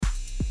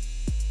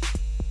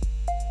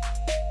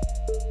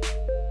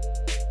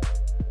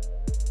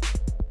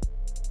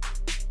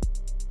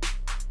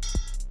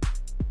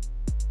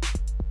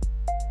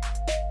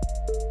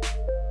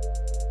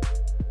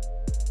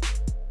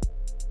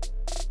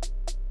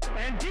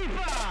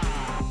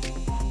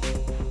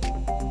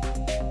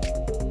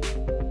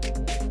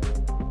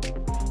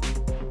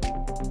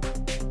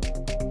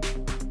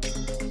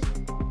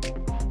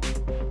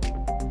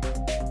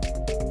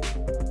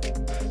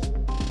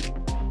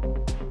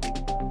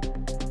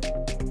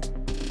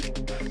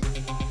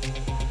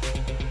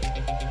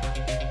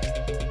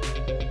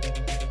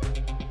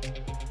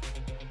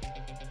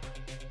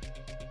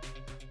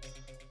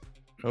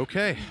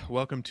Okay,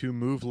 welcome to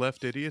Move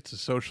Left Idiots, a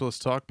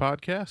socialist talk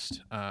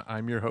podcast.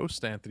 I'm your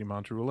host, Anthony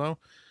Monterullo,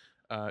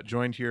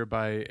 joined here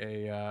by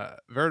a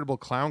veritable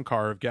clown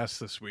car of guests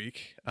this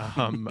week.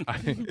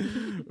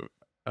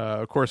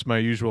 Of course, my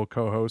usual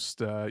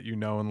co-host, you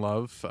know and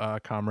love,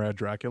 Comrade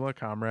Dracula.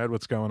 Comrade,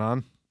 what's going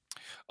on?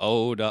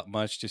 Oh, not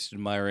much. Just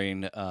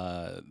admiring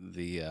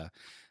the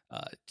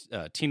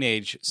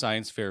teenage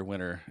science fair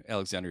winner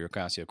Alexandria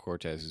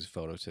Ocasio-Cortez's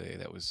photo today.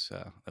 That was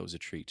a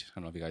treat. I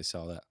don't know if you guys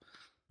saw that.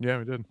 Yeah,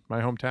 we did.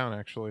 My hometown,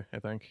 actually, I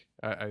think.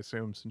 I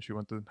assume, since you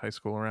went to high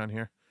school around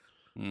here.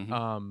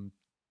 Mm-hmm.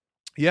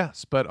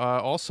 Yes, but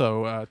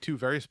also two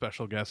very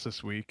special guests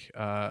this week.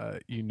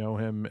 You know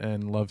him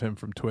and love him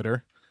from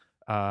Twitter.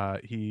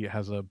 He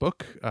has a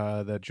book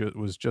that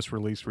was just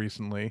released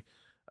recently.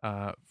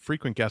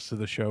 Frequent guest of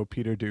the show,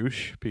 Peter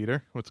Douche.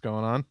 Peter, what's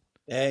going on?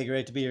 Hey,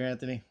 great to be here,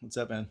 Anthony. What's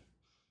up, man?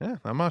 Yeah,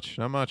 not much.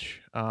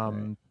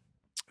 Right.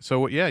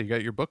 So yeah, you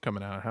got your book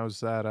coming out. How's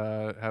that?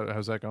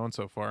 How's that going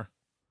so far?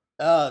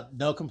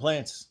 No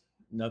complaints.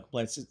 No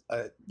complaints.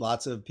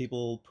 Lots of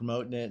people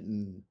promoting it,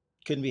 and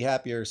couldn't be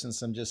happier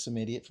since I'm just some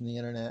idiot from the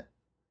internet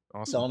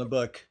Awesome. selling a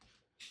book.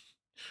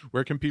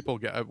 Where can people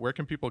get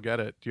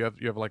it? Do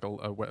you have like a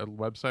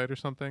website or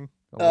something?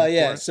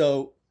 Yeah.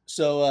 So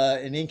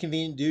an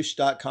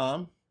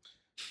inconvenientdouche.com,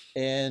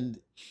 and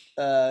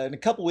in a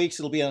couple weeks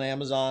it'll be on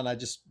Amazon. I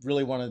just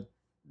really want to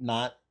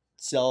not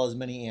sell as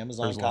many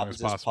Amazon copies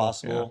as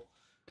possible. Yeah.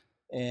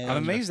 And I'm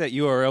amazed that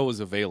URL was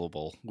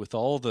available with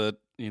all the,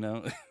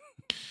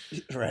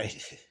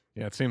 right.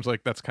 Yeah, it seems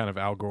like that's kind of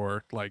Al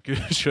Gore. Like,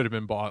 it should have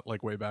been bought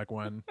like way back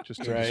when,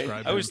 just to Right.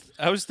 describe.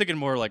 I was thinking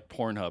more like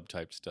Pornhub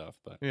type stuff,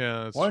 but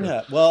Yeah, that's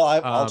Pornhub. Well,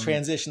 I'll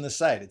transition the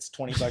site. It's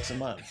 $20 a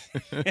month.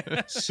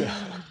 So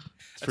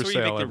it's for where you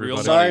sale. make the real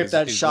Everybody. sorry money if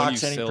that is when you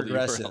shocks any sell the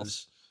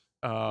progressives.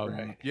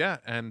 Right. Yeah,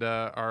 and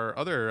our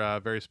other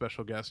very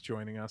special guest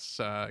joining us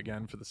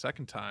again for the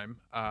second time.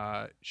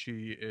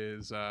 She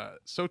is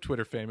so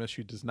Twitter famous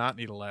she does not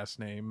need a last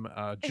name.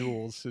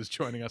 Jules is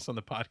joining us on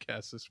the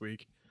podcast this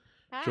week.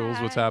 Hi.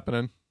 Jules, what's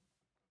happening?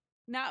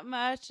 Not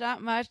much.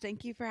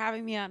 Thank you for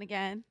having me on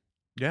again.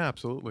 Yeah,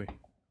 absolutely.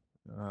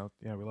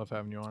 Yeah, we love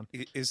having you on.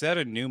 Is that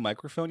a new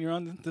microphone you're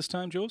on this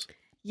time, Jules?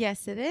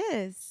 Yes, it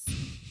is.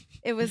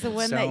 It was the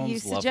one that you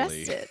Sounds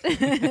lovely.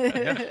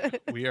 suggested.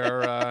 We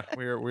are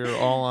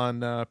all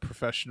on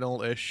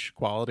professional-ish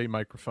quality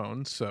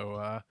microphones.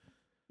 So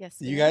Yes,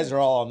 You guys are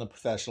all on the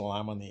professional.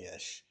 I'm on the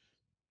ish.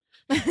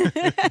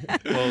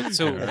 Well,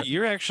 so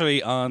you're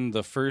actually on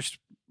the first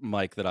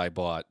mic that I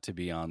bought to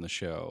be on the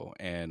show,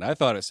 and I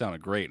thought it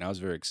sounded great, and I was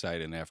very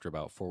excited. And after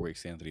about 4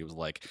 weeks, Anthony was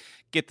like,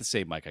 "Get the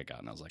same mic I got,"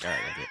 and I was like, "All right,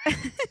 I'll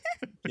get it."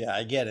 Yeah,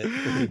 I get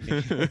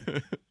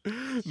it.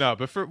 No,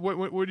 but for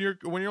when you're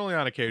only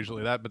on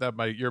occasionally,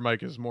 your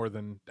mic is more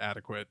than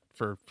adequate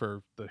for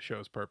the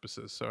show's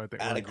purposes. So I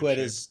think Adequate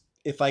is,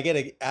 if I get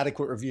an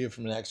adequate review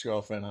from an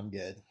ex-girlfriend, I'm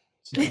good.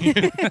 So, No,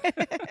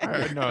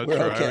 it's We're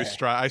true. okay.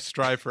 I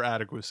strive for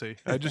adequacy.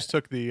 I just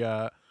took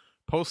the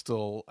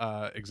postal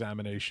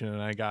examination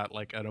and I got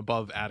like an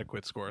above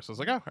adequate score. So I was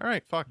like, oh, all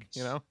right, fuck,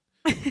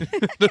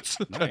 that's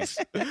Nice.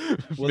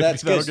 Well,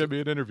 that's that'll good. get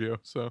me an interview.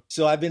 So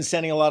I've been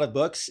sending a lot of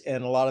books,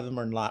 and a lot of them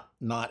are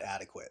not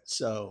adequate.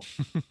 So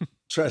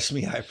trust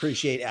me, I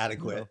appreciate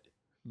adequate.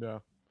 yeah.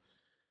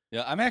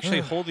 Yeah, I'm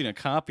actually holding a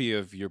copy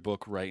of your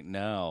book right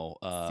now,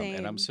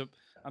 and Same.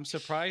 I'm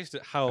surprised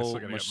at I how still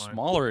gotta much get mine.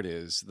 smaller it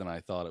is than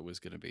I thought it was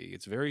going to be.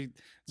 It's very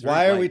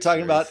Why are we light,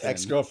 talking very about thin.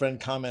 ex-girlfriend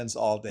comments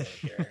all day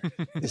here?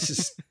 This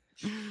is.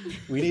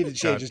 We need to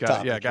change the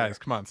topic. Yeah, guys, here.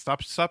 come on,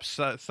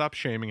 stop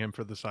shaming him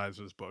for the size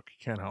of his book.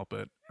 You can't help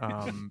it.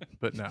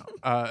 But no.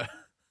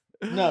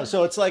 No,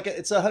 so it's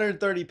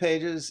 130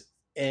 pages,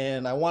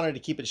 and I wanted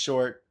to keep it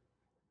short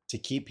to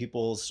keep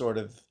people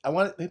I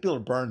want people to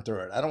burn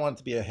through it. I don't want it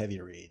to be a heavy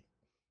read.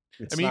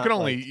 I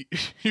mean,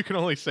 you can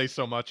only say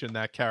so much in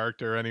that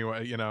character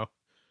anyway,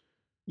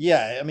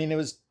 Yeah, I mean, it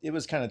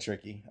was kind of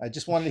tricky. I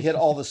just wanted to hit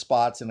all the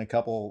spots in a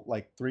couple,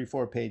 like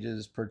 3-4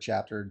 pages per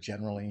chapter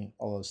generally,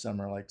 although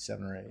some are like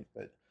 7 or 8.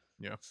 But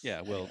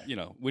Yeah, well,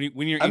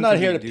 when you're I'm not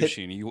here to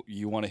douching,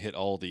 you want to hit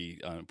all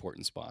the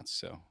important spots.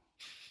 So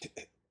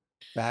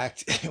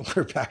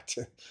we're back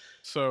to.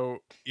 So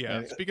yeah,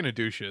 Anyway. speaking of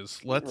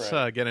douches, let's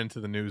Right. get into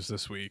the news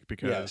this week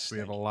because Yes, we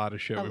have a thank lot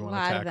of shit A we want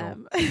to lot of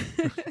tackle.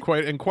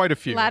 them. quite a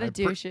few. A lot of I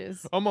pre-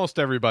 douches. Almost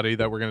everybody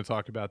that we're going to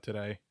talk about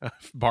today,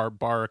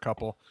 bar a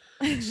couple.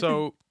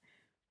 So,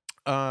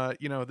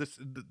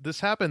 this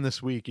happened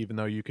this week, even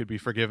though you could be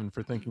forgiven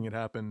for thinking it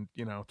happened,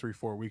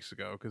 3-4 weeks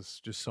ago,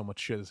 because just so much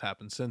shit has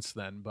happened since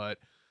then. But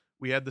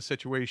we had the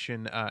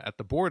situation at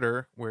the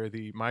border where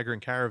the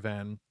migrant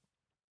caravan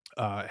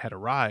had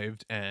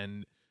arrived,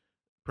 and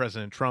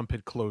President Trump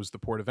had closed the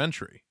port of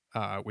entry,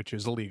 which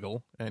is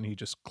illegal, and he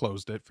just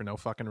closed it for no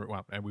fucking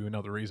and we would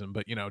know the reason,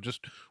 but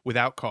just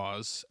without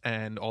cause,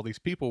 and all these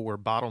people were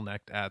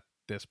bottlenecked at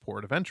this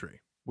port of entry,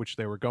 which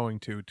they were going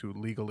to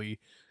legally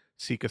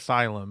seek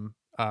asylum,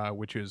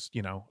 which is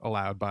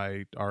allowed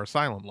by our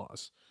asylum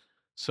laws.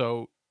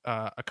 So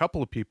a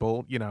couple of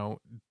people,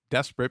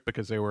 desperate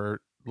because they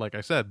were like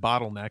I said,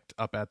 bottlenecked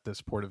up at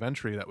this port of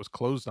entry that was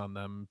closed on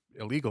them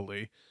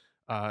illegally,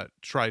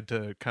 tried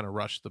to kind of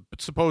rush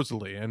but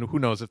supposedly, and who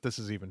knows if this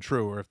is even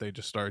true or if they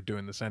just started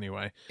doing this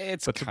anyway.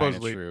 It's But kind of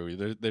supposedly,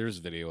 true. There's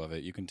video of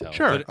it. You can tell.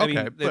 sure, But I okay,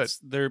 mean,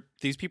 but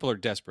these people are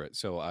desperate,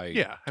 so I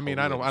yeah, I mean,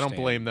 totally I don't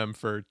understand. blame them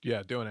for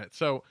doing it.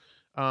 So,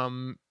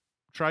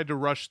 tried to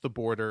rush the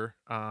border,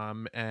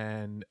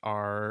 and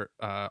our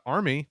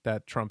army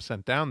that Trump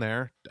sent down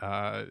there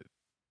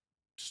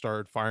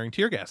started firing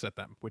tear gas at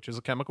them, which is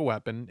a chemical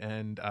weapon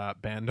and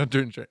banned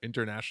under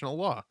international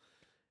law.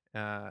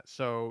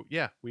 So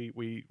yeah,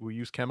 we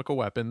use chemical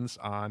weapons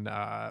on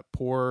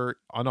poor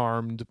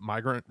unarmed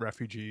migrant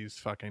refugees,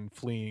 fucking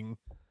fleeing,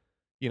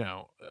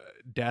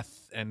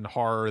 death and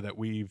horror that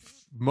we've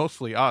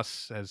mostly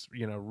us has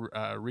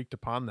wreaked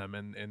upon them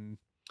in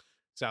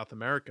South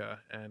America,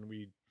 and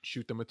we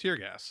shoot them with tear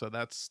gas. So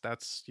that's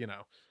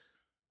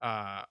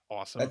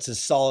awesome. That's a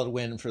solid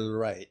win for the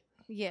right.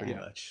 Pretty Yeah.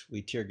 much.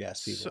 We tear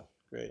gas So, people.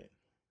 Great.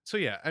 so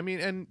yeah, I mean,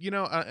 and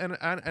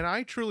and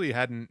I truly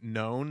hadn't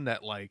known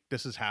that like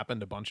this has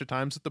happened a bunch of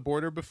times at the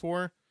border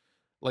before.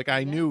 Like I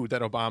Yeah. knew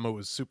that Obama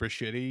was super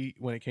shitty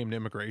when it came to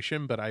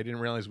immigration, but I didn't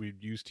realize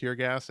we'd used tear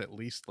gas at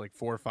least like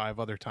 4 or 5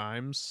 other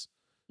times.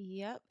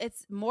 Yep.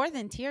 It's more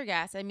than tear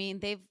gas. I mean,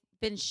 they've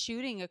been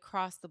shooting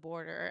across the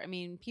border. I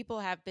mean, people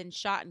have been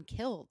shot and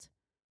killed.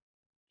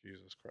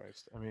 Jesus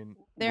Christ. I mean,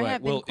 There Right.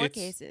 have been Well, court it's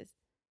cases.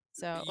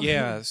 So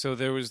yeah. So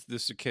there was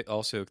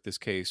also this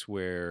case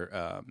where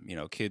a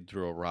kid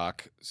threw a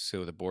rock,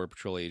 so the border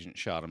patrol agent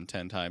shot him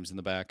 10 times in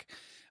the back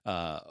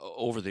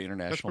over the that's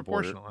international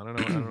border. proportional.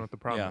 I don't know what the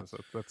problem Yeah. is.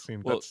 That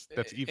seems Well,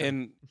 that's even.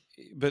 and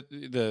but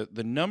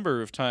the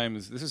number of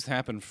times this has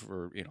happened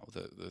for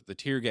the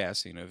tear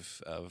gassing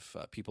of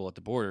people at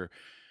the border.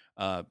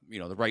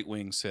 The right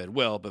wing said,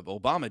 well, but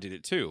Obama did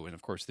it too, and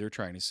of course they're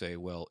trying to say,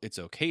 well, it's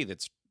okay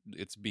that's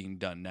it's being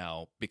done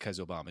now because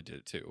Obama did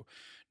it too,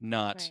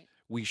 not right.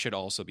 we should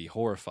also be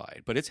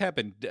horrified. But it's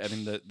happened. I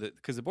mean, the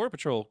because the Border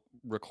Patrol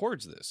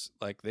records this,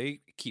 like they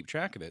keep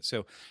track of it.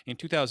 So in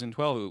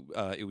 2012,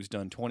 it was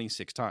done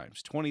 26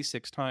 times.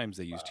 26 times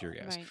they used tear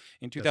gas. Right.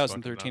 In That's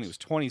fucking 2013, it nuts. was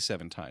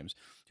 27 times.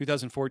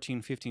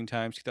 2014, 15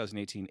 times.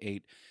 2018,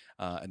 8.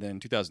 And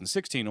then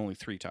 2016, only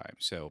 3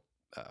 times. So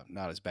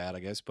not as bad, I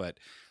guess. But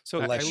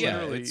so I yeah,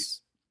 literally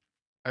it's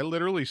I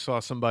literally saw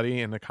somebody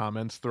in the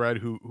comments thread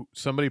who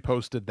somebody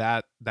posted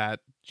that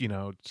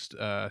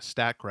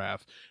stat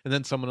graph, and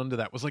then someone under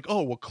that was like,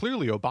 "Oh, well,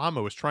 clearly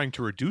Obama was trying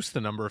to reduce the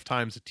number of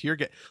times the tear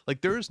gas." Like,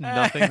 there's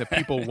nothing that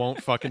people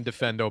won't fucking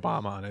defend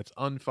Obama on. It's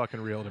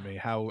unfucking real to me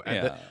how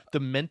yeah.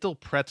 the mental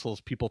pretzels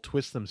people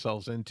twist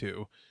themselves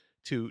into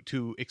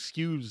to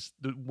excuse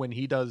when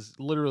he does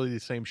literally the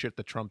same shit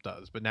that Trump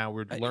does. But now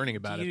we're learning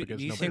about it because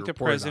Do you nobody think the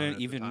reported on it president at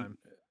the even? time.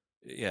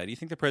 Yeah, do you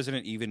think the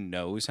president even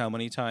knows how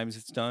many times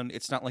it's done?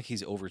 It's not like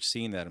he's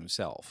overseeing that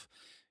himself.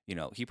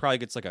 He probably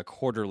gets like a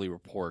quarterly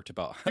report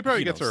about He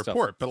probably gets a stuff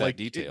report, but that like,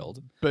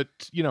 detailed. but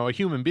a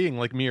human being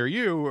like me or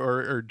you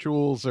or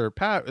Jules or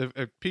Pat,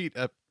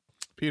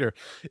 Peter,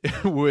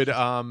 would get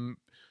a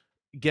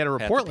Pat the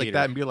report like Peter.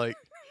 that and be like,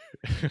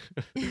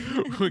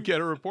 would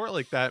get a report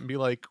like that and be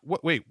like,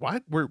 what? Wait,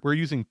 what? We're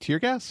using tear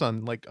gas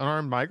on like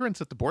unarmed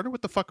migrants at the border?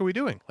 What the fuck are we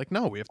doing? Like,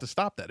 no, we have to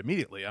stop that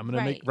immediately. I'm gonna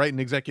Right. write an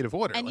executive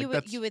order. And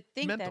like, you would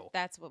think that mental.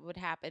 that's what would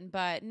happen,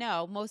 but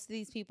no, most of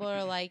these people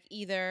are like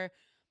either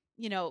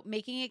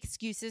making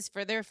excuses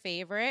for their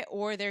favorite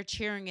or they're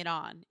cheering it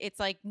on. It's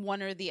like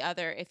one or the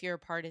other if you're a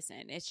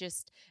partisan. It's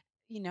just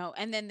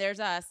and then there's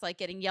us like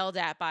getting yelled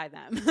at by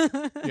them.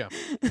 Yeah.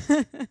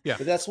 Yeah,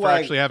 But that's for why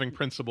actually having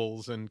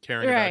principles and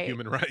caring about Right.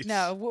 human rights.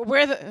 No,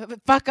 we're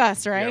the fuck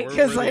us, right? we're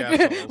Because the like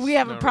assholes. we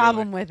have No, a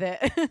problem with it.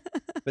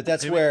 But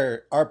that's Maybe-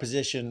 where our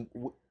position,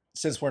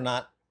 since we're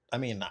not, I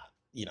mean, not,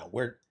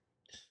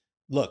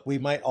 look, we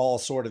might all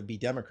sort of be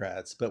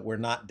Democrats, but we're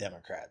not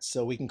Democrats.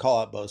 So we can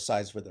call out both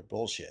sides for their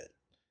bullshit.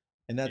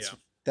 And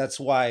that's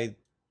why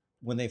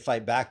when they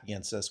fight back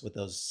against us with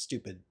those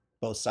stupid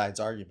both sides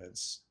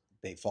arguments,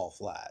 they fall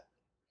flat.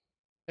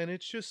 And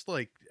it's just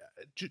like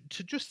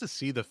to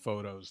see the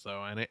photos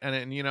though, and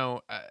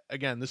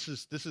again, this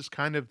is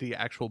kind of the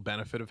actual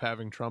benefit of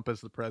having Trump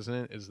as the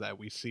president, is that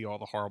we see all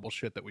the horrible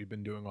shit that we've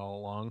been doing all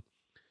along.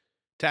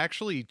 To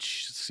actually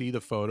see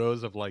the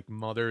photos of like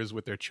mothers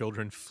with their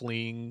children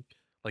fleeing,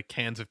 like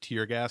cans of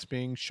tear gas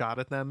being shot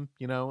at them,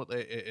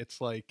 it's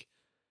like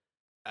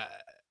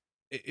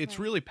it's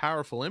Right. really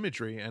powerful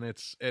imagery, and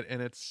it's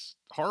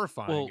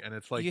horrifying, Well, and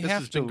it's like you this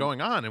have has been to- going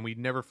on, and we'd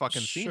never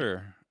fucking seen it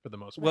Sure. for the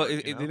most Well,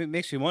 part. it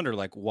makes me wonder,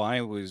 like, why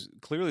was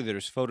clearly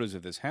there's photos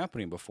of this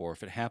happening before.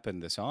 If it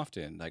happened this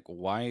often, like,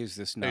 why is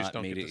this They just not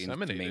don't made get it into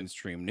disseminated.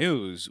 mainstream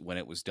news when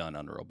it was done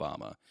under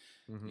Obama?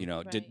 Mhm.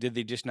 Did Right.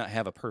 they just not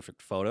have a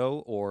perfect photo,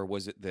 or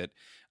was it that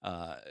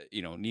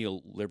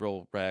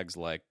neoliberal rags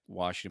like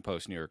Washington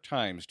Post, New York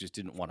Times just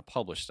didn't want to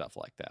publish stuff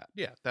like that?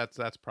 Yeah,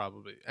 that's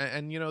probably,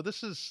 and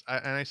this is,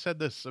 and I said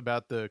this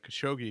about the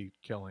Khashoggi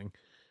killing.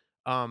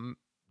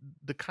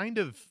 The kind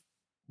of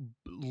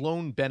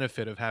lone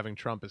benefit of having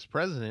Trump as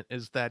president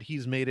is that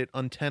he's made it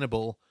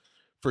untenable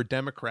for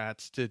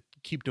Democrats to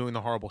keep doing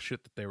the horrible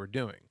shit that they were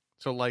doing.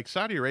 So like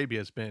Saudi Arabia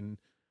has been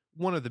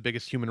one of the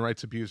biggest human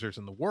rights abusers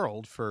in the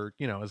world for,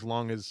 as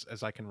long as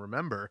I can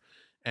remember.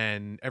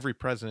 And every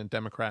president,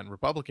 Democrat and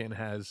Republican,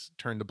 has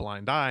turned a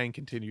blind eye and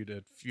continued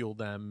to fuel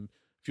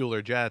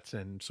their jets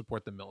and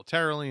support them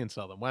militarily and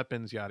sell them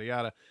weapons, yada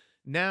yada.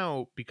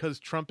 Now, because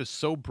Trump is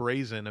so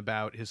brazen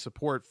about his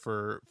support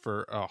for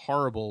a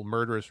horrible,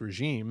 murderous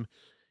regime,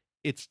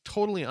 it's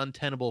totally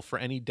untenable for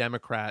any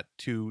Democrat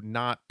to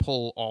not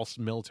pull all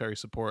military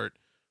support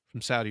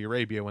from Saudi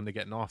Arabia when they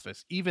get in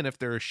office, even if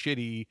they're a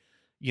shitty,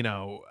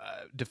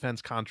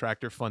 defense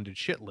contractor funded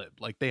shit lib.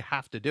 Like they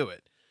have to do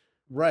it.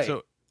 Right.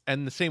 So,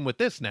 and the same with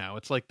this now.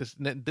 It's like this,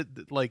 And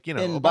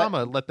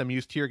Obama let them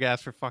use tear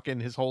gas for fucking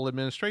his whole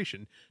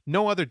administration.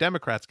 No other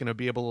Democrat's going to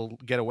be able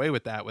to get away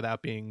with that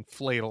without being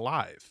flayed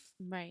alive.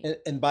 Right.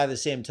 and by the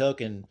same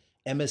token,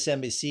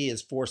 MSNBC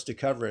is forced to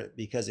cover it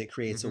because it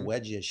creates Mhm. a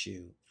wedge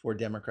issue for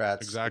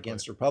Democrats Exactly.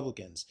 against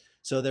Republicans.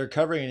 So they're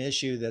covering an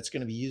issue that's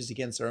going to be used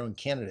against their own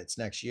candidates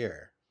next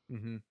year.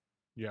 Mm-hmm.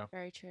 Yeah.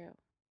 Very true.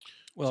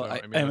 Well, So,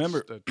 I mean,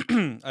 remember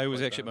that's I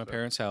was like actually at my that.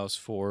 parents' house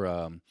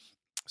for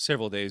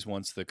several days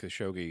once the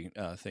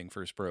Khashoggi thing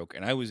first broke,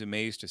 and I was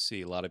amazed to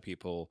see a lot of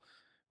people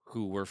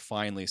who were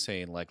finally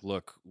saying, like,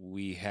 look,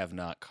 we have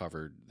not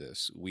covered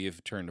this. We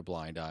have turned a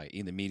blind eye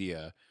in the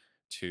media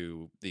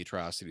to the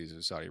atrocities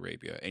of Saudi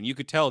Arabia. And you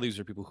could tell these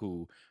are people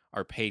who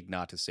are paid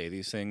not to say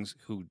these things,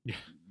 who Yeah.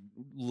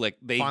 like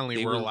they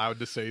Finally, we're were allowed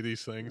to say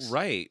these things.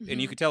 right. And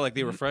you Mhm. could tell like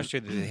they were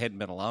frustrated that they hadn't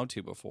been allowed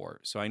to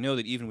before. So I know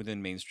that even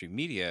within mainstream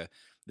media,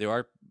 there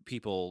are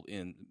people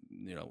in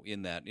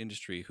that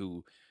industry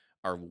who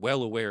are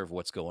well aware of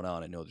what's going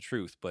on and know the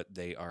truth, but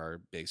they are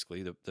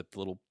basically the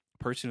little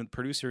producer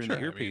in the Sure,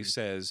 I earpiece mean,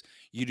 says,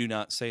 you do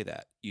not say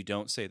that. You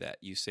don't say that.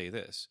 You say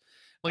this.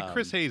 like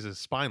Chris Hayes is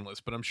spineless,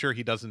 but I'm sure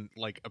he doesn't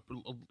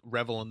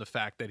revel in the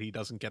fact that he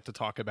doesn't get to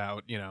talk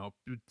about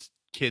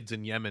kids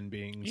in Yemen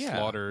being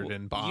slaughtered well,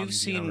 and bombed. you've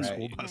seen in Right.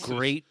 school buses.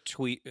 great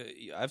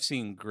I've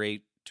seen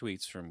great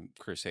tweets from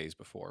Chris Hayes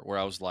before, where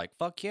I was like,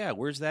 "Fuck yeah,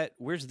 where's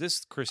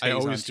this Chris Hayes?" I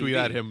always on tweet TV?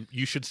 at him,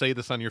 "You should say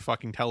this on your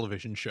fucking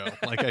television show."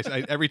 Like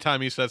every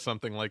time he says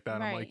something like that,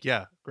 I'm like, Right.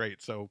 "Yeah,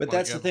 great." So, But why don't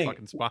that's you the have a thing.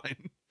 fucking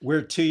spine?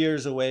 We're 2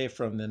 years away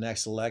from the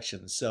next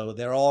election. So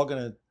they're all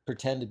going to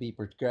pretend to be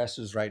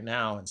progressives right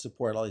now and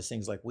support all these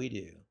things like we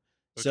do.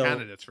 The So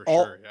candidates for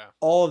all, sure, yeah.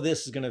 all of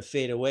this is going to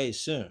fade away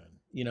soon.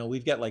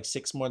 We've got like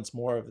 6 months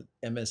more of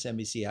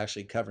MSNBC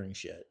actually covering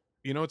shit.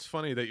 It's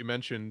funny that you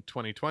mentioned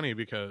 2020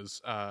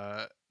 because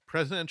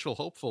presidential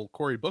hopeful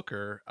Cory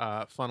Booker,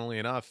 funnily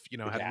enough,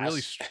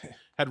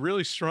 had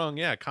really strong,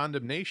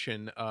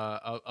 condemnation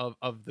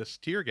of this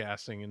tear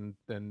gassing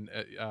and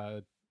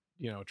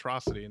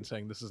atrocity, and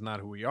saying this is not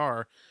who we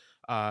are,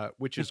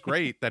 which is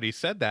great that he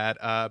said that.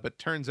 But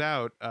turns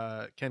out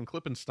Ken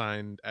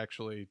Klippenstein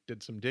actually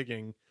did some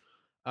digging.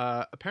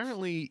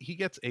 Apparently, he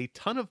gets a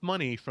ton of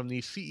money from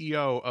the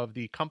CEO of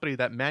the company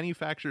that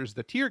manufactures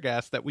the tear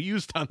gas that we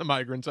used on the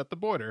migrants at the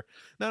border.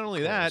 Not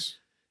only that, course.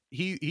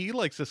 he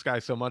likes this guy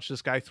so much.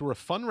 This guy threw a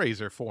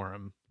fundraiser for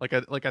him, like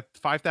a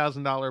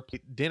 $5,000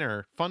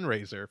 dinner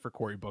fundraiser for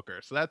Cory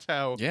Booker. So that's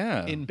how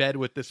Yeah. in bed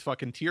with this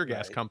fucking tear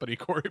gas Right. company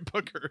Cory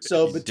Booker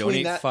So is.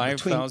 between Donate that,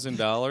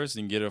 $5,000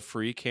 and get a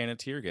free can of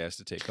tear gas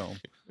to take home.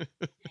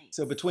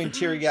 so between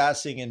tear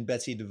gassing and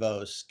Betsy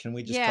DeVos, can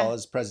we just Yeah. call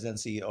his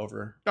presidency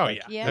over? Oh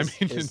Like, yeah, Yeah.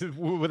 I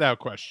mean, without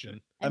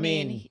question. I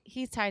mean,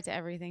 he's tied to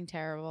everything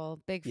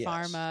terrible. Big Yes.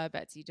 Pharma,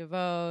 Betsy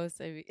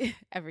DeVos,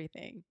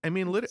 everything. I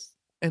mean, literally,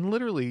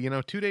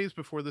 2 days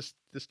before this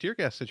tear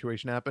gas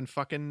situation happened,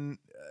 fucking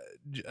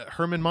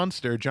Herman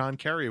Munster, John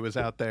Kerry, was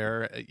out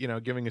there,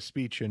 giving a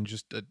speech in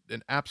just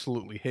an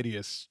absolutely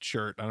hideous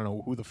shirt. I don't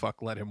know who the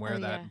fuck let him wear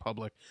that yeah. in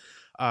public.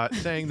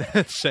 Saying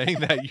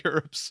that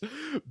Europe's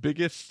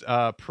biggest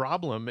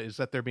problem is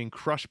that they're being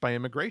crushed by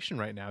immigration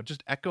right now.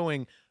 Just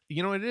echoing,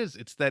 what it is.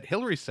 It's that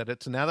Hillary said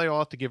it, so now they all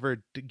have to give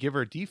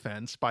her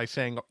defense by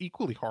saying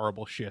equally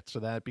horrible shit, so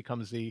that it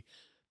becomes the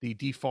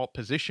default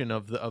position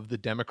of the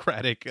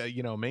Democratic,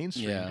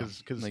 mainstream,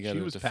 because they she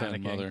gotta was defend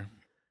panicking, Mother.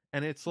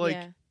 and it's like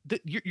Yeah.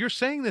 you're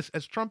saying this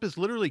as Trump is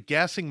literally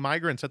gassing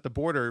migrants at the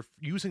border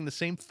using the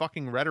same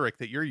fucking rhetoric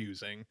that you're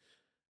using.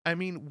 I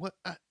mean, what?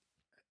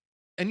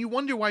 And you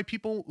wonder why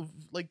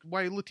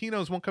why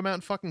Latinos won't come out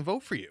and fucking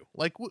vote for you.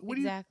 Like, what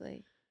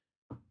exactly.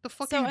 the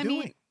fuck So, are you I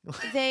doing?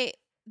 mean,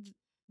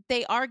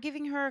 they are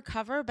giving her a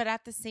cover, but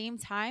at the same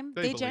time,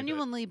 They they believe it.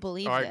 genuinely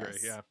believe Oh, I this.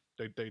 agree. Yeah,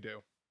 they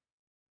do.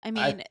 I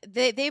mean,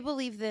 they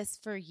believe this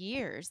for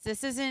years.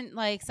 This isn't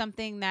like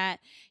something that,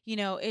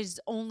 is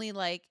only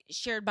like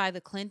shared by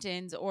the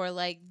Clintons or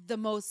like the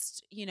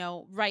most,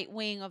 right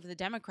wing of the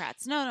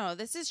Democrats. No,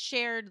 this is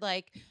shared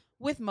like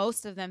with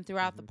most of them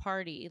throughout the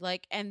party.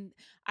 Like, and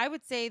I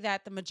would say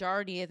that the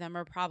majority of them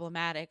are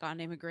problematic on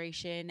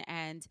immigration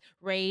and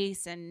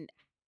race and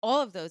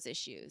all of those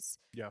issues.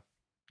 Yeah.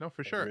 No,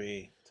 for sure.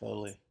 agree,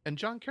 totally. And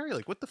John Kerry,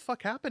 like, what the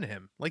fuck happened to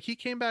him? Like, he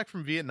came back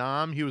from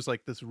Vietnam. He was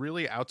like this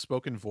really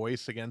outspoken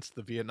voice against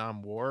the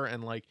Vietnam War,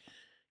 and like,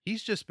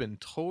 he's just been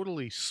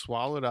totally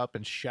swallowed up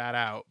and shat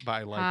out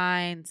by like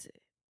Hines.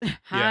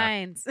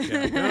 Heinz.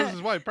 Yeah, that was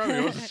his wife.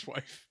 Probably was his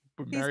wife,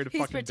 but married a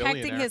He's fucking protecting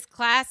billionaire. his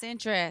class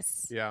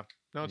interests. Yeah,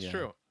 no, it's Yeah.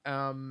 true.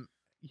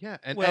 Yeah,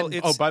 Well, and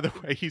it's by the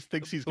way, he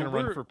thinks he's but going to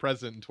run we're for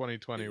president in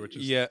 2020, which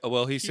is yeah.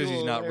 Well, he says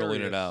he's not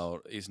ruling it hilarious.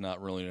 out. He's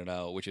not ruling it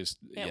out, which is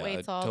Can't a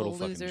wait till all total the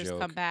fucking losers joke.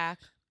 come back.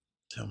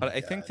 Oh But my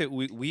I think God. that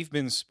we've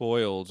been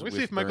spoiled Let me with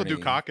see if Michael Bernie.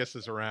 Dukakis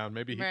is around.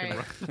 Maybe he can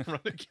Right. run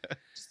again.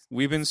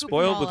 We've been Scoop 'em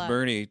spoiled all with up.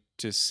 Bernie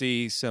to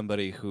see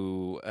somebody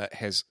who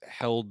has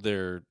held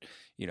their,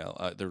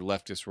 their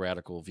leftist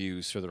radical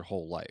views for their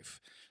whole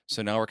life.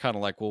 So now we're kind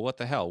of like, well, what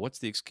the hell? What's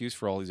the excuse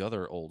for all these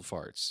other old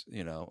farts?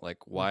 Like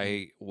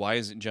why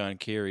isn't John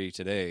Kerry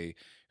today,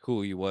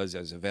 who he was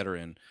as a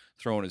veteran,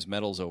 throwing his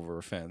medals over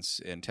a fence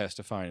and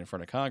testifying in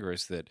front of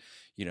Congress that,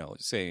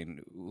 saying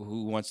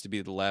who wants to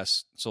be the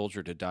last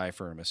soldier to die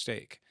for a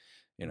mistake,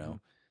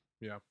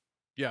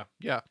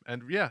 Yeah,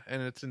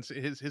 and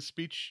it's his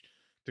speech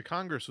to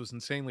Congress was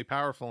insanely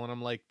powerful, and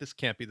I'm like, this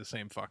can't be the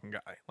same fucking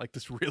guy. Like,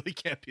 this really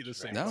can't be the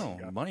same. No, fucking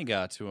guy. money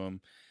got to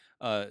him.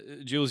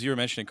 Jules, you were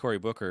mentioning Cory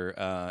Booker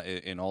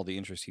in all the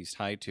interest he's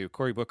tied to.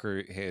 Cory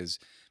Booker has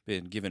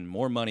been given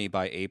more money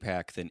by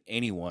AIPAC than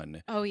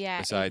anyone Oh yeah,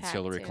 besides AIPAC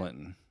Hillary too.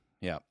 Clinton.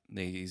 Yeah,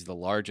 he's the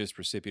largest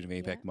recipient of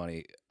AIPAC Yeah.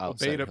 money Well,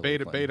 outside of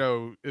Hillary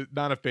Clinton. Beto,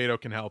 not if Beto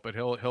can help it.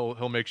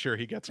 He'll make sure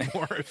he gets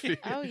more. If he,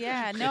 Oh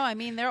yeah, no, I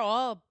mean they're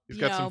all he's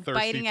got some thirsty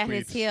biting at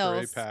his tweets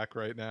heels. for APAC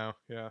right now.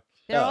 Yeah.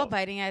 They're all Oh.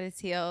 biting at his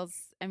heels.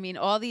 I mean,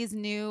 all these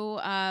new,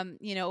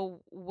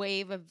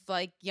 wave of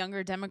like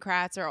younger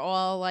Democrats are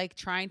all like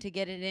trying to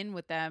get it in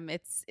with them.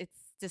 It's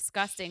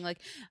disgusting. Like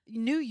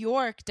New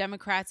York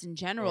Democrats in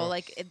general, Ugh.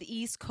 like at the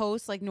East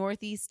Coast, like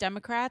Northeast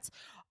Democrats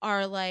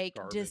are like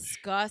Garbage.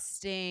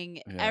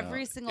 disgusting. Yeah.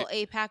 Every single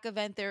APAC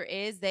event there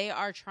is, they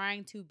are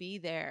trying to be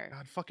there.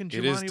 God, fucking It Jumaane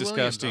is Williams. I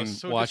disgusting was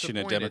so watching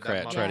a disappointed, that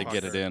Democrat try to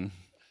get it motherfucker. in.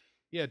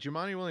 Yeah,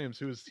 Jumaane Williams,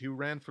 who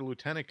ran for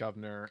lieutenant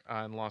governor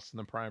and lost in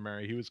the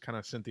primary. He was kind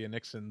of Cynthia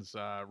Nixon's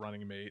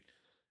running mate.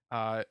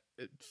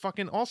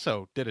 Fucking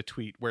also did a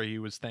tweet where he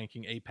was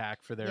thanking AIPAC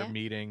for their Yeah.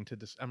 meeting to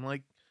I'm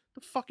like,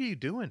 the fuck are you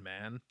doing,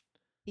 man?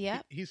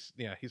 Yep. He's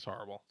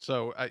horrible.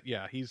 So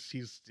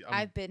he's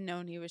I've been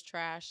known he was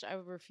trash. I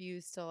would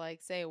refuse to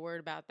like say a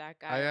word about that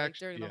guy I like, act-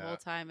 during the yeah. whole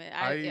time.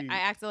 I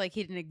acted like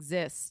he didn't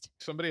exist.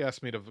 somebody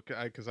asked me to,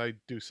 because I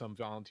do some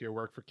volunteer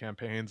work for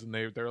campaigns, and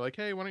they're like,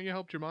 hey, why don't you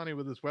help Jumaane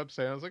with his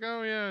website? I was like,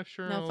 oh yeah,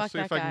 sure. No, fuck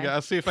that guy.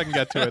 I'll see if I can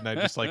get to it. And I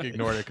just like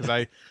ignored it because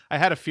I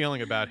had a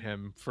feeling about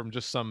him from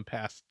just some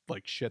past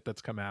like shit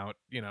that's come out,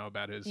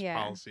 about his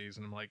Yeah. policies,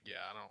 and I'm like, yeah,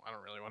 I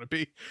don't really want to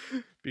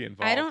be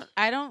involved.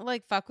 I don't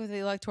like fuck with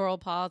electoral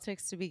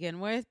politics to begin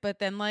with, but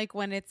then like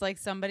when it's like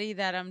somebody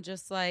that I'm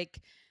just like,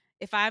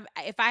 if I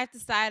have to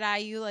side eye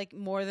you like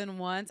more than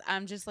once,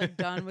 I'm just like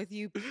done with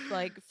you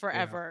like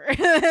forever.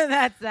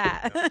 That's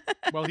that.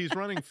 Well, he's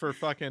running for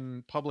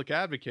fucking public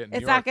advocate in New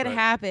It's York, not gonna but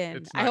happen.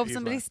 it's I not- hope he's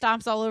somebody not.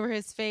 stomps all over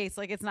his face.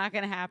 Like it's not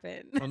gonna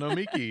happen. Well,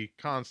 Nomiki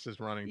Konst is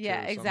running too.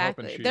 Yeah, So I'm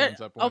exactly. hoping she There- ends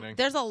up winning.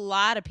 there's a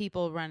lot of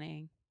people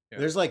running. Yeah.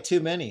 There's like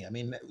too many. I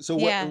mean, so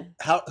what? Yeah.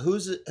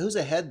 Who's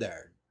ahead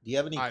there? Do you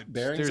have any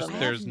bearings on that?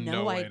 There's I have no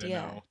no way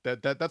idea. to know.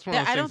 That's one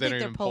There- of I those don't things they think don't they're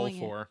even poll polling it.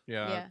 for.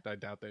 Yeah, Yeah. I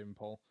doubt they even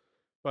poll.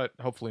 But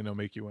hopefully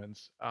Nomiki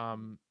wins.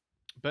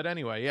 But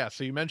anyway, yeah.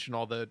 So you mentioned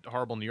all the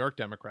horrible New York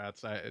Democrats.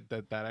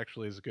 That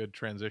actually is a good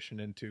transition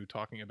into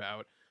talking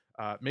about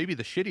maybe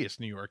the shittiest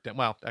New York.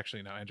 Well,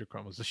 actually, no. Andrew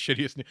Cuomo's the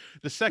shittiest.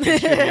 The second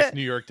shittiest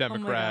New York Oh my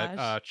Democrat,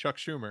 gosh. Chuck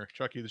Schumer,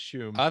 Chucky the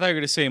Shoom. I thought you were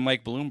going to say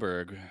Mike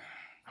Bloomberg.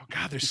 Oh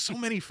God, there's so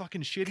many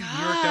fucking shitty New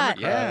York God.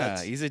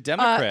 Democrats. Yeah, he's a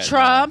Democrat. now.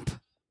 Trump,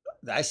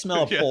 I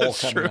smell a Yeah, poll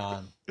that's coming true.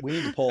 on. We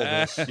need to poll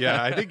this.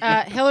 Yeah, I think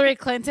Hillary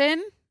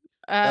Clinton.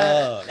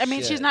 Oh, I mean,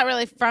 she's shit. not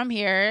really from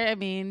here. I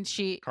mean,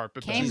 she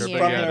Carpetbagger, came She's here.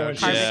 from there when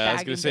she- Yeah, I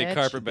was Carpetbagging going to say bitch.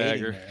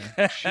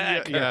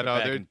 carpetbagger. yeah, no,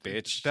 Carpetbagging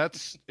bitch.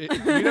 That's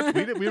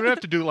we would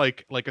have to do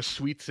like a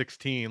Sweet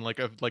 16, like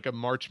a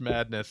March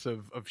Madness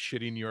of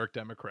shitty New York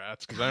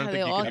Democrats, because I don't God,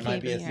 think they you all can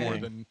came even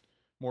here.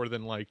 more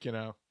than like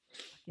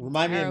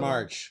Remind me in Terrible.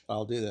 March.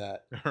 I'll do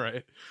that. all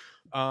right.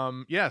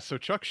 Yeah, so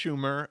Chuck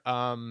Schumer,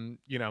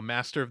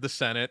 master of the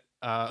Senate,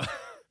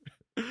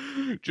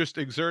 just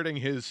exerting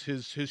his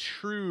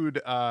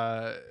shrewd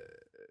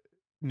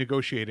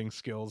negotiating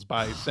skills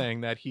by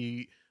saying that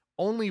he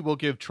only will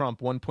give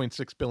Trump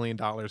 $1.6 billion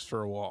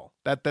for a wall.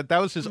 That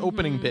was his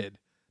opening Mhm. bid,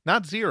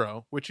 not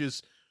zero, which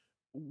is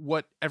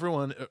what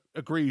everyone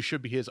agrees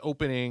should be his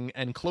opening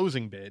and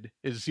closing bid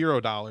is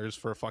 $0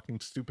 for a fucking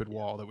stupid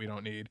wall that we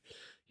don't need.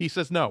 He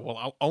says, no, well,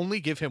 I'll only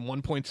give him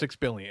 1.6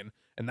 billion,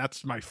 and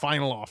that's my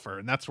final offer,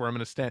 and that's where I'm going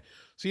to stand.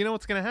 So you know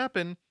what's going to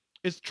happen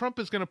is Trump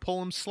is going to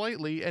pull him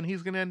slightly, and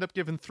he's going to end up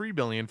giving 3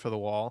 billion for the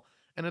wall.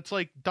 And it's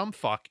like, dumb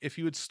fuck, if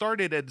you had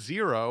started at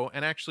zero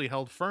and actually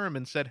held firm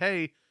and said,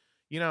 hey,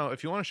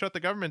 if you want to shut the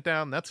government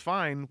down, that's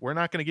fine. We're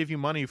not going to give you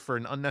money for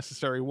an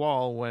unnecessary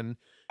wall when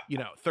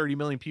 30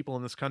 million people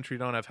in this country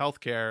don't have health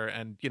care,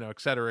 and et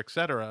cetera, et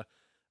cetera.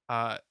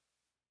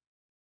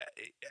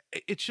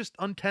 It's just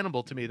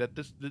untenable to me that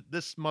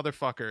this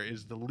motherfucker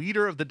is the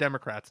leader of the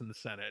Democrats in the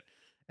Senate,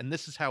 and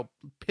this is how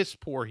piss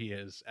poor he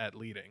is at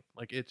leading.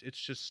 Like it's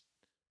just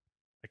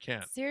I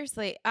can't.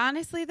 Seriously,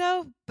 honestly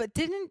though, but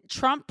didn't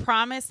Trump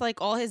promise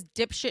like all his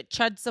dipshit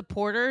chud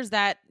supporters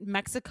that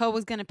Mexico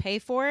was going to pay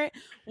for it?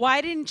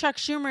 Why didn't Chuck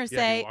Schumer Yeah, he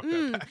say, walked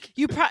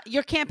that back.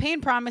 your campaign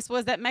promise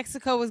was that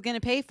Mexico was going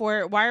to pay for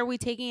it. Why are we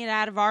taking it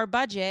out of our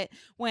budget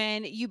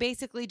when you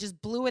basically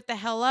just blew it the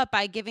hell up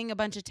by giving a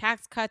bunch of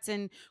tax cuts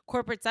and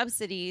corporate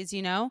subsidies,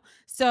 you know?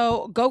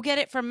 So go get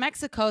it from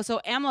Mexico so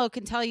AMLO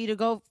can tell you to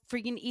go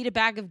freaking eat a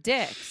bag of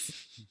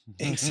dicks.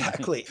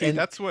 Exactly. See, and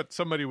that's what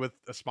somebody with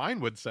a spine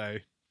would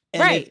say.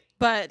 and Right.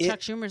 But it- Chuck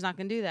Schumer's not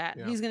going to do that.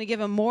 Yeah. He's going to give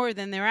them more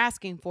than they're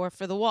asking for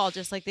the wall,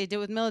 just like they did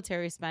with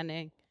military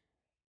spending.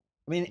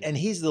 I mean, and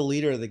he's the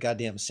leader of the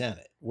goddamn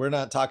Senate. We're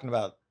not talking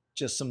about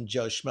just some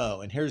Joe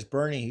Schmo. And here's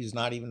Bernie, who's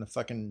not even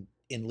fucking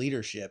in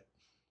leadership,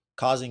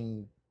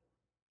 causing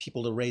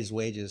people to raise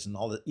wages and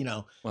all that. You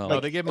know, Well, No,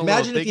 like, they gave him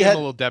imagine they if you gave him had- a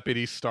little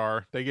deputy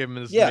star. They gave him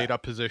his Yeah. made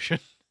up position.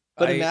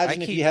 but I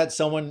imagine if keep- you had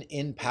someone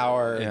in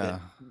power Yeah.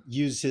 that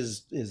used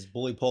his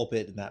bully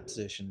pulpit in that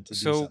position to do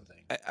So something.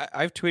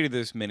 I've tweeted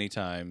this many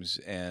times,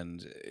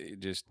 and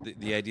just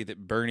the idea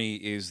that Bernie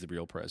is the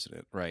real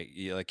president, right?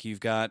 Like you've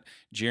got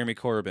Jeremy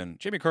Corbyn.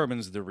 Jeremy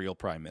Corbyn's the real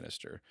prime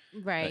minister,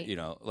 Right.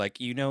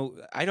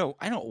 I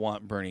don't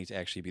want Bernie to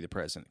actually be the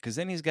president because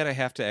then he's got to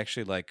have to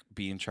actually like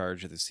be in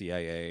charge of the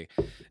CIA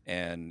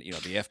and the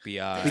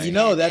FBI. But you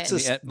know, that's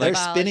And they're abolish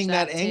spinning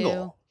that that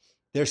angle. too.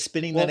 They're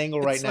spinning Well, that angle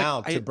it's right like,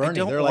 now to I Bernie.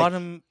 don't They're want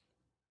like, him.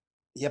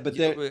 yeah, but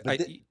Yeah, they're.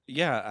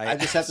 I I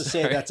just have to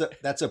say sorry.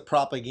 that's a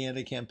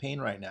propaganda campaign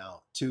right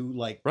now to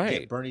like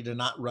Right. get Bernie to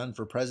not run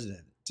for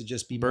president, to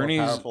just be Bernie's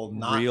more powerful.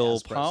 Not real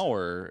as president.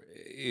 power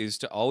is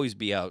to always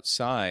be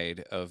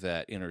outside of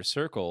that inner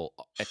circle,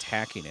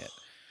 attacking it,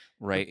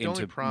 right, the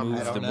only and to problem- I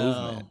move don't the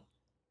know. movement.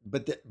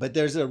 But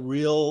there's a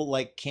real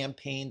like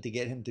campaign to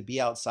get him to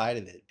be outside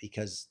of it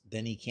because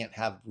then he can't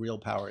have real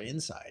power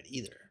inside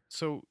either.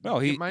 So No,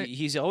 you might-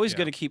 he's always yeah.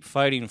 going to keep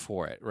fighting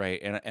for it, right?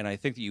 And I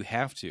think that you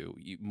have to,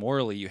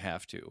 morally you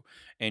have to,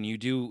 and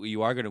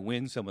you are going to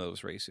win some of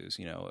those races.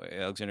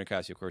 Alexandria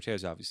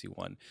Ocasio-Cortez obviously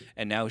won,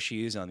 and now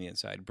she is on the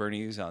inside.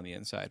 Bernie is on the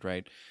inside,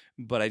 right?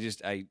 But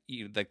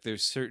like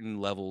there's certain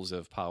levels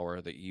of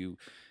power that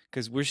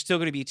because we're still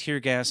going to be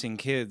tear gassing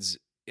kids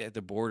at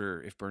the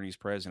border if Bernie's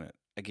president.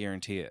 I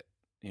guarantee it.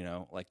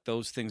 Like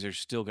those things are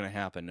still going to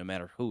happen no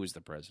matter who is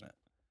the president.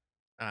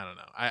 I don't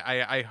know.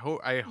 I hope.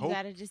 You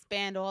got to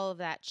disband all of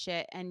that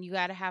shit, and you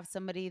got to have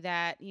somebody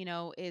that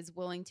is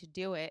willing to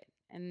do it.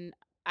 And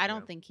I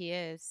don't think he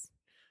is.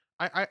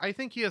 I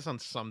think he is on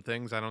some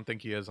things. I don't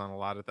think he is on a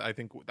lot of. I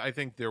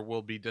think there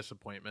will be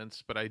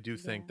disappointments, but I do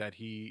think Yeah. that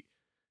he,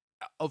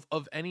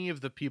 of any of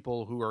the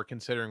people who are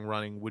considering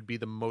running, would be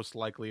the most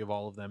likely of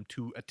all of them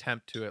to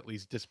attempt to at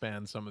least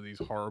disband some of these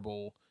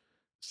horrible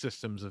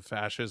systems of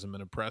fascism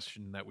and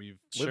oppression that we've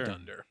lived Sure.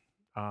 under.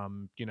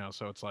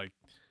 So it's like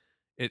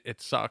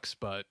it sucks,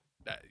 but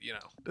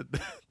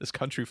this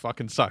country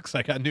fucking sucks.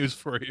 I got news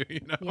for you. Yeah.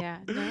 No, Yeah.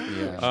 for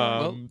sure.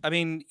 Well, I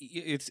mean,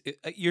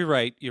 you're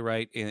right. You're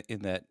right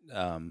in that.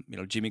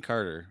 Jimmy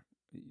Carter,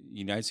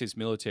 United States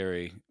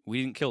military,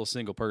 we didn't kill a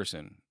single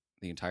person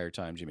the entire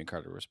time Jimmy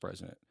Carter was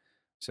president.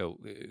 So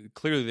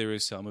clearly there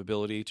is some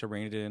ability to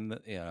rein it in,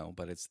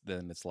 but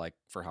it's like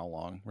for how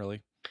long,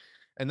 really?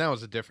 And that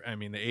was a different. I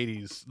mean, the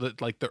 '80s, the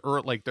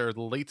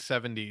late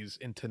 '70s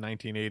into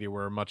 1980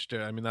 were much.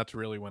 I mean, that's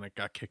really when it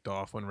got kicked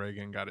off, when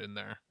Reagan got in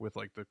there with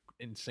like the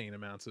insane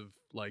amounts of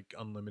like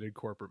unlimited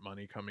corporate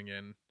money coming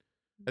in.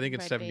 I think in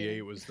Red '78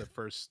 bait. was the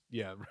first.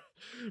 Yeah,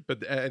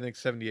 but I think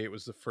 '78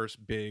 was the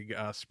first big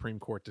Supreme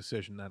Court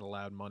decision that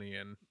allowed money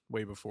in,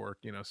 way before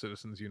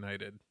Citizens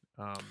United.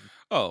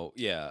 Oh,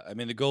 yeah. I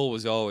mean, the goal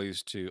was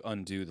always to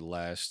undo the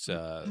last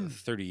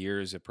 30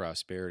 years of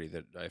prosperity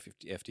that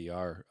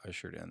FDR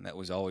ushered in. That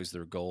was always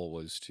their goal,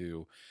 was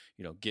to,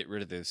 get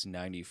rid of this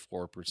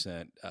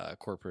 94%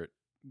 corporate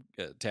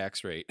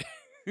tax rate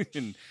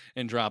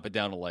and drop it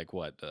down to like,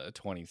 what,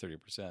 20,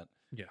 30%.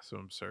 Yeah, so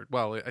absurd.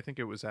 Well, I think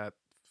it was at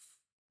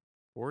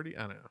 40.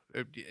 I don't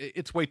know.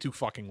 It's way too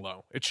fucking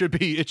low. It should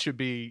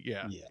be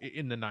Yeah.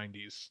 in the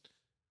 90s.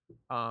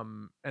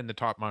 And the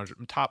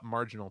top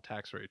marginal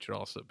tax rate should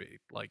also be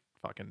like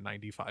fucking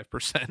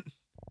 95%.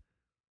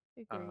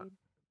 Agreed.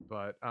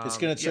 But It's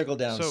gonna trickle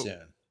down so-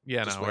 soon.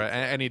 Yeah, Just no, wait for it.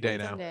 any day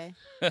Wait for now.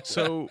 Someday.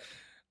 So,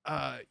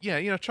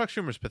 Chuck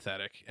Schumer's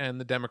pathetic, and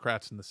the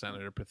Democrats in the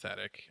Senate are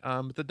pathetic.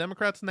 But the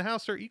Democrats in the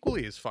House are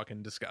equally as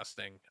fucking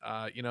disgusting.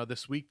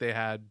 This week they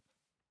had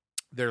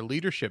their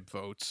leadership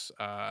votes,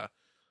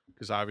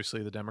 because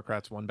obviously the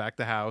Democrats won back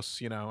the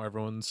House.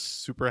 Everyone's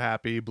super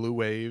happy, blue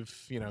wave,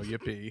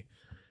 yippee.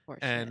 Or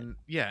And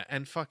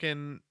and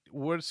fucking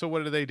what? So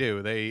what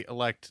do? They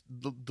elect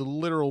the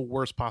literal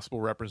worst possible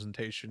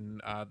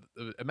representation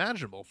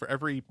imaginable for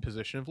every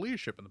position of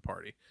leadership in the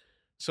party.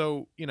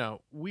 So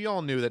we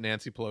all knew that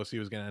Nancy Pelosi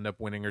was going to end up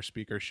winning her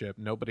speakership.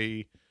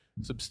 Nobody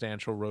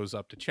substantial rose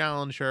up to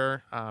challenge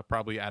her,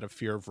 probably out of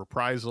fear of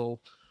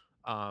reprisal.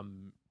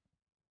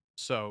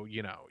 So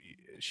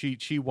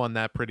she won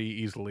that pretty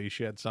easily.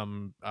 She had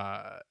some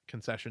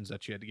concessions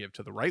that she had to give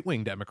to the right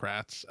wing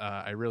Democrats.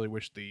 I really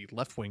wish the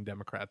left wing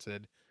Democrats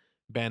had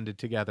banded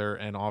together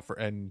and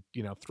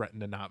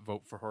threatened to not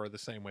vote for her the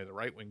same way the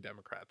right-wing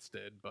Democrats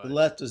did. The But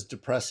left was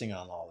depressing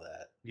on all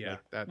that. yeah, Like,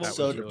 that Well,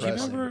 so was really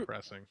depressing. fucking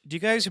depressing. Do you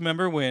guys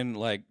remember when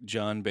like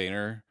John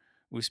Boehner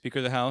was Speaker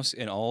of the House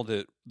and all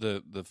the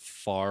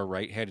far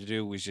right had to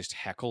do was just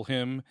heckle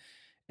him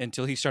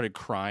until he started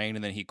crying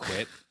and then he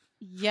quit?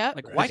 Yep.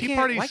 Like, The why Tea can't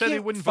Party why said they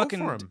can't wouldn't vote fucking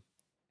for him.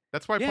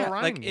 That's why Yeah, Paul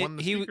like, Ryan won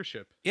the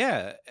speakership.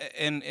 Yeah,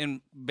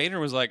 and Boehner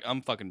was like,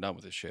 "I'm fucking done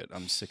with this shit.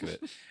 I'm sick of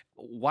it."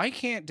 Why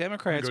can't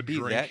Democrats go be that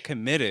drink.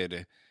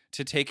 committed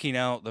to taking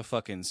out the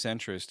fucking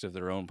centrist of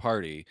their own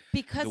party?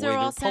 Because the they're way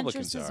the all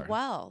Republicans centrist as are?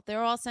 well.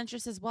 They're all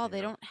centrist as well. They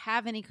Yeah. don't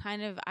have any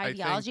kind of I think-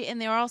 ideology,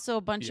 and they're also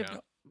a bunch Yeah.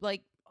 of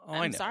like. Oh, I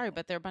I'm know. sorry,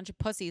 but they're a bunch of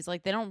pussies.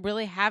 Like they don't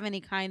really have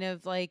any kind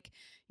of like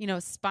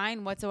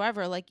spine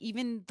whatsoever. Like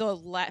even the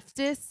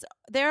leftists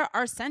there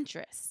are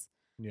centrists.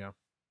 Yeah.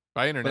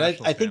 By But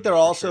international I think standards, they're for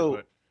also sure,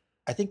 but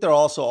I think they're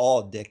also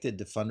all addicted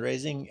to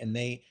fundraising, and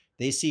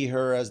they see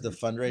her as the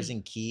Mm-hmm.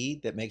 fundraising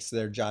key that makes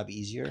their job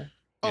easier.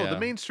 the Yeah.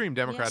 mainstream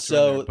Democrats are in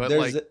So there,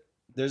 but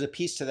there's a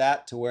piece to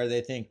that to where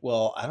they think,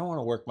 well, I don't want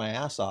to work my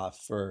ass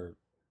off for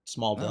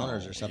small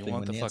donors No, or you something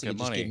want when the Nancy fucking could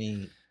just give money.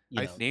 me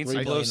Nancy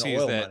 3 billion Pelosi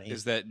oil is money.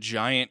 that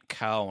giant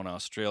cow in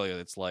Australia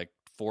that's like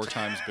 4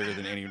 times bigger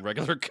than any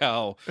regular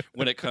cow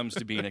when it comes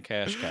to being a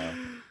cash cow.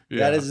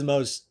 That is the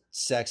most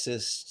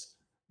sexist,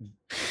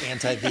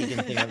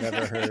 anti-vegan thing I've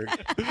ever heard.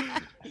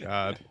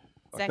 God.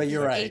 But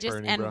you're Sexist, right, ageist,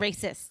 Bernie, and bro.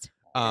 racist.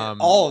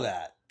 All of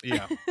that.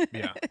 Yeah.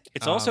 Yeah.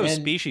 It's also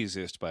And-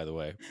 speciesist, by the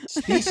way.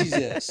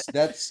 Speciesist.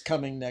 That's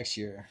coming next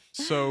year.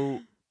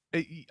 So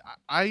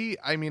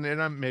I mean,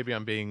 and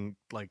I'm being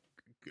like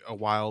a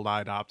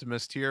wild-eyed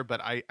optimist here, but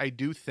I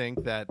do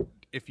think that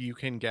if you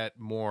can get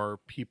more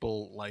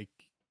people like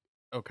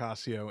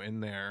Ocasio in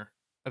there,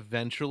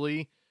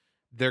 eventually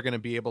they're going to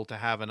be able to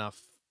have enough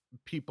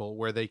people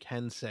where they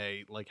can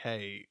say like,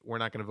 hey, we're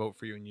not going to vote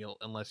for you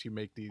unless you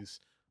make these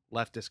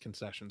leftist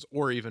concessions,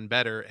 or even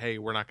better, hey,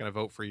 we're not going to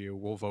vote for you,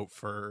 we'll vote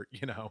for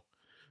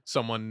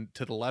someone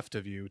to the left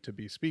of you to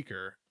be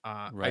speaker.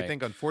 I Right.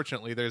 think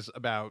unfortunately there's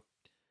about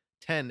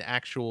 10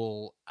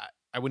 actual,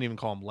 I wouldn't even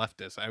call them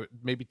leftists,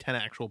 maybe 10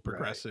 actual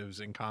progressives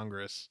in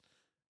Congress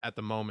at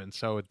the moment.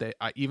 So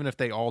even if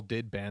they all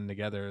did band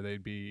together,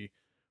 they'd be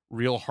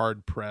real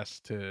hard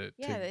pressed to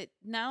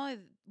Not only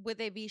would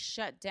they be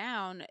shut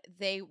down,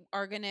 they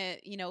are gonna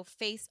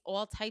face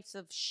all types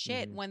of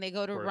shit Mhm. when they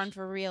go to run course.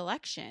 for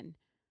re-election.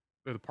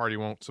 the party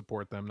won't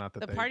support them. Not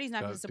that The they party's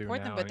not going to do support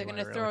them, now but they're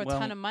anyway, going to throw really. a ton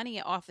Well- of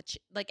money off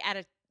at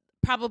a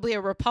probably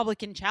a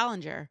Republican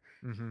challenger.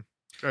 Mhm.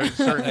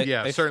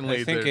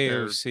 Certainly I think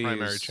their AOC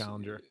primary is-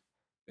 challenger.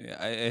 Yeah,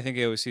 I think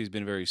AOC has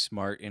been very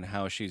smart in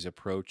how she's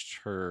approached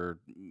her,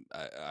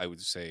 I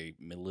would say,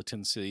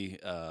 militancy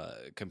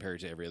compared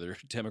to every other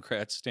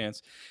Democrat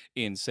stance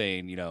in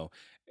saying,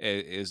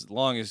 as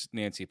long as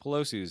Nancy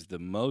Pelosi is the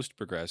most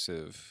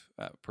progressive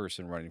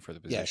person running for the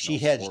position. Yeah, she I'll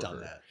hedged support on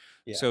her. that.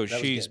 Yeah, So that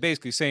was she's good.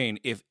 basically saying,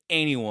 if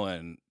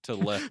anyone to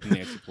the left of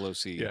Nancy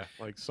Pelosi Yeah,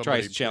 like somebody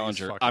tries to please challenge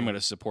her, I'm fucking- going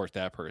to support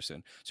that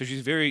person. So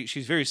she's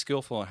very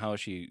skillful in how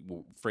she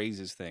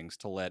phrases things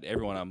to let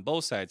everyone on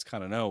both sides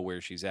kind of know where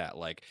she's at.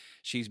 Like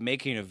she's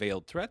making a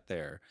veiled threat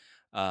there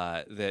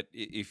that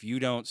if you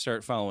don't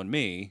start following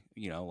me,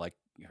 like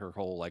her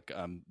whole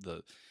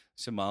the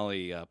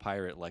Somali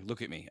pirate, like,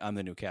 look at me, I'm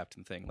the new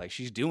captain thing. Like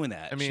she's doing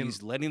that. I mean-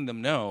 she's letting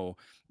them know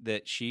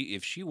that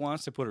if she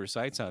wants to put her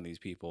sights on these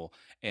people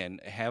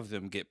and have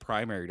them get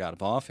primaried out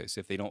of office,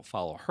 if they don't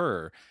follow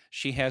her,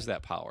 she has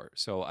that power.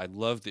 So I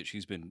love that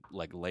she's been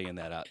like laying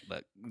that out,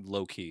 like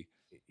low key.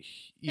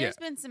 Yeah, There's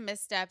been some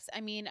missteps. I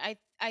mean,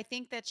 I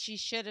think that she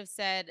should have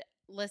said,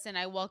 "Listen,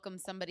 I welcome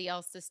somebody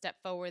else to step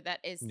forward that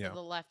is Yeah. to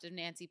the left of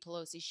Nancy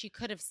Pelosi." She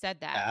could have said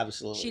that.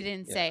 Absolutely. She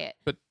didn't Yeah. say it.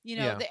 but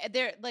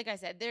There, like I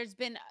said, there's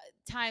been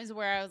times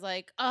where I was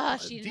like, "Oh,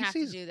 she didn't have to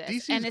DC's do this,"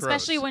 DC's and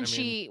especially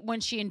gross. when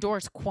she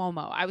endorsed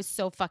Cuomo, I was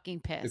so fucking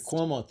The pissed.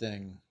 Cuomo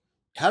thing.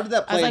 How did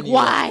that I was play? like, in New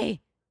York? "Why?"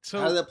 so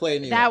How did that play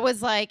in New That York?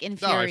 was like no,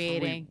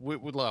 infuriating.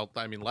 well,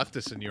 I mean,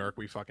 leftists in New York,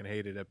 we fucking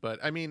hated it. But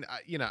I mean,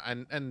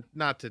 and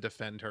not to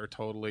defend her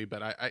totally,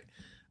 but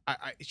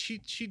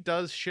she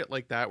does shit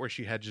like that where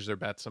she hedges her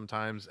bets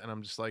sometimes, and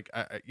I'm just like,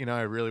 I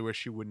really wish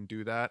she wouldn't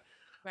do that.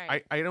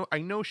 Right. I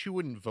know she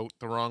wouldn't vote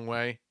the wrong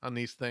way on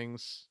these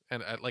things,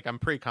 and I'm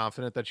pretty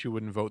confident that she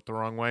wouldn't vote the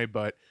wrong way,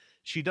 but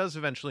she does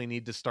eventually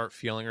need to start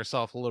feeling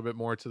herself a little bit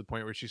more to the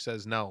point where she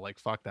says, no, like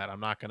fuck that, I'm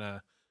not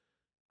gonna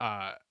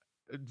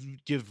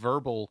give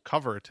verbal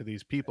cover to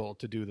these people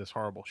to do this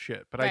horrible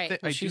shit. But Right.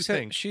 I do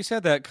think She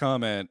said that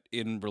comment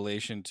in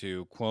relation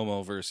to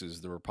Cuomo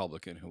versus the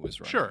Republican who was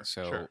running. Sure,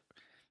 So sure.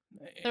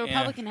 The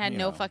Republican had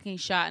no fucking. fucking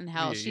shot in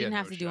hell. Yeah, she he had didn't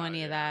have no to do shot,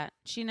 any of yeah. that.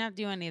 She didn't have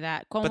to do any of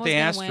that. Cuomo But was they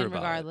gonna asked win her about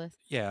regardless. it.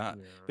 Yeah,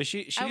 but she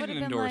I didn't would've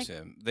been endorse like-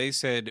 him. They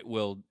said,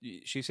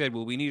 she said,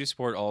 well, we need to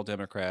support all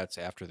Democrats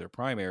after their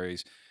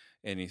primaries,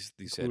 and he said,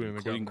 Including the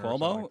including governor or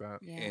something Cuomo, like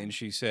that. Yeah. and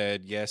she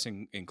said yes,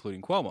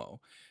 including Cuomo.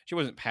 She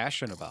wasn't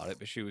passionate about it,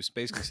 but she was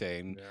basically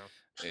saying,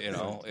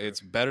 Yeah.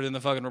 it's better than the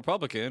fucking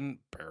Republican,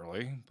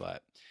 apparently.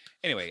 But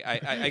Anyway,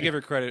 I give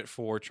her credit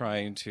for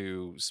trying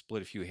to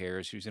split a few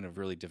hairs. She's in a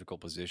really difficult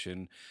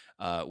position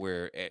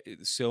where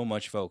so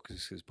much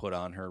focus is put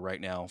on her right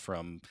now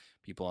from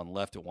people on the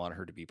left that want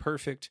her to be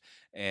perfect,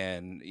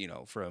 and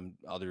from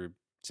other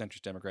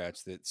centrist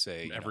Democrats that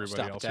say, Everybody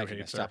stop else who attacking us,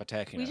 hates stop her.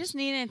 attacking We us. just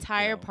need an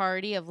entire know.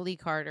 party of Lee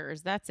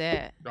Carters. That's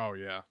it. Oh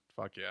yeah,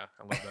 fuck yeah,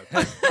 I love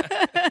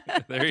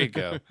that. There you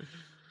go.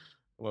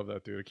 I love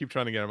that dude. I keep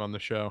trying to get him on the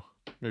show.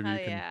 Maybe Hell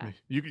you can.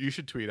 yeah. You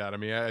should tweet at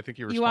him. I think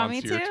he You want responds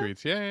me to your to?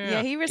 tweets. Yeah,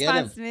 Yeah, he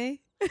responds to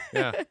me.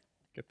 yeah.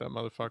 Get that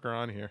motherfucker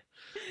on here.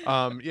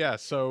 Yeah.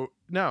 So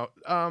no.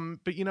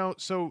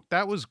 But so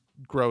that was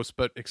gross,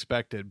 but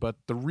expected. But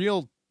the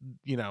real,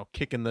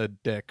 kick in the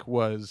dick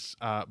was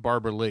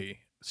Barbara Lee.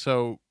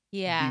 So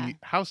Yeah. the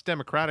House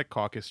Democratic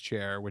Caucus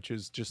chair, which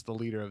is just the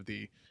leader of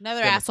the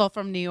Another asshole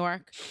from New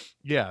York.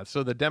 yeah,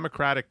 so the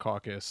Democratic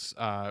Caucus,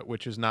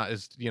 which is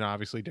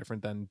obviously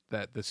different than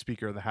the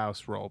Speaker of the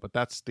House role, but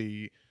that's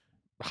the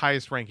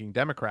highest ranking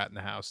Democrat in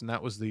the House, and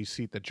that was the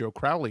seat that Joe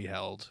Crowley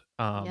held.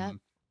 Yep.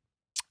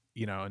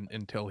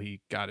 Until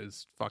he got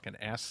his fucking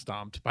ass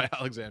stomped by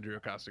Alexandria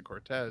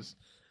Ocasio-Cortez.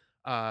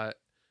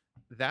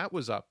 That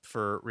was up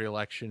for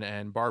re-election,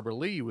 and Barbara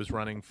Lee was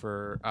running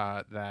for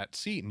that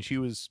seat, and she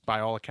was, by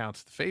all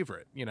accounts, the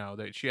favorite.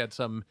 That she had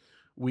some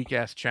weak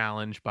ass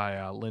challenge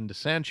by Linda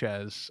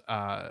Sanchez,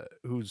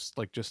 who's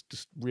like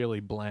just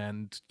really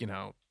bland,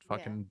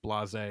 fucking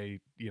blasé,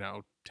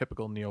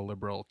 typical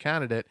neoliberal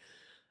candidate.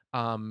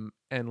 And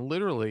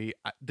literally,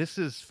 this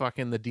is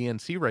fucking the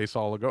DNC race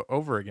all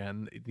over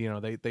again.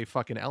 They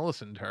fucking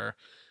Ellisoned her.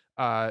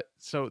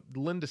 So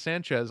Linda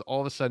Sanchez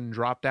all of a sudden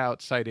dropped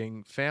out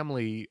citing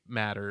family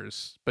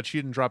matters, but she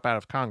didn't drop out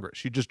of Congress.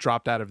 She just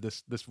dropped out of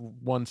this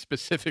one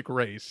specific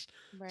race.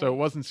 Right. So it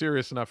wasn't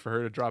serious enough for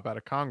her to drop out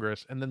of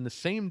Congress. And then the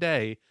same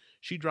day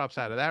she drops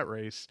out of that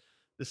race,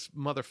 this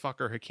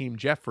motherfucker Hakeem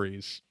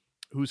Jeffries,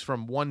 who's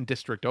from one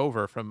district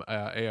over from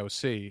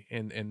AOC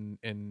in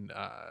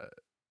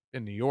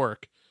New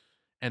York,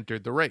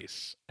 entered the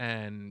race,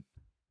 and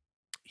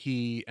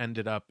he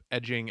ended up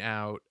edging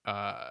out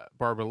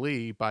Barbara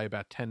Lee by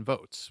about 10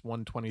 votes,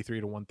 123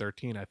 to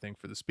 113, I think,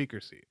 for the speaker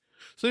seat.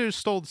 So they just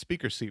stole the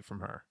speaker seat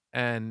from her.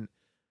 And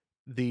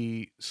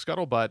the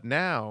scuttlebutt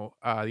now,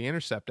 The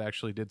Intercept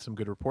actually did some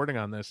good reporting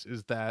on this,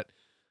 is that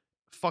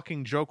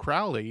fucking Joe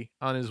Crowley,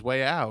 on his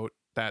way out,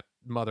 that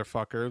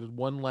motherfucker,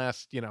 one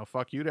last,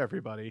 fuck you to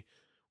everybody,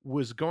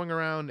 was going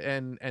around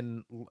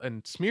and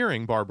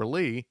smearing Barbara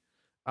Lee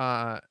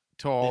to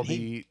all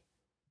he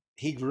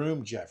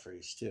groomed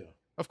Jeffries too.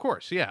 Of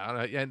course,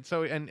 yeah, and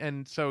so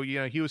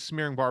he was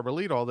smearing Barbara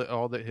Lee to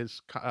all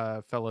his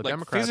fellow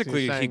Democrats.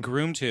 Physically, saying, he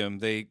groomed him.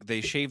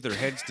 They shaved their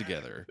heads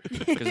together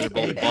because they're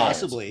both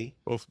possibly.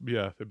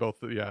 They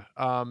both.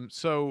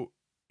 So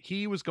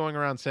he was going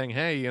around saying,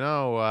 "Hey,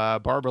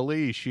 Barbara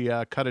Lee, she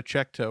cut a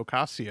check to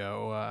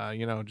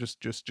Ocasio.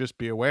 Just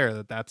be aware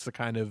that that's the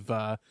kind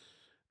of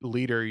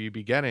leader you'd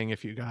be getting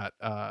if you got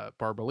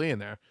Barbara Lee in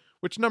there."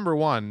 Which, number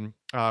one,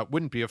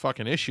 wouldn't be a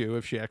fucking issue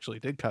if she actually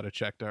did cut a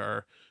check to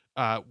her.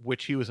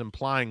 Which he was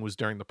implying was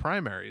during the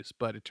primaries,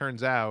 but it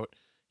turns out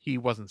he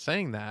wasn't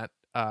saying that,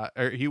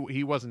 or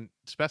he wasn't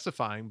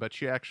specifying, but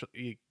she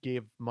actually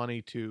gave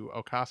money to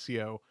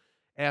Ocasio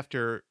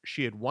after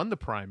she had won the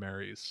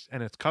primaries,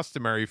 and it's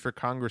customary for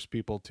Congress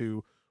people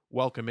to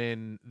welcome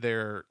in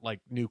their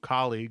new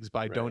colleagues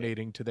by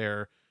donating to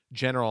their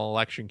general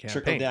election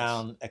campaigns. Trickle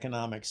down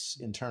economics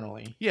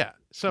internally. Yeah.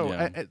 So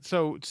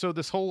so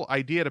this whole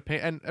idea to pay,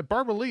 and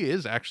Barbara Lee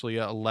is actually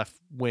a left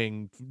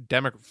wing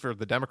for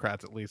the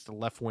Democrats, at least a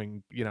left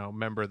wing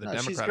member of the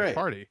Democratic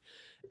Party,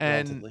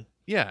 and relatively.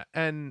 yeah,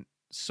 and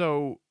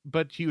so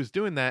but he was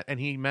doing that, and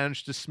he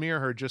managed to smear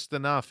her just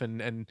enough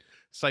and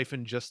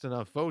siphon just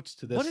enough votes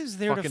to this. What is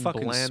there fucking to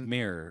fucking bland...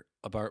 smear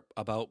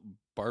about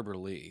Barbara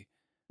Lee?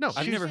 No,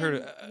 I've never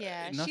heard.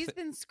 She's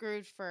been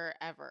screwed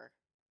forever.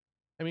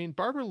 I mean,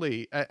 Barbara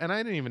Lee, and I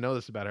didn't even know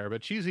this about her,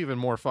 but she's even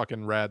more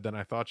fucking rad than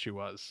I thought she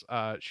was.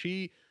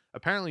 She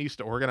apparently used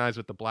to organize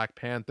with the Black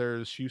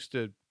Panthers. She used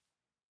to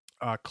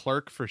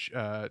clerk for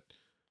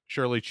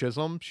Shirley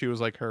Chisholm. She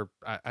was like her,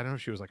 I don't know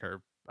if she was like her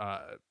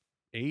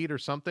aide or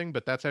something,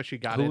 but that's how she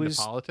got into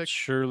politics.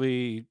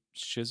 Shirley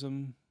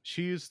Chisholm?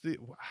 She's the...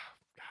 God,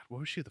 what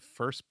was she? The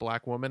first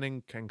black woman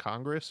in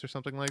Congress or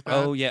something like that?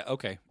 Oh, yeah.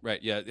 Okay.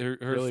 Right. Yeah. Her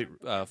really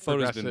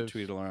photo's been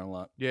tweeted around a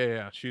lot.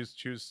 Yeah. She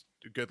was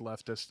a good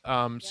leftist.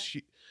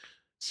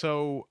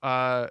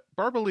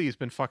 Barbara Lee has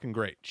been fucking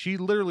great. She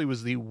literally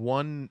was the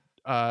one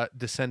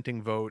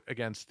dissenting vote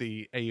against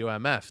the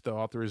AUMF, the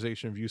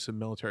Authorization of Use of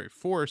Military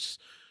Force,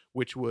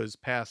 which was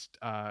passed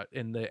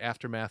in the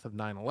aftermath of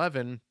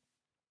 9/11,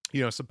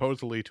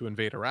 supposedly to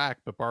invade Iraq.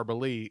 But Barbara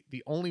Lee,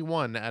 the only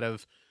one out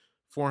of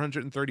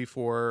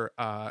 434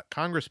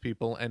 Congress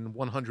people and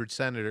 100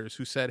 senators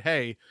who said,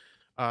 hey,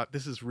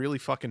 this is really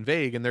fucking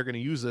vague, and they're going to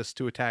use this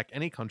to attack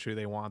any country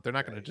they want. They're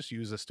not going to just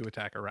use this to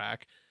attack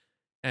Iraq.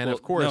 And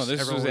of course, no,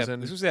 this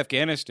was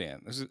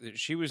Afghanistan.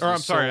 She was.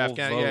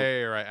 Afghanistan.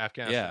 Yeah, right,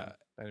 Afghanistan.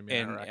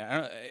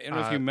 Yeah, I don't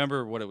know if you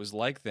remember what it was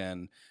like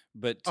then,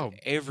 but Oh,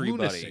 everybody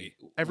lunacy.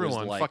 Everyone,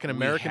 was like, fucking we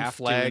American have to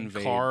flag,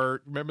 invade.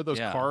 car. Remember those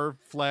Yeah. car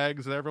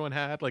flags that everyone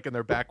had, like in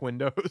their back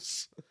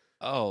windows?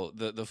 Oh,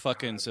 the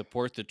fucking God.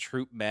 support the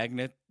troop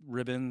magnet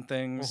ribbon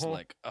things. Uh-huh.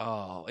 Like,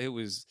 oh, it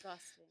was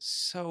Disgusting.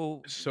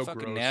 so So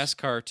fucking gross.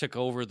 NASCAR took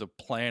over the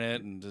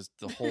planet and just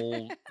the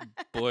whole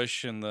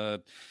bush and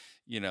the,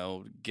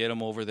 get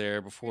them over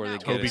there before they You're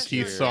not get Toby us Keith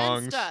here. against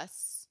songs.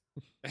 us.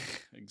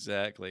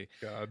 Exactly.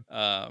 God.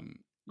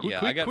 Yeah,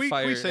 I got Can we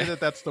fired. say that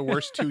that's the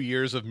worst 2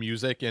 years of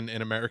music in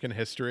American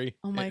history?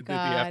 Oh my The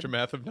God.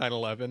 aftermath of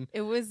 9/11.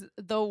 It was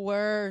the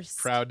worst.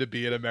 Proud to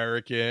be an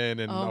American,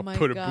 and Oh I'll my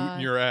put a boot in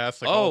God. your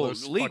ass. Like all Oh,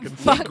 those Lee- fucking Lee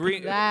Fuck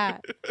Green-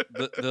 that.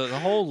 the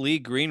whole Lee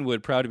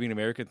Greenwood "Proud to Be an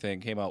American" thing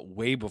came out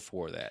way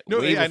before that. No,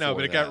 way I know,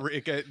 before but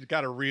it that.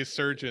 got a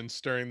resurgence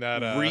during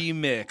that.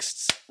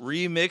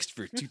 remixed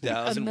for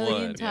 2001. A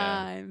million yeah.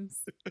 times.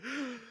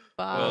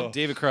 Well, Fuck.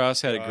 David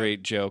Cross had a God.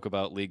 great joke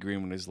about Lee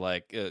Greenwood. Is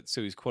like,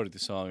 so he's quoted the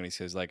song and he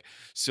says like,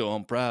 "So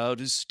I'm proud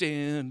to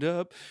stand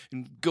up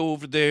and go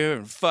over there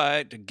and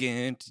fight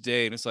again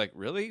today." And it's like,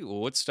 really?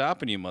 Well, what's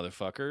stopping you,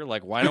 motherfucker?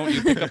 Like, why don't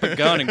you pick up a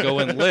gun and go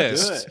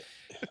enlist?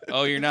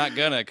 Oh, you're not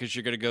gonna, because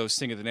you're gonna go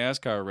sing at the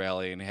NASCAR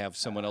rally and have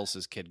someone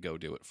else's kid go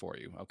do it for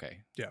you. Okay.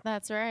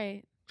 That's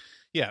right.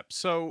 Yeah.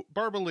 So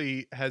Barbara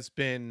Lee has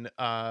been,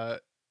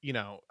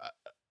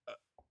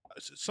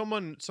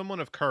 someone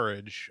of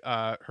courage,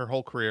 her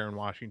whole career in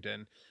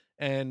Washington,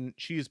 and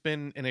she's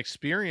been an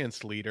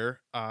experienced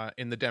leader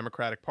in the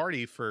Democratic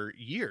Party for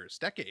years,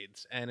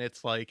 decades, and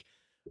it's like,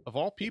 of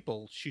all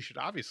people, she should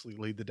obviously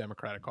lead the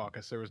Democratic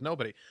caucus. There was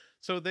nobody.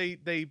 So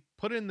they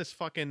put in this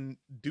fucking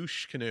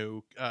douche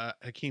canoe,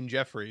 Hakeem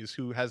Jeffries,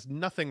 who has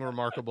nothing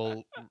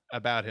remarkable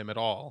about him at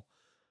all.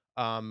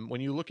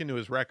 When you look into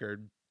his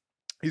record,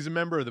 he's a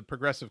member of the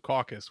Progressive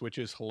Caucus, which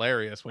is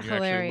hilarious when you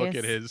actually look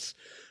at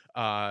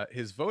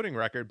his voting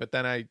record. But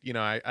then I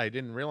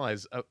didn't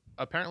realize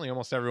apparently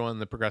almost everyone in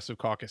the Progressive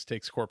Caucus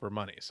takes corporate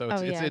money, so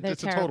Oh, yeah, they're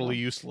it's a terrible. totally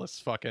useless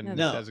fucking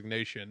No.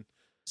 designation.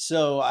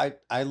 So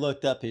I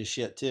looked up his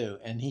shit too,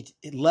 and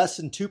less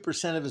than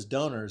 2% of his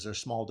donors are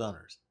small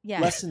donors. Yeah.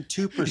 Less than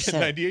 2%.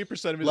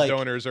 98% of his Like-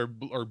 donors are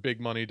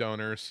big money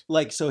donors.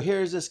 Like, so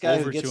here's this guy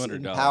Over who gets $200,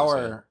 in yeah.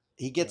 power.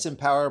 He gets in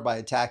power by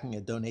attacking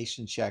a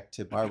donation check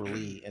to Barbara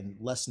Lee, and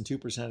less than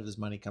 2% of his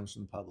money comes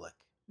from the public.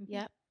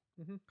 Yep.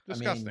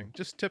 Disgusting. mean,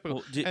 Just typical.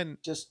 Well, did- and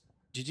Just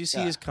Did you see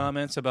Yeah. his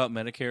comments about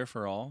Medicare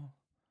for all?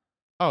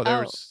 they Oh.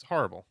 were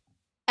horrible.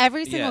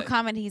 Every single Yeah.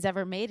 comment he's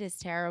ever made is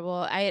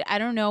terrible. I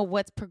don't know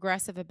what's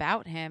progressive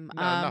about him.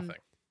 No, nothing.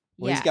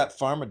 well, Yeah. he's got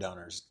pharma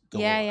donors.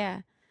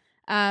 Yeah.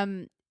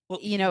 Well,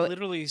 You know-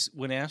 literally,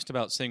 when asked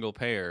about single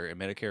payer and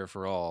Medicare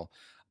for all,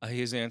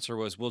 his answer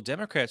was, "Well,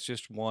 Democrats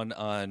just won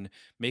on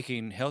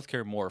making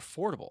healthcare more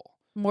affordable."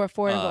 More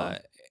affordable.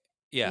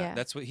 Yeah, Yeah.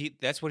 that's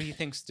what he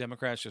thinks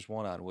Democrats just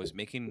won on, was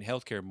making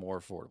healthcare more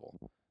affordable.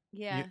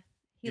 Yeah.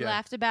 He yeah.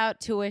 laughed about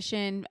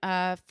tuition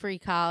free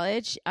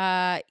college.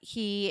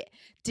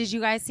 Did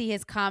you guys see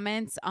his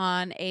comments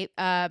on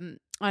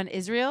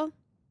Israel?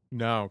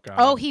 No, God.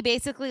 Oh, he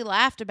basically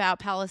laughed about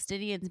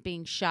Palestinians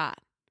being shot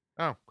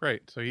Oh,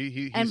 great. So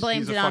he's and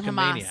blamed he's a it on fucking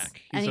Hamas.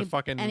 maniac. And He's a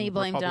fucking and he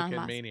blamed it on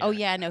Republican Hamas. maniac. Oh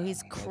yeah, no,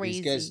 he's These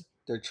crazy. guys,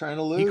 they're trying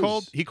to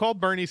lose. He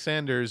called Bernie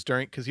Sanders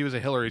because he was a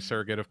Hillary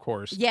surrogate, of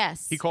course.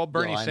 Yes. He called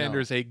Bernie I know.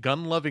 Sanders a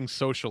gun-loving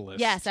socialist.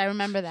 Yes, I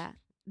remember that.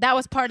 That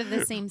was part of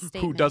the same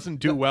statement. who doesn't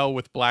do well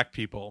with black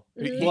people.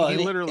 Well, He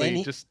and literally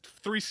he- just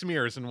 3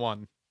 smears in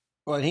one.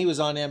 Well, and he was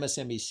on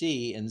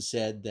MSNBC and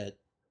said that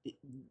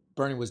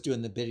Bernie was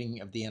doing the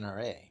bidding of the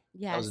NRA.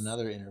 That was Yes.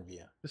 another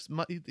interview.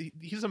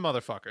 He's a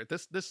motherfucker.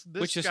 This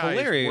Which is guy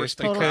hilarious worse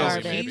than Total because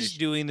garbage. he's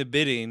doing the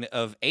bidding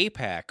of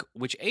AIPAC,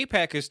 which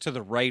AIPAC is to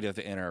the right of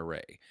the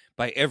NRA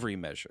by every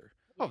measure.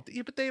 Oh,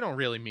 yeah, but they don't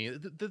really mean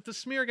it. The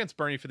smear against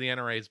Bernie for the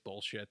NRA is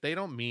bullshit. They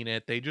don't mean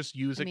it. They just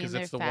use I it because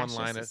mean, it's the they're one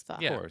line fascist of as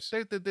fuck. yeah, Of course.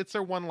 it's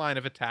their one line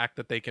of attack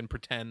that they can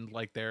pretend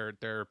like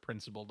they're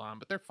principled on,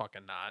 but they're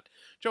fucking not.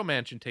 Joe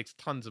Manchin takes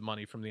tons of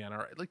money from the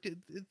NRA. Like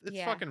it's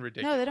Yeah. fucking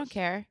ridiculous. No, they don't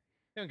care.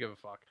 They don't give a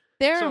fuck.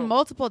 There So- are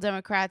multiple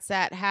Democrats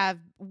that have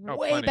Oh,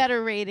 way plenty.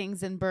 better ratings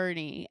than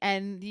Bernie,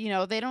 and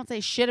they don't say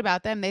shit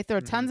about them. They throw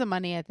Mhm. tons of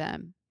money at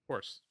them. Of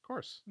course.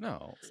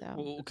 No,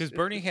 So because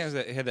Bernie had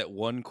that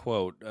one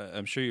quote.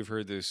 I'm sure you've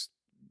heard this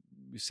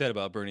said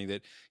about Bernie,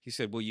 that he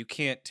said, "Well, you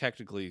can't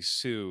technically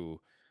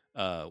sue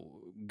gun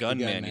gun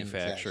manufacturers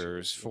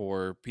manufacturers, yeah.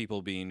 for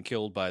people being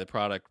killed by the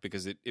product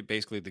because it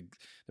basically the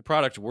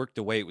product worked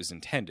the way it was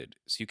intended,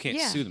 so you can't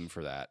Yeah. sue them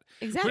for that."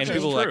 exactly. And Which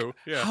is people are true, like,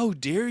 yeah. "How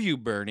dare you,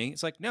 Bernie?"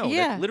 It's like, no,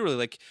 Yeah. literally,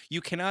 like,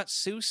 you cannot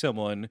sue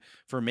someone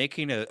for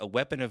making a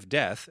weapon of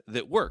death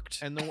that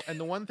worked. And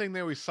the one thing they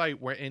always cite,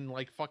 where in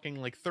like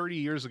 30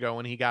 years ago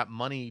when he got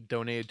money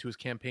donated to his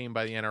campaign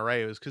by the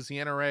NRA, was because the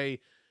NRA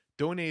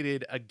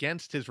donated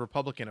against his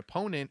Republican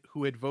opponent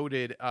who had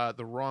voted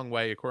the wrong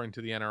way, according to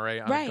the NRA,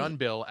 on Right. a gun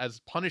bill as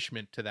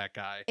punishment to that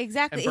guy.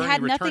 Exactly. And It Bernie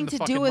had nothing returned the to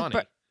fucking do with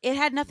money. it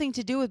had nothing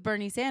to do with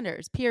Bernie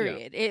Sanders.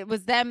 Period. It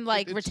was them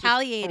like it's just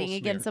retaliating total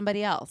against smear.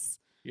 somebody else.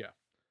 Yeah.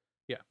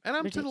 Yeah, and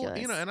I'm to the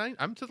Ridiculous.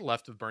 I'm to the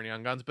left of Bernie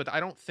on guns, but I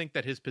don't think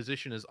that his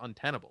position is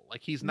untenable.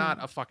 Like he's not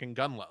No. a fucking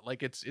gun nut.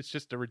 Like it's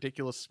just a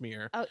ridiculous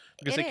smear Oh,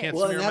 because it they can't is.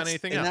 Well, smear him on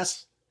anything and else.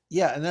 that's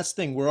yeah, and that's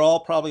the thing. We're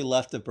all probably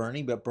left of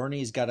Bernie, but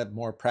Bernie's got a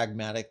more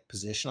pragmatic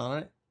position on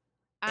it,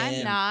 I'm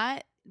and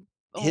not,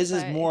 his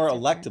is but more it's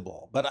different.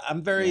 electable. But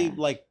I'm very Yeah.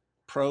 like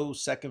pro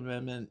Second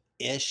Amendment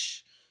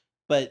ish,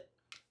 but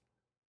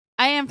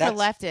I am for that's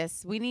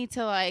leftists. We need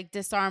to like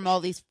disarm all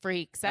these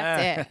freaks.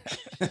 That's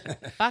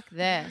it. Fuck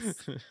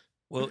this.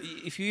 Well,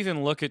 if you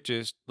even look at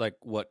just like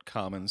what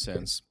common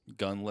sense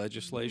gun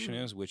legislation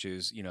is, which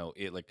is,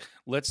 it like,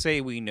 let's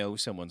say we know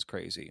someone's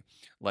crazy.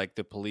 Like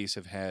the police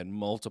have had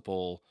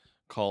multiple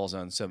calls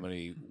on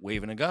somebody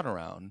waving a gun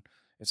around.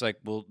 It's like,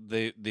 well,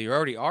 there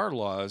already are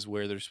laws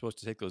where they're supposed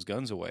to take those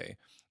guns away.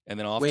 And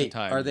then wait,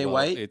 oftentimes, are they well,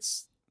 white?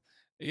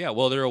 yeah,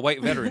 well, they're a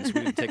white veteran, so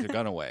we didn't take their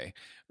gun away,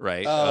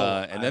 right?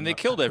 Oh, And then they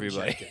killed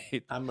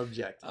everybody. I'm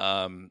objecting.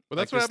 Well,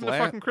 Like that's what this happened to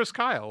fucking Chris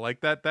Kyle.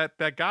 Like that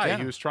guy, Yeah.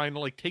 he was trying to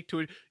like take to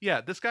it.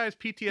 Yeah, this guy has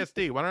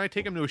PTSD. Why don't I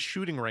take him to a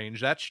shooting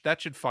range? That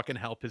should fucking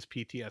help his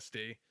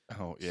PTSD.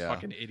 Oh yeah,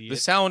 Fucking idiot. the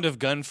sound of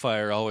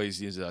gunfire always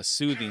is a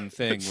soothing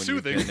thing It's when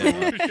soothing. you've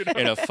been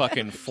in a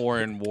fucking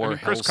foreign war. I mean,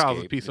 Chris Kyle's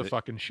a hellscape piece of that-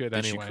 fucking shit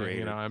that she anyway.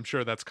 created. I'm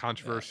sure that's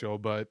controversial,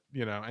 but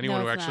anyone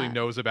No, who it's actually not.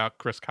 knows about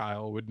Chris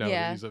Kyle would know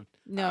Yeah. that he's a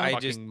No. I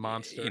fucking just,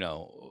 monster. I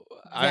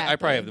probably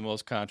Exactly. have the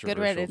most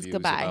controversial riddance, views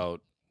goodbye.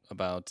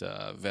 about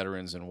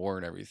veterans and war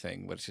and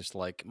everything, but it's just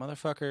like,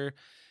 motherfucker,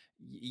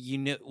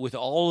 with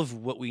all of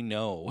what we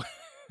know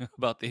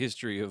about the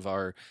history of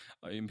our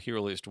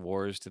imperialist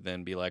wars, to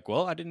then be like,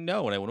 well, I didn't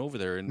know when I went over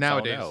there and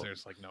Nowadays, found out.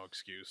 there's like no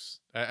excuse.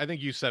 I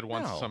think you said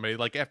once to No. somebody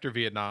like after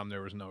Vietnam,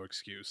 there was no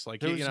excuse.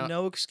 Like There was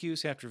no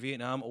excuse after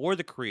Vietnam or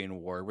the Korean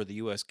War, where the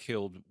U.S.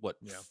 killed,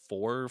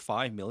 4 or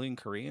 5 million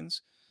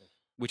Koreans,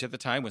 which at the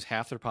time was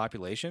half their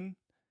population.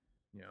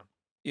 yeah.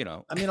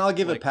 I mean, I'll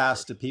give a like-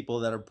 pass to people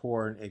that are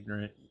poor and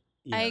ignorant.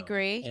 I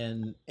agree.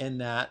 And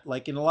that,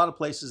 like in a lot of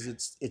places,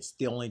 it's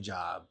the only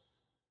job.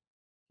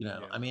 Yeah.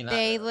 I mean,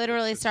 They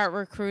literally it's- start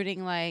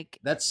recruiting like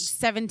that's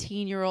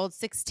 17-year-olds,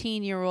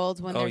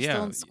 16-year-olds when Oh they're yeah,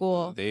 still in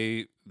school.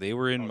 They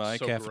were in Oh, it's my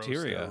so gross,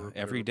 cafeteria their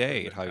every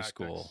day at recruitment high tactics.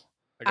 school.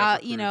 I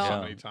got you recruited know- so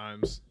Yeah. many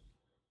times.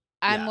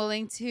 I'm Yeah.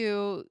 willing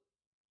to,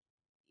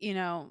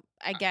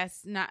 I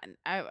guess not.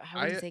 I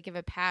wouldn't say give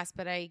a pass,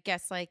 but I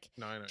guess like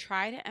No, I know.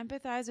 try to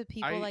empathize with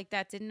people I- like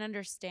that didn't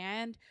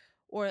understand,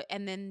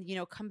 and then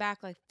come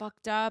back like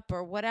fucked up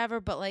or whatever.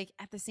 But like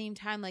at the same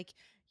time, like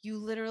you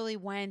literally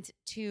went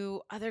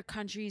to other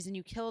countries and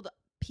you killed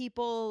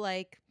people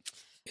like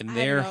In I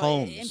their don't know,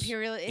 homes.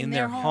 imperial in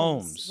their their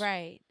homes.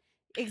 right?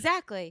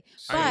 Exactly.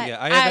 So, But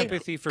yeah, I have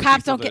empathy for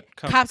cops people don't get that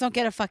come. cops don't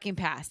get a fucking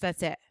pass.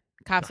 That's it.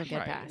 Cops don't get a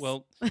Right. pass.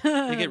 Well,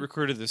 they get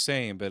recruited the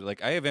same, but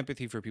like I have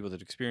empathy for people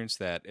that experience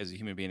that as a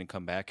human being and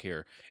come back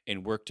here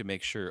and work to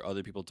make sure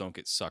other people don't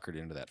get suckered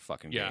into that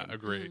fucking Yeah, game.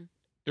 agreed. Mhm.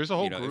 There's a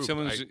whole If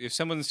group. if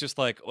someone's just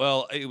like,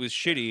 well, it was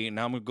shitty, and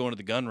now I'm going to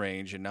the gun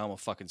range, and now I'm a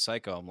fucking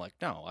psycho. I'm like,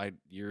 no, I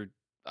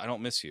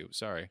don't miss you.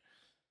 Sorry.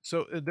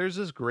 So there's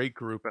this great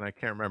group, and I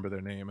can't remember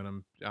their name,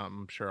 and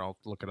I'm sure I'll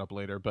look it up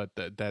later. But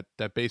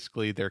that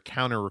basically they're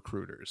counter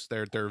recruiters.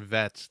 They're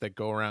vets that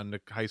go around to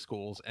high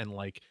schools and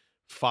like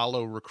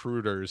follow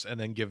recruiters, and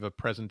then give a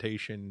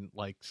presentation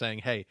like saying,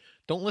 "Hey,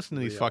 don't listen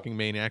to these Real. fucking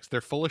maniacs.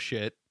 They're full of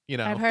shit."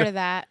 I've heard of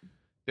that.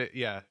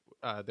 Yeah,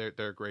 they're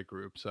a great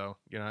group. So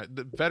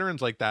the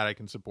veterans like that I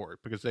can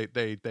support because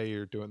they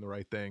are doing the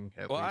right thing.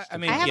 At Well, least I to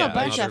mean, I have yeah, a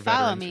bunch other that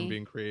follow veterans from me.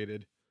 being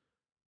created.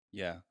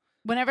 Yeah.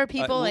 Whenever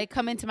people well- like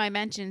come into my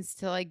mentions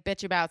to like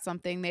bitch about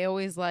something, they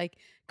always like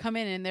come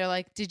in and they're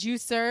like, "Did you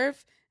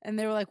serve?" And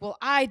they were like, "Well,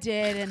 I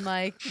did," and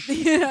like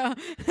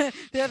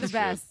they're the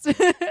best.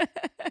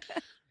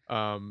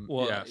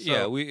 Well, yeah.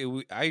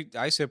 So,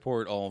 I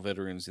support all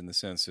veterans in the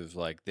sense of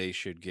like they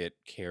should get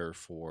care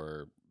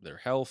for their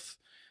health,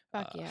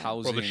 Fuck yeah.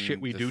 housing, well, the shit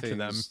we do to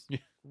them. things-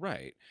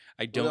 Right.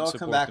 I Well, they don't all come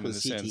support back them in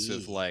with the sense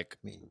of CTE. like,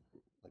 I mean,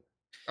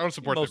 I don't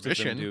support Most their of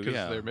them mission do, because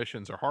yeah. their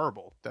missions are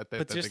horrible. That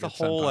but they just the get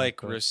sent whole on,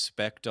 like but-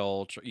 respect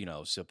all,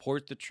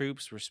 support the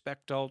troops,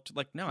 respect all.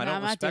 Like, no, I No, don't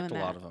I'm not respect a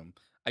doing lot that. of them.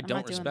 I I'm don't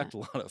not doing respect a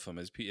lot of them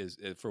as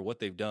for what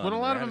they've done. When a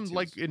and lot their of them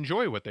like attitudes.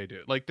 enjoy what they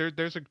do. Like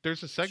there's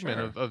a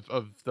segment Sure.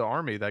 of the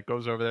army that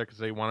goes over there because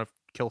they want to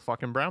kill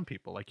fucking brown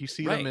people. Like you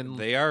see right. them in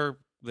They are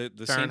the same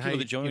people Fahrenheit,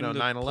 that join the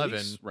 9/11.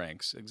 police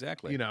ranks.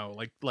 Exactly.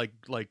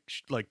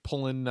 like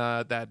pulling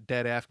that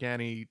dead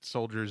Afghani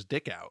soldier's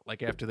dick out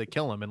like after they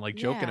kill him and like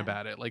joking Yeah.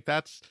 about it. Like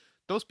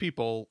those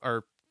people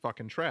are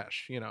fucking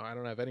trash. I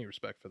don't have any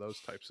respect for those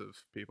types of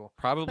people.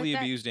 Probably But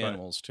that- abused But-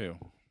 animals too.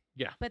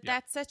 Yeah, But yeah.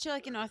 that's such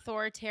like an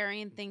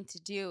authoritarian thing to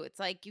do. It's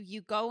like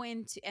you go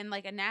into and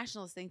like a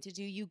nationalist thing to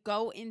do. You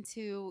go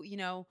into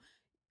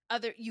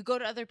you go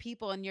to other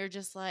people and you're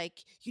just like,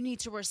 you need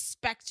to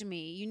respect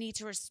me. You need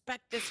to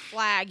respect this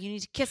flag. You need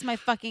to kiss my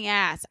fucking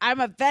ass.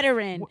 I'm a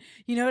veteran.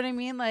 You know what I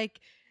mean?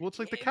 Like Well, it's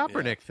like the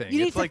Kaepernick thing. you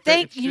need It's to like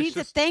thank it's you need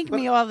just- to thank but-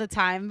 me all the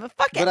time. But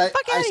fuck but it,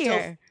 fuck I out of still-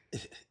 here.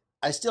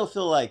 I still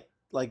feel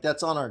like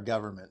that's on our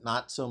government,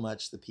 not so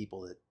much the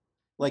people that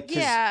like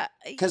Yeah,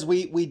 because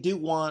we do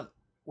want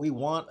we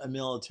want a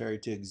military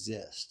to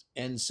exist.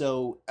 And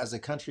so as a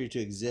country to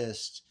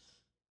exist,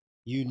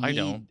 you I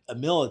don't. need a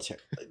military.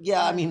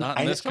 Yeah, I Yeah. mean, Not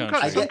in this country.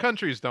 I Some get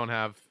countries don't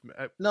have.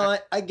 no,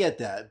 I get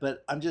that,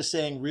 but I'm just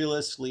saying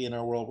realistically in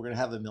our world we're going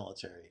to have a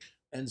military.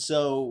 And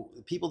so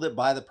the people that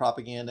buy the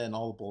propaganda and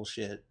all the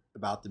bullshit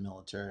about the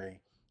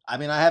military, I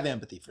mean, I have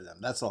empathy for them.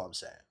 That's all I'm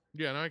saying.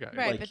 Yeah, no, I got you.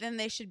 Right, Like, but then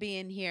they should be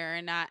in here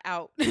and not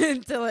out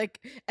to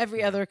like every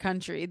Yeah. other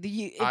country.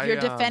 If I, you're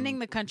defending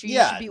the country, you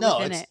yeah, should be no,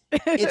 within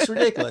it's it.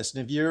 ridiculous.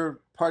 And if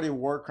you're part of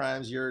war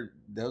crimes,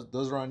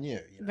 those are on you.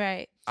 You know?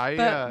 Right. I,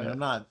 But I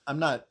mean, I'm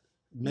not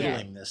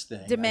middling this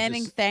thing.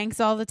 Demanding thanks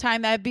all the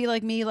time. That'd be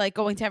like me like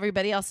going to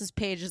everybody else's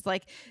page is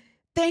like,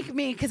 thank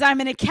me because I'm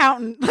an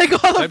accountant.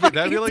 Like all the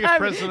that'd be like if time.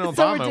 President It's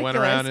so Obama went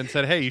around ridiculous. and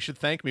said, "Hey, you should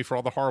thank me for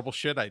all the horrible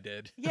shit I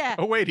did." Yeah.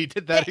 Oh wait, he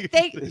did that.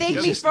 Thank It's me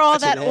just for all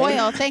that today.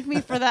 oil. Thank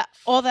me for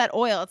all that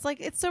oil. It's like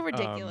it's so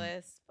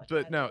ridiculous.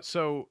 But no,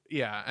 so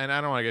yeah, and I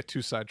don't want to get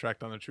too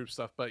sidetracked on the troop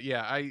stuff, but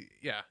yeah,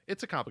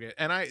 it's a complicated.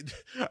 And I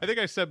think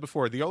I said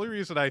before, the only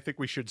reason I think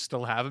we should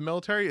still have a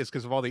military is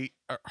because of all the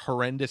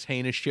horrendous,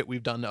 heinous shit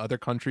we've done to other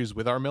countries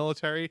with our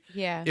military.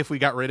 Yeah. If we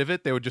got rid of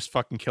it, they would just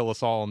fucking kill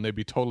us all, and they'd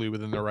be totally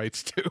within their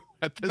rights too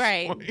at this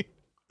Right. point.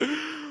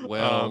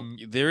 Well,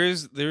 there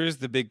is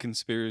the big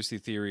conspiracy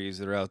theories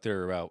that are out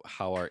there about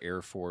how our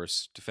Air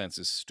Force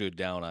defenses stood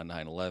down on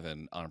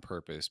 9/11 on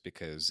purpose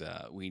because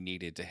we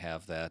needed to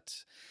have that,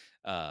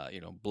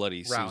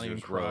 bloody Rallying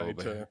Caesar's cry robe.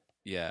 to-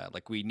 Yeah,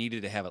 like we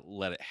needed to have it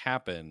let it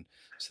happen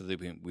so that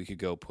we could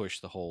go push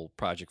the whole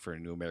project for a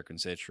new American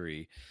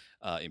century,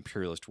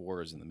 imperialist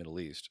wars in the Middle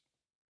East.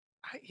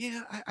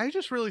 I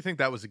just really think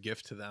that was a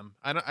gift to them.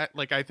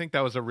 I think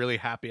that was a really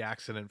happy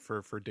accident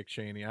for Dick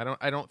Cheney.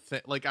 I don't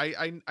think like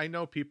I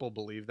know people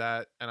believe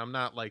that, and I'm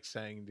not like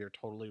saying they're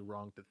totally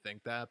wrong to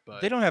think that,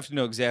 but They don't have to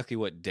know exactly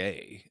what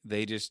day.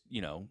 They just,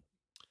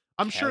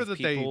 I'm sure have that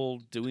people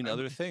doing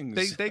other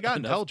things. they got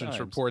enough intelligence times.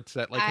 reports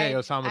that like, hey,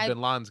 Osama I- bin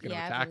Laden's going to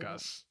yeah, I attack believe it.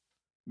 us.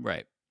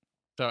 Right.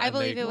 So, I and they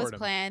believe it was ignored him.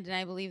 planned, and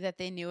I believe that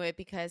they knew it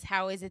because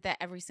how is it that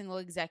every single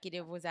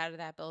executive was out of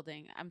that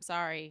building? I'm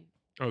sorry.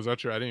 Oh, is that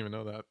true? I didn't even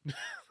know that.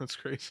 That's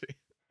crazy.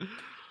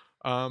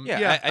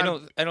 Yeah, I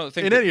don't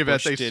think in that any event,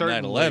 Bush they did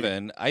certainly-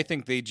 9/11. I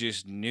think they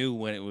just knew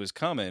when it was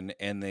coming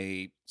and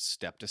they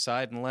stepped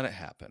aside and let it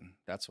happen.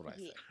 That's what I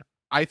think.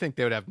 I think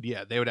they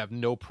would have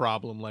no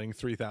problem letting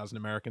 3,000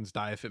 Americans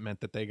die if it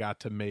meant that they got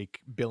to make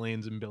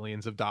billions and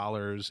billions of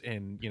dollars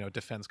in,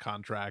 defense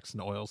contracts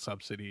and oil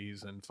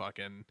subsidies and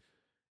fucking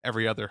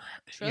every other,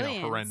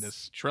 Trillions.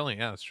 horrendous trillion.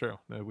 Yeah, that's true.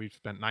 We've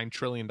spent $9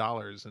 trillion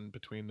in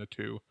between the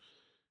two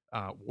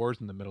wars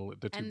in the middle,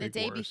 the two And the big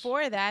day wars.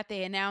 before that,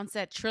 they announced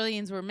that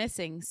trillions were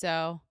missing.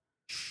 So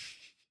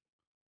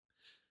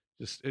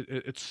Just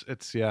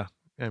it's yeah.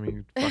 I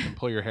mean, fucking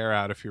pull your hair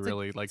out if you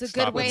really like. it's a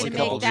stop good and way to look at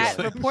make all make these that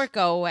things. report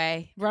go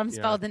away.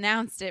 Rumsfeld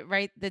announced it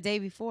right the day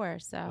before.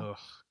 So Oh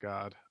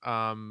God.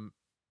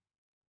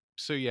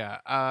 So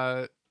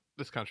yeah.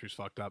 This country's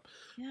fucked up.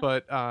 Yeah.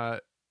 But I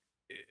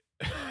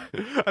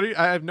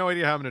have no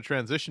idea how I'm going to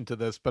transition to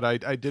this, but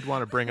I did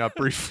want to bring up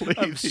briefly.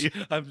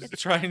 I'm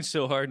trying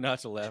so hard not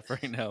to laugh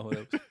right now.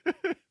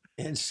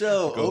 And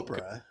so Go-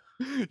 Oprah.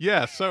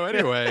 Yeah. So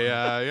anyway,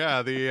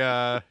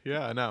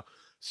 no.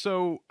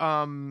 So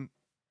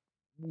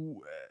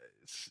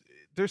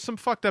there's some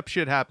fucked up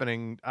shit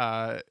happening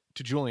to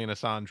Julian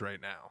Assange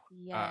right now.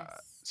 yes.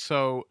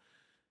 So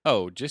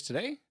Oh, just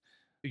today?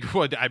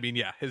 well, I mean,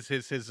 yeah,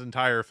 his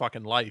entire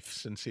fucking life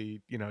since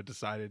he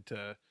decided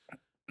to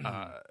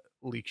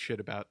leak shit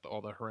about all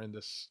the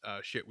horrendous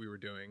shit we were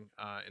doing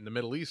in the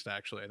Middle East.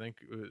 Actually, I think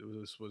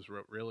this was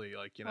really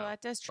like well,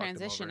 that does fucked him over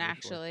transition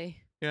initially.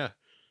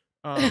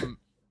 actually.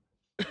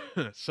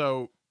 Yeah.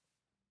 So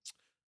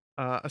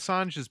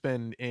Assange has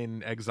been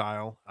in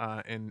exile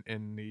in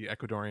the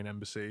Ecuadorian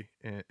embassy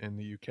in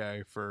the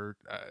UK for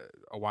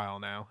a while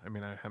now. I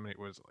mean, how many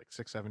was it, like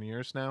 6-7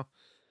 years now?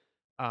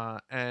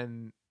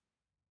 And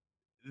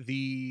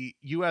the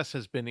U.S.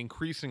 has been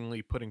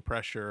increasingly putting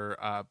pressure,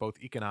 both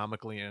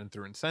economically and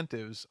through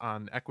incentives,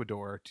 on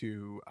Ecuador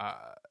to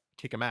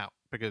kick him out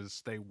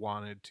because they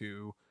wanted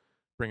to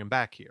bring him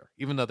back here,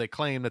 even though they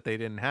claim that they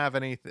didn't have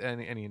any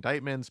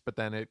indictments. But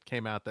then it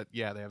came out that they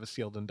have a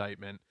sealed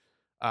indictment,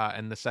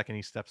 and the second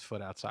he steps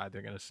foot outside,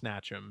 they're going to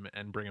snatch him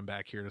and bring him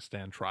back here to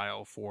stand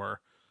trial for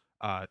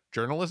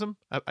journalism.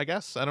 I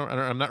guess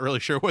I'm not really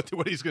sure what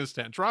he's going to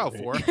stand trial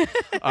for.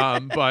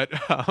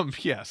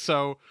 Yeah.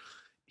 So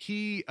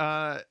he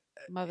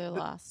Mother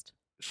lost.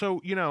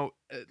 so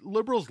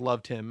liberals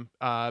loved him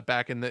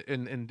back in the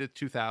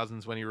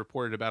 2000s when he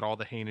reported about all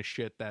the heinous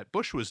shit that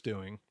Bush was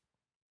doing.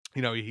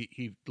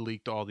 He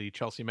leaked all the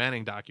Chelsea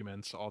Manning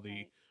documents, all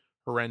the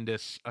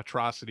horrendous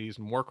atrocities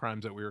and war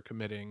crimes that we were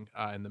committing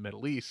in the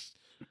Middle East,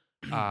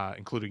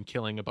 including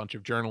killing a bunch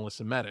of journalists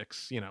and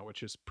medics,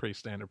 which is pretty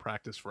standard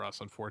practice for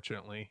us,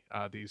 unfortunately,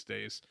 these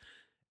days.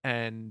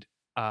 And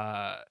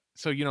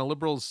so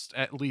liberals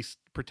at least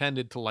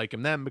pretended to like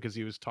him then because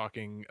he was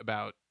talking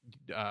about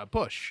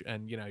Bush,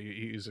 and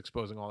he was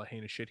exposing all the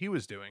heinous shit he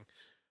was doing.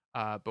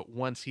 But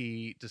once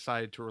he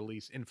decided to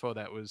release info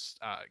that was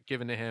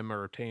given to him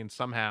or obtained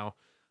somehow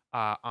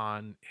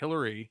on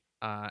Hillary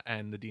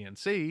and the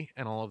DNC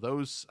and all of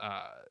those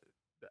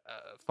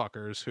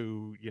fuckers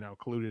who,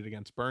 colluded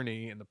against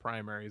Bernie in the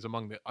primaries,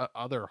 among the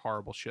other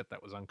horrible shit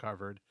that was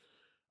uncovered,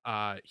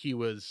 he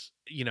was,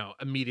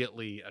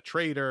 immediately a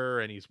traitor,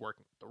 and he's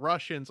working with the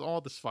Russians,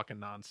 all this fucking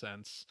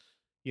nonsense.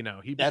 He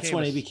That's became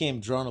when he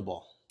became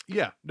dronable.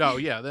 yeah, no,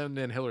 yeah.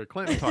 Then Hillary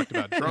Clinton talked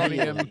about droning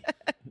him. Immediately.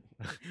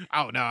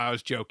 Oh no, I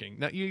was joking.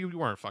 No, you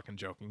weren't fucking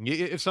joking.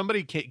 If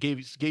somebody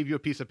gave you a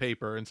piece of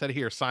paper and said,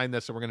 "Here, sign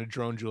this, and we're going to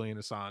drone Julian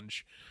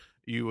Assange,"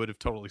 you would have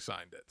totally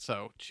signed it.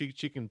 So she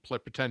can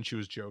pretend she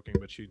was joking,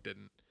 but she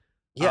didn't.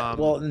 Yeah,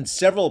 well, and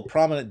several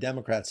prominent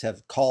Democrats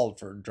have called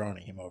for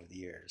droning him over the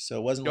years, so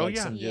it wasn't Oh, like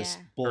yeah. some just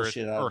Yeah.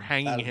 bullshit or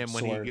hanging out of him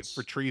when he sorts.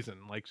 for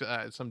treason, like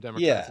some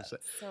Democrats Yeah. have said.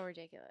 So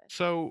ridiculous.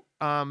 So,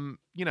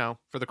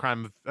 for the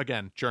crime of,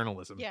 again,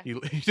 journalism. Yeah.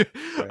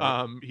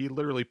 He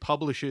literally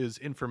publishes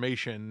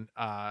information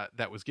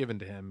that was given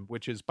to him,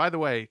 which is, by the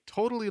way,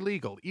 totally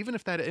legal. Even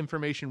if that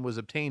information was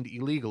obtained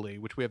illegally,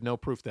 which we have no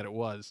proof that it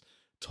was,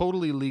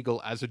 totally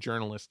legal as a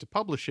journalist to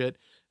publish it.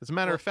 As a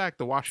matter of fact,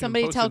 the Washington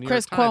Somebody Post tell and New York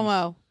Chris Times,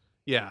 Cuomo.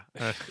 yeah,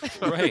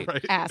 Right.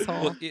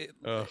 Asshole.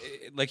 Well,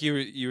 like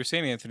you were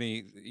saying,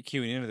 Anthony,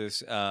 queuing into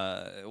this,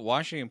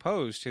 Washington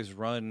Post has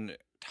run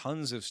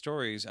tons of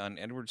stories on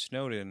Edward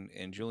Snowden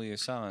and Julian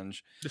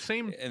Assange, the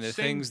same and the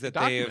same things that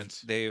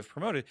documents. they have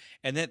promoted,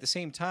 and then at the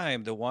same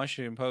time, the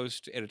Washington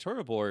Post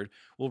editorial board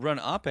will run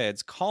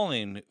op-eds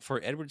calling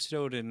for Edward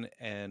Snowden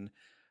and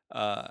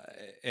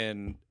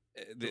Julian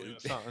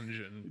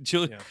Assange and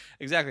Julian,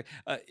 exactly.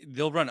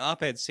 They'll run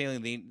op-eds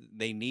saying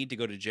they need to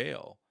go to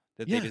jail,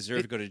 that they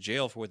deserve to go to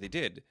jail for what they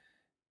did.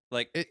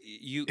 Like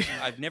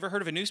I've never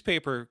heard of a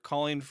newspaper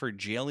calling for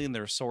jailing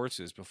their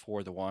sources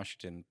before the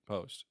Washington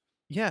Post.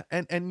 Yeah,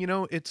 and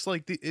it's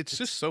like it's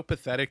just so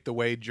pathetic the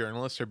way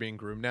journalists are being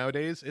groomed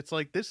nowadays. It's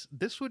like this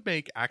would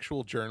make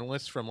actual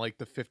journalists from like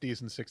the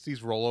 50s and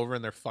 60s roll over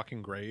in their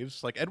fucking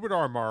graves. Like Edward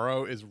R.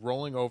 Murrow is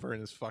rolling over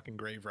in his fucking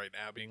grave right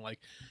now, being like,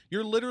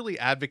 you're literally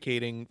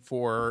advocating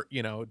for,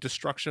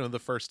 destruction of the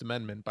First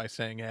Amendment by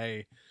saying,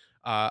 hey,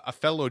 a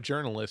fellow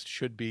journalist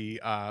should be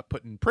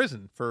put in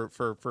prison for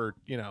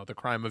the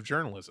crime of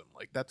journalism.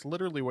 Like that's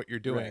literally what you're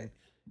doing. Right.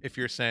 If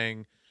you're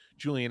saying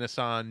Julian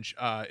Assange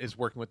is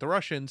working with the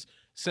Russians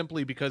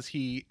simply because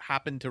he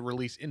happened to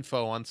release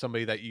info on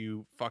somebody that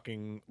you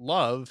fucking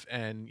love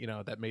and,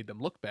 that made them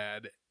look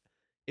bad.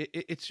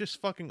 It's just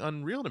fucking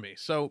unreal to me.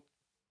 So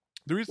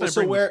the reason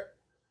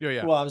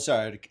Well, I'm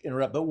sorry to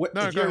interrupt, but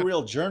if you're ahead. a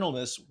real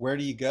journalist, where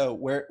do you go?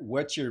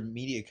 What's your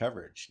media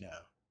coverage now?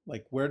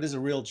 Like, where does a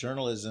real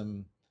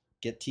journalism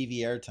get TV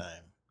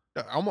airtime?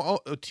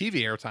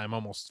 TV airtime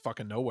almost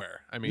fucking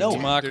nowhere. I mean, No.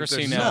 Democracy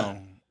there's Now.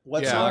 None.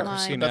 What's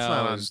Democracy but Now that's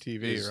not on is-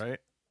 TV, is- right?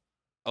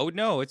 Oh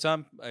no, it's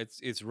on.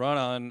 It's run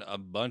on a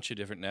bunch of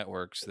different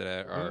networks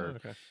that are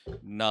Okay.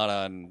 not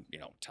on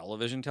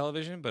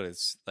television, but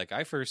it's like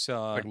I first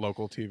saw Like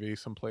local TV,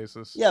 some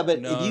places. Yeah,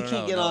 but No, if you no,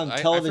 can't no, get no. on I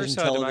television, first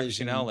saw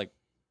Democracy Now television, like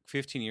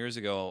 15 years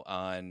ago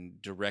on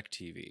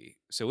DirecTV,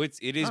 so it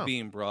is Oh.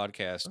 being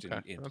broadcast Okay,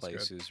 in that's good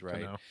places, to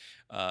right? know.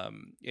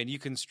 And you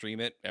can stream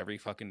it every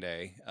fucking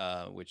day,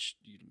 which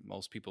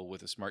most people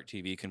with a smart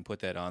TV can put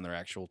that on their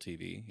actual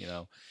TV,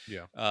 Yeah.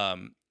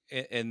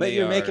 And but they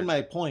you're are, making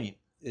my point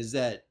is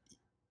that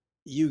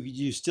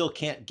you still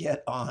can't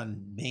get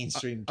on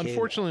mainstream cable.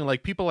 Unfortunately,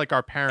 like people like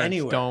our parents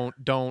Anywhere.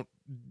 don't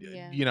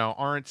Yeah.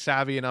 aren't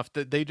savvy enough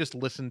that they just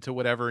listen to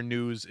whatever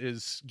news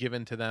is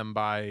given to them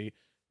by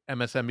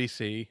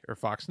MSNBC or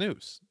Fox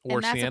News or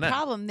And that's CNN. a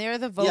problem. They're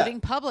the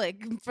voting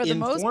public for the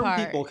most Informed part.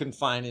 people can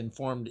find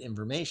informed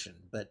information,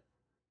 but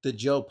the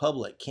Joe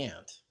public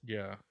can't.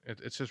 Yeah,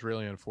 it's just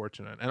really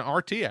unfortunate. And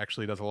RT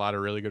actually does a lot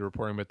of really good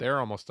reporting, but they're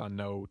almost on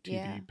no TV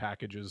Yeah.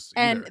 packages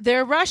And either.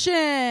 they're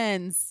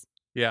Russians.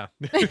 Yeah,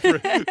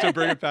 to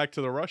bring it back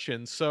to the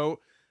Russians.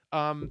 So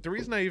the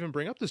reason I even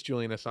bring up this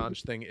Julian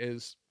Assange thing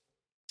is,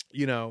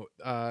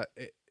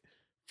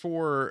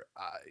 for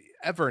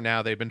ever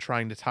now, they've been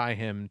trying to tie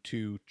him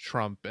to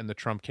Trump and the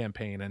Trump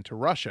campaign and to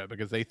Russia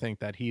because they think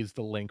that he's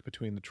the link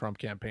between the Trump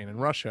campaign and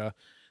Russia,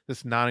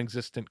 this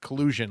non-existent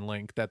collusion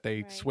link that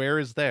they Right. swear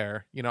is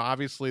there.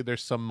 Obviously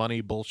there's some money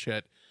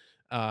bullshit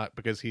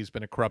because he's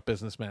been a corrupt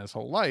businessman his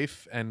whole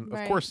life. And of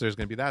Right. course there's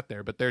going to be that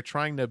there, but they're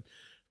trying to,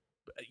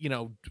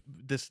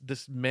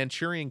 this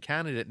Manchurian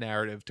candidate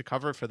narrative to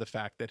cover for the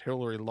fact that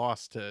Hillary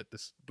lost to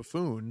this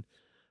buffoon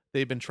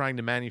they've been trying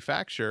to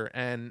manufacture.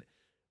 And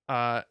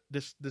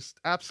this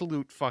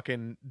absolute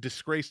fucking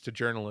disgrace to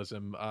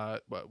journalism.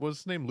 What was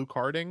his name? Luke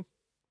Harding,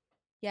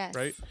 Yes.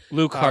 right?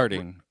 Luke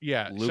Harding.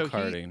 Yeah, Luke so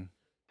Harding.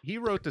 He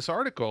wrote this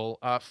article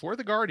for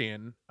The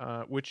Guardian,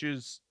 which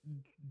is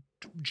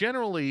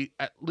generally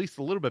at least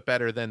a little bit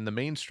better than the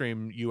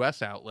mainstream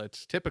U.S.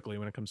 outlets typically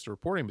when it comes to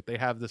reporting, but they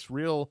have this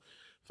real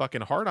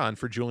fucking hard on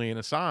for Julian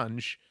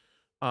Assange.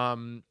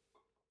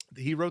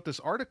 he wrote this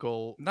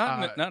article.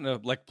 Not in a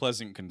like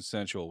pleasant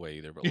consensual way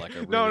either, but like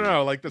a really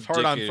no, like this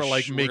hard on for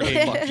like dickish, we're making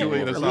gonna fuck you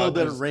Julian over. A little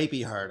bit of Assange.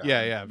 rapey hard on.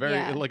 Yeah, very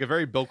Yeah. like a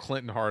very Bill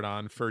Clinton hard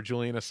on for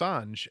Julian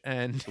Assange,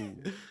 and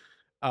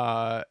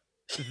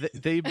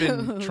they've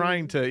been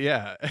trying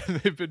to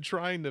they've been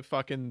trying to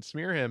fucking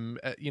smear him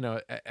at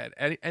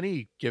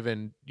any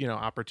given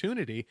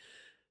opportunity.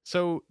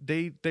 So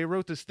they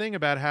wrote this thing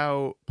about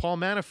how Paul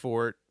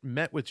Manafort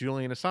met with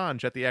Julian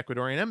Assange at the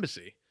Ecuadorian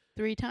embassy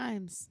 3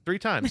 times. 3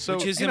 times. So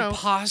Which is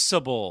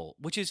impossible.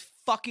 Which is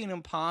fucking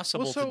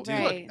impossible to do.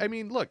 Right. Look, I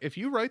mean, look, if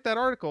you write that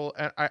article,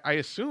 I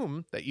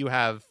assume that you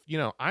have,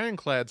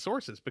 ironclad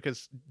sources,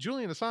 because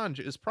Julian Assange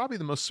is probably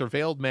the most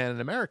surveilled man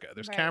in America.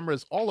 There's Right.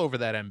 cameras all over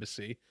that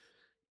embassy.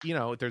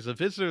 There's a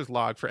visitor's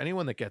log for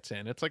anyone that gets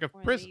in. It's like a Or in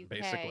the prison, UK.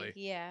 basically.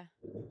 Yeah.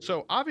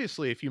 So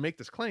obviously, if you make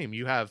this claim,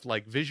 you have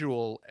like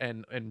visual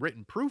and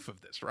written proof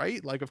of this,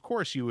 right? Like, of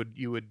course, you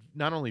would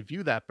not only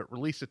view that, but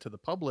release it to the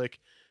public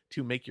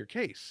to make your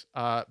case.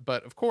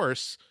 But of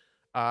course,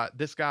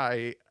 this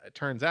guy, it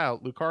turns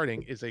out, Luke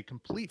Harding, is a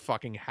complete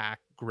fucking hack,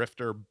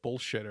 grifter,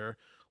 bullshitter,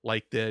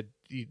 like the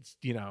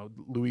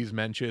Louise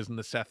Menches and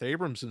the Seth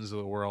Abramsons of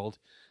the world.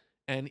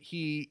 And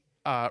he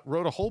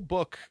wrote a whole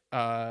book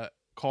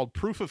called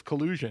Proof of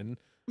Collusion,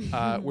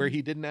 where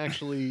he didn't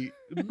actually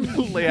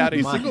lay out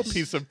a single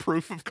piece of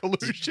proof of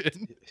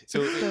collusion. So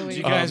did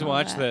you guys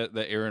watch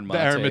the Aaron Mate? The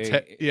Aaron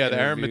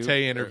interview?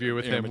 Mate interview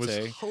with Aaron him was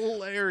Mate?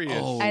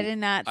 hilarious. Oh, I did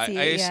not see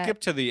I it yet.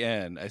 skipped to the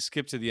end.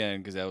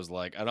 Because I was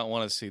like, I don't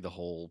want to see the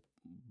whole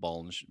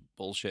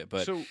bullshit.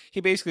 But So he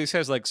basically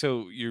says, like,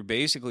 so you're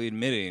basically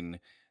admitting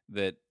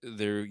that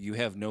you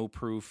have no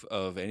proof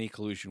of any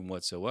collusion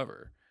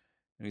whatsoever.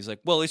 And he's like,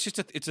 well, it's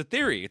a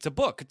theory. It's a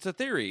book. It's a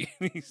theory.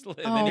 he's like,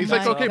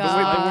 okay,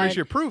 but where's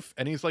your proof?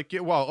 And he's like,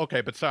 yeah, well,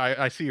 okay, but so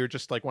I see you're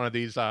just like one of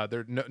these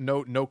there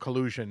no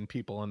collusion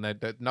people, and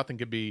that nothing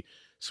could be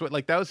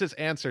like that was his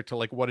answer to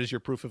like, what is your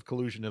proof of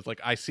collusion? Is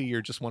like, I see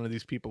you're just one of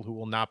these people who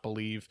will not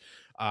believe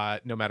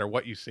no matter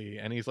what you see.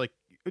 And he's like,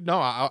 no,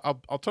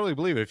 I'll totally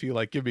believe it if you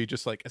like give me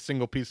just like a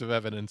single piece of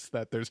evidence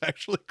that there's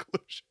actually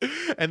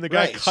collusion. And the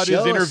guy cut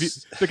his interview.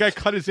 The guy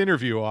cut his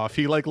interview off.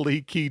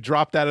 He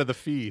dropped out of the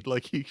feed.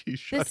 Like he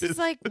shut This is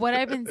like what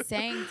I've been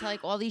saying to like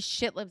all these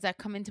shitlibs that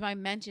come into my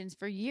mentions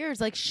for years.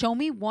 Like, show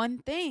me one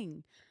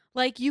thing.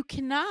 Like, you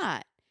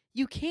can't.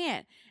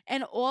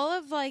 And all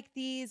of like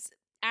these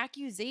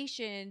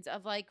accusations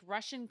of like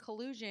Russian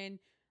collusion,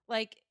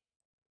 like,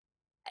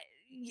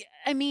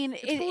 I mean,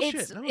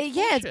 it's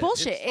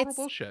bullshit. It's total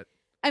bullshit.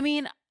 I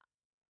mean,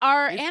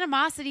 our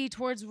animosity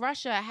towards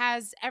Russia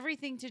has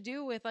everything to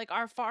do with like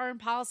our foreign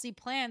policy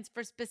plans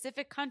for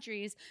specific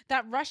countries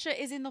that Russia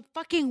is in the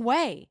fucking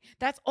way.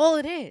 That's all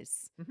it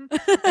is.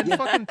 And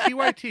fucking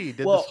TYT did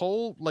this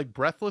whole like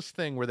breathless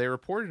thing where they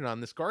reported on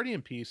this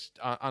Guardian piece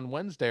on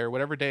Wednesday or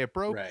whatever day it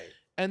broke. Right.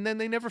 And then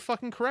they never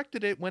fucking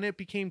corrected it when it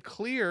became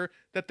clear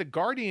that the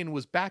Guardian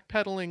was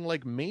backpedaling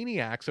like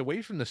maniacs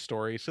away from the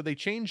story. So they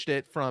changed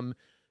it from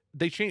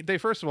they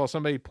first of all,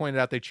 somebody pointed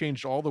out they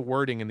changed all the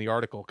wording in the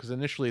article, because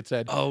initially it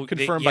said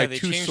confirmed by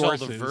 2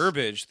 sources. All the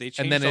verbiage. They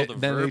changed all the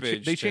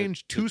verbiage. They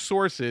changed 2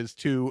 sources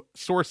to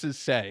sources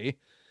say.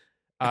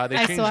 They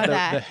I changed saw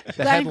that. the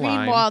Glenn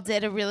headline. Greenwald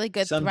did a really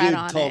good Some thread dude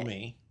on told it.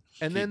 me.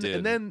 And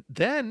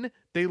then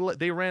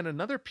they ran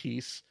another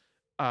piece,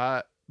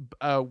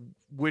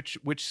 which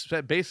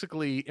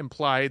basically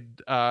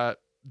implied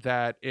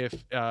that if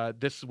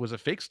this was a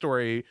fake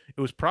story,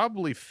 it was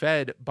probably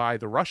fed by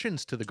the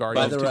Russians to the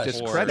Guardian to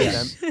discredit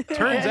them.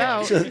 Turns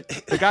out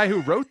the guy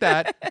who wrote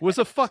that was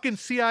a fucking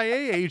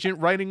CIA agent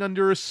writing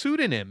under a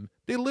pseudonym.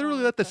 They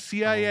literally let the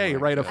CIA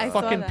write a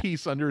fucking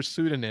piece under a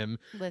pseudonym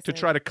to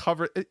try to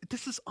cover it.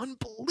 This is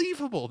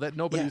unbelievable that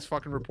nobody's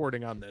fucking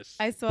reporting on this.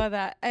 I saw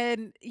that.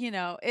 And,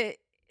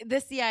 the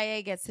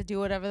CIA gets to do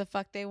whatever the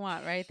fuck they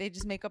want, right? They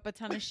just make up a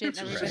ton of shit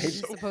and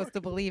everybody's just supposed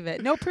to believe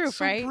it. No proof,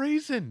 so right?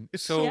 Brazen.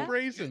 It's so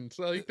brazen. It's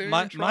like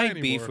my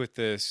beef with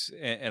this,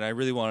 and I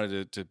really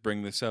wanted to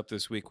bring this up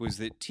this week, was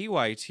that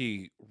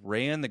TYT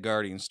ran the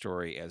Guardian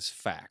story as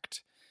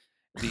fact.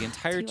 The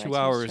entire 2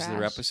 hours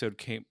their episode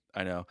came.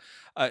 I know.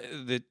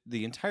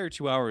 The entire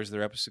 2 hours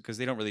their episode, because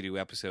they don't really do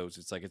episodes.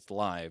 It's like it's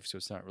live, so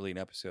it's not really an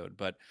episode.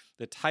 But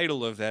the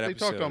title of that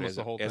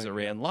episode, as it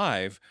ran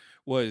live,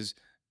 was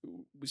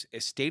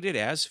stated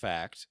as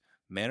fact.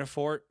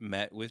 Manafort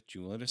met with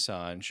Julian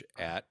Assange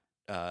at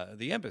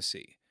the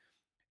embassy.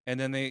 And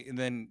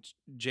then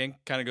Cenk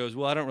kind of goes,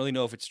 well, I don't really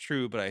know if it's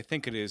true, but I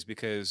think it is,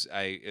 because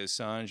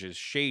Assange is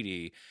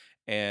shady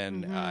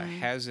and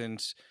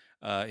hasn't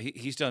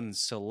he's done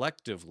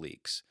selective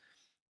leaks.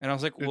 And I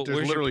was like, well,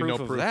 where's your proof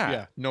of that?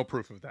 Yeah, no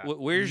proof of that.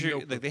 Where's your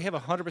like? They have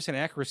 100%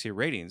 accuracy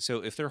rating.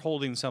 So if they're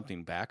holding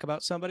something back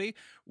about somebody,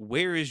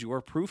 where is your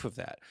proof of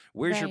that?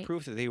 Where's your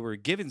proof that they were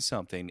given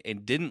something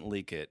and didn't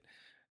leak it?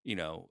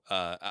 Out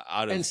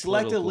of and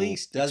selective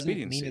leaks doesn't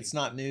expediency? mean it's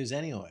not news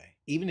anyway,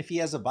 even if he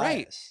has a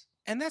bias.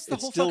 Right. And that's the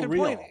it's whole still fucking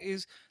real. point.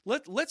 Is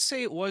let's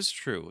say it was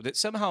true that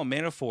somehow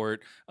Manafort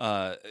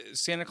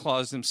Santa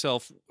Claus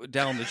himself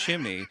down the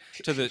chimney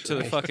to the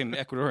Right. fucking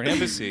Ecuadorian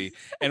embassy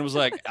and was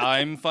like,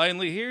 "I'm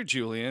finally here,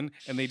 Julian,"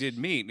 and they did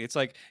meet. It's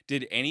like,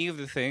 did any of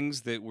the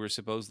things that were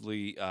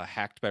supposedly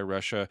hacked by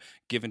Russia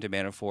given to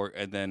Manafort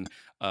and then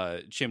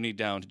chimneyed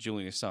down to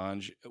Julian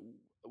Assange?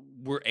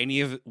 Was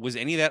any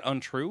of that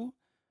untrue?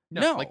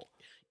 No, No, like all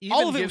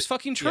even of it give was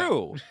fucking yeah.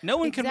 true. No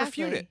one can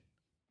refute Exactly. it.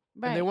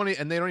 And Right. they won't,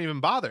 and they don't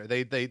even bother.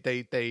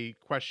 They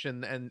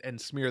question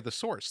and smear the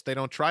source. They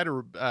don't try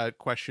to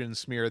question and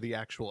smear the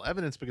actual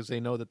evidence because they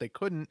know that they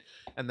couldn't,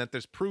 and that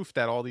there's proof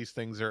that all these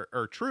things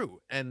are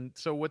true. And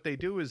so what they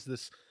do is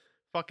this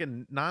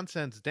fucking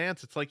nonsense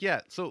dance. It's like,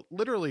 yeah, so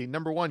literally,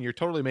 number one, you're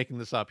totally making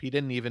this up. He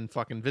didn't even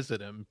fucking visit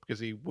him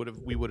because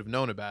we would have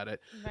known about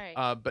it. Right.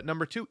 But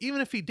number two, even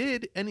if he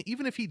did, and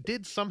even if he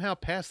did somehow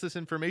pass this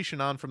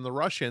information on from the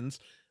Russians,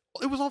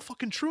 it was all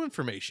fucking true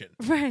information.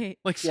 Right.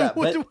 Like, so Yeah,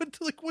 what but-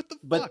 the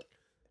But fuck? the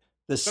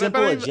But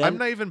simple I'm agenda.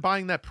 not even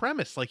buying that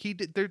premise. Like, he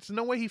did. There's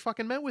no way he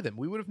fucking met with him.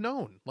 We would have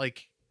known.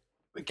 Like,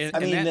 And, I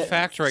mean, and that that-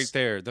 fact right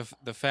there, the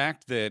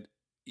fact that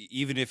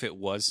even if it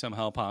was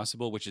somehow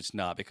possible, which it's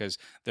not, because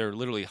there are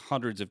literally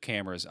hundreds of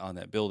cameras on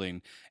that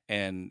building,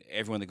 and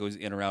everyone that goes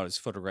in or out is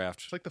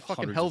photographed. it's like the fucking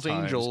hundreds Hell's of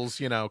times.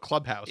 Angels,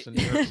 clubhouse in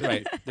New York City.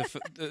 Right.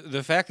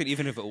 The fact that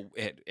even if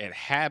it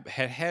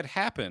had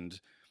happened,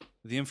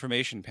 the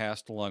information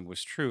passed along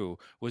was true,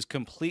 was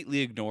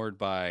completely ignored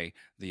by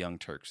the Young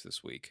Turks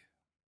this week.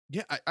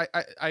 Yeah,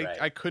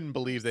 I couldn't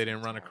believe they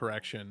didn't run a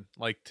correction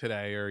like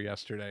today or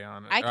yesterday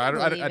on it. I Or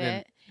can believe didn't.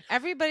 it.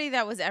 Everybody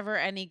that was ever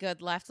any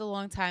good left a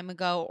long time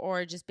ago,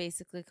 or just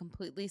basically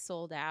completely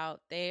sold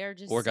out. They are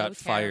just Or so got terrible.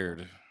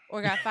 fired.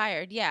 Or got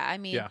fired. Yeah, I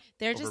mean, Yeah,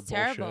 they're over just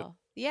bullshit. terrible.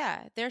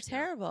 Yeah, they're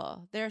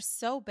terrible. They're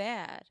so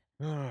bad.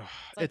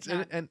 It's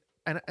not- and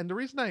the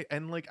reason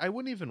I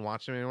wouldn't even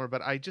watch them anymore,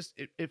 but I just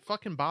it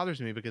fucking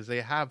bothers me because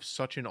they have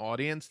such an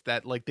audience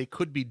that like they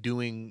could be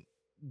doing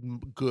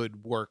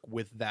good work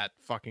with that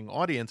fucking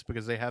audience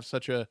because they have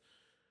such a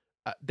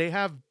they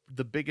have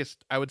the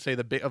biggest, I would say,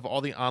 of all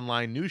the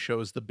online news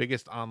shows, the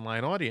biggest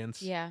online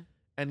audience. Yeah.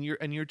 And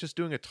you're just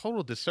doing a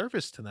total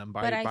disservice to them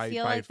by But I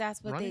feel by like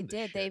that's what they running this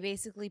did. They shit.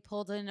 basically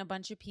pulled in a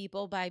bunch of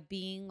people by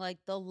being like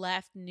the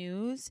left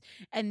news.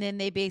 And then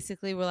they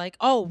basically were like,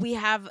 oh, we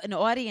have an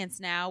audience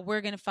now.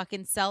 We're going to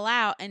fucking sell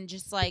out and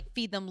just like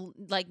feed them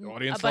like The a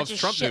audience bunch loves of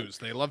Trump shit. news.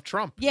 They love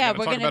Trump. Yeah, We're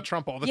we're talk gonna about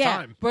Trump all the yeah,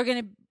 time. We're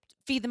going to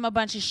feed them a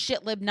bunch of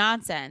shit lib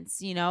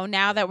nonsense,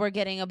 now that we're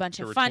getting a bunch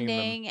To of retain them.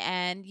 funding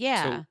and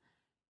yeah. So,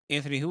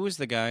 Anthony, who was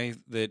the guy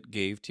that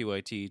gave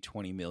TYT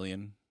 $20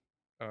 million?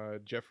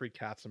 Jeffrey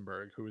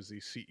Katzenberg, who is the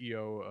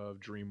CEO of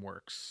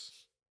DreamWorks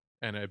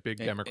and a big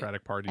And-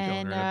 Democratic Party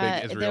and donor and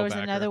a big Israel there was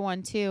backer. another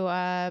one too.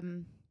 Well,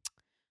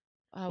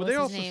 what's they his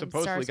also name?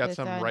 supposedly Starts got with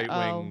some an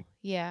right-wing- O.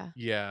 Yeah.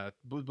 Yeah,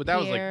 but that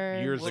was like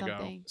Pierre years ago.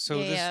 something. So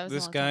Yeah, that was a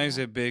this long time guy's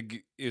ago. a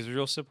big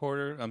Israel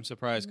supporter. I'm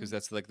surprised because Mhm.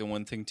 that's like the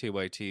one thing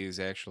TYT is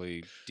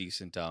actually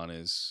decent on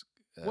is.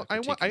 Well, I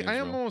critiquing am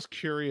Israel. almost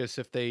curious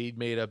if they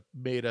made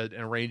an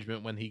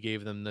arrangement when he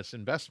gave them this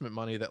investment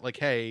money that like,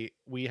 hey,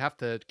 we have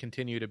to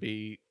continue to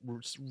be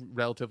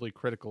relatively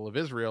critical of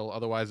Israel,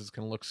 otherwise it's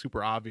going to look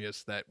super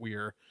obvious that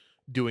we're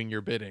doing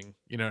your bidding.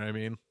 You know what I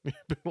mean?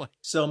 Like,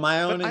 So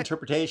my own I-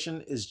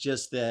 interpretation is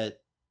just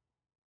that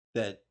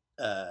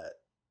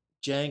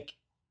Jank.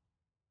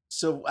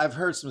 So I've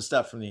heard some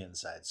stuff from the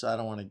inside, so I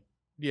don't want to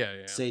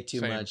yeah, say too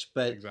same, much,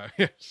 but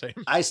exactly, same.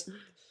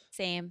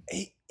 Same.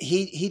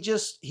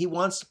 he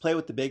wants to play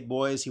with the big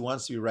boys. He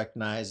wants to be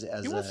recognized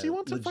as He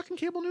wants a fucking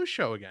cable news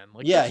show again.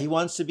 Like, yeah. that's- He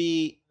wants to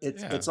be.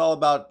 Yeah. It's all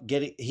about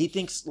getting. He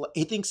thinks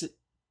that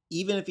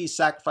even if he's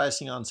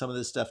sacrificing on some of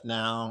this stuff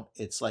now,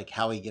 it's like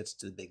how he gets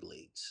to the big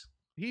leagues.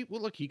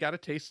 Look, he got a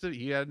taste of,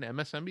 he had an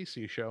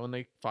MSNBC show and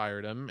they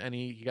fired him, and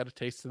he got a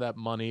taste of that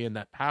money and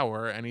that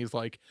power, and he's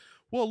like,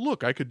 well,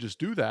 look, I could just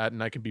do that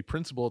and I can be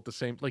principal at the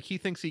same, like he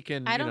thinks he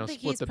can, I don't think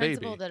split he's the baby.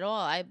 principled at all.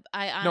 I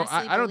No, honestly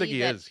I don't think believe he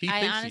that- is. He I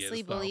thinks he honestly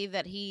is, though. believe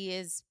that he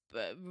is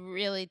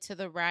really to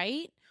the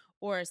right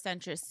or a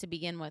centrist to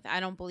begin with. I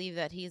don't believe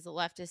that he's a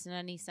leftist in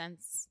any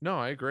sense. No,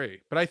 I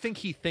agree, but I think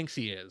he thinks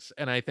he is,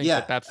 and I think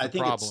Yeah, that's I the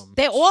think it's- problem.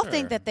 They all Sure.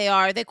 think that they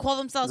are. They call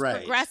themselves Right.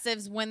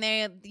 progressives when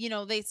they,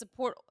 they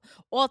support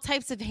all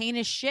types of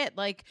heinous shit.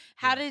 Like,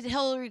 how did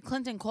Hillary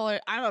Clinton call her?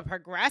 I'm a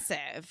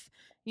progressive.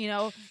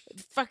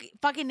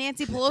 Fucking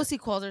Nancy Pelosi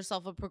calls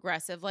herself a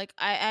progressive. Like,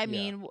 I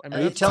mean, I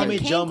mean, you tell Tim me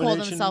Kaine Joe called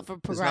Mnuchin himself a is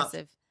not-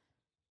 progressive.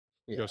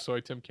 Yo soy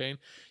Tim Kaine.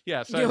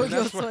 Yeah, so Yo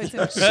that's soy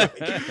why,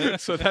 Tim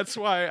so that's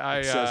why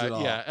I Says it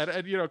all. yeah,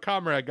 and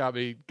Comrade got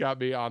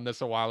me on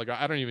this a while ago.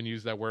 I don't even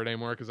use that word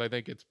anymore because I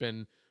think it's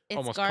been It's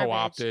almost garbage.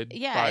 co-opted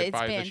Yeah, by it's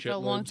the been for a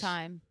long shitlibs.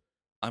 time.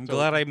 I'm So-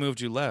 glad I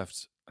moved you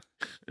left.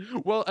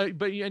 Well,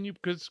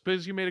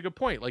 because you made a good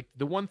point. Like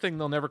the one thing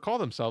they'll never call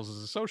themselves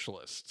is a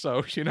socialist.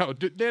 So Nancy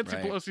Right.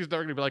 Pelosi's not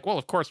going to be like, well,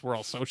 of course we're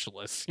all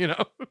socialists. No,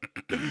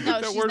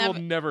 That she's word will never.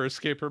 never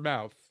escape her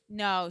mouth.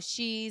 No,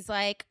 she's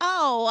like,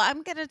 oh,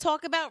 I'm gonna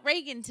talk about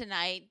Reagan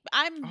tonight.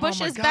 I'm Oh my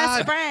Bush's God.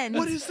 best friend.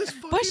 What is this?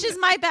 Bush is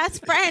my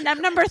best friend.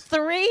 I'm number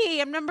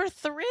 3. I'm number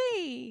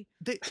 3.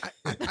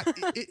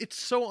 It's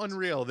so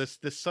unreal. This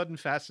sudden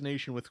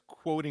fascination with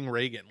quoting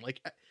Reagan.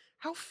 Like,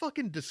 how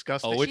fucking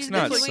disgusting. Oh, it's She's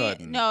not been doing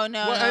sudden. It. No,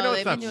 Well, I know it's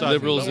they've not been doing sudden, it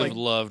for Liberals but, have years.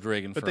 loved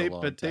Reagan for a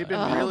long time. they've been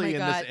Oh really my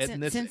God!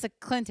 Since in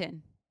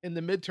Clinton.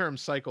 the midterm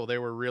cycle, they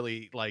were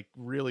really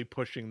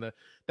pushing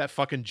that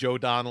fucking Joe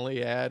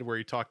Donnelly ad where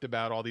he talked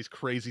about all these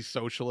crazy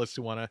socialists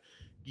who want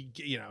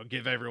to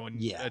give everyone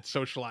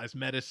socialized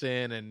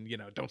medicine and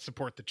don't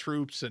support the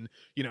troops, and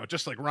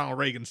just like Ronald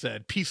Reagan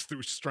said, peace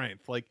through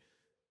strength. Like,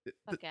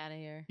 Fuck out of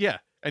here. yeah,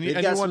 and They've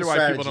you got wonder some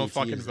why people don't strategy to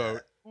fucking use vote.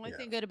 that. Only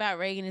thing good about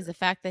Reagan is the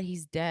fact that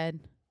he's dead.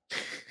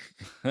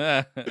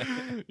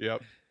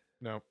 Yep.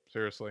 No,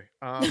 seriously.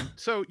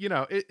 So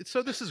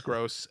so this is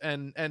gross,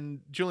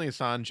 and Julian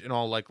Assange, in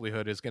all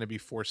likelihood, is going to be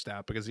forced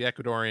out because the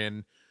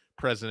Ecuadorian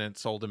president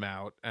sold him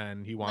out,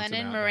 and he wants him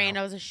Lenin out now.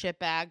 Moreno's a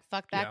shitbag.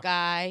 Fuck that Yeah.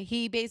 guy.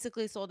 He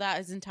basically sold out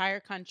his entire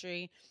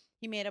country.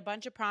 He made a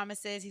bunch of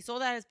promises. He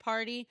sold out his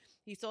party.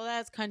 He sold out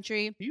his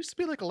country. He used to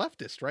be like a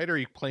leftist, right? Or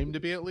he claimed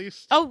to be at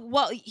least. Oh,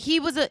 well, he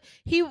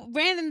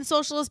ran in the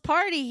Socialist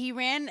Party. He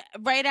ran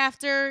right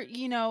after,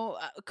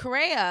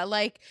 Correa.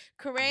 Like,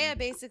 Correa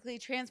basically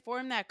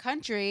transformed that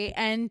country.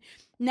 And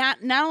not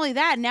only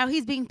that, now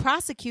he's being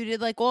prosecuted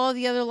like all of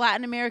the other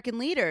Latin American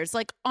leaders,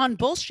 like on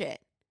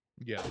bullshit.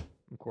 Yeah,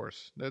 of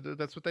course.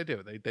 That's what they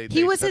do.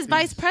 He was set his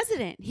vice these-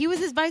 president. He was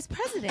his vice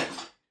president.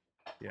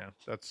 Yeah,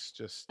 that's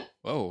just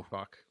Whoa.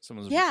 fuck.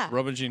 Someone's Yeah,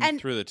 rummaging and-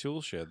 through the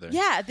tool shed there.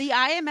 Yeah, the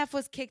IMF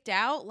was kicked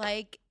out.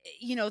 Like,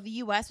 the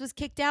U.S. was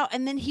kicked out.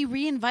 And then he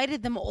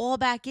reinvited them all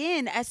back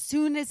in as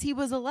soon as he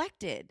was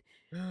elected.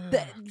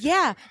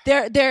 Yeah,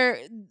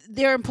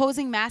 they're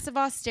imposing massive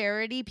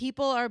austerity.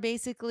 People are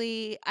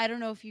basically, I don't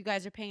know if you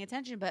guys are paying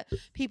attention, but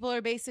people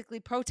are basically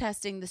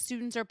protesting. The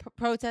students are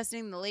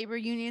protesting. The labor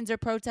unions are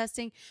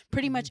protesting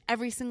pretty much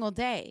every single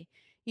day.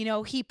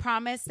 He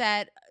promised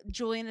that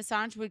Julian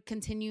Assange would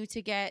continue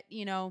to get,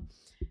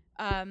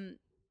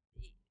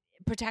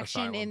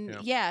 protection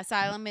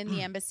asylum in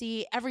the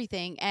embassy,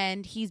 everything.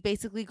 And he's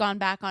basically gone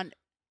back on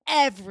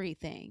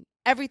everything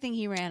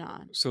he ran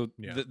on. So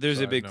Yeah, there's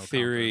so I a have big no confidence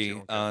theory he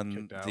won't get on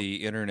kicked out. the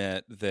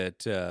internet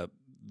that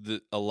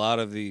a lot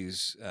of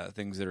these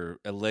things that are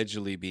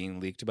allegedly being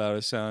leaked about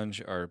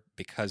Assange are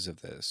because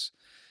of this.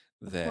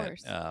 Of That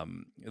course.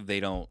 they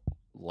don't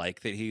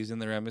like that he's in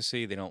their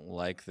embassy. They don't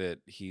like that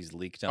he's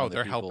leaked on Oh, the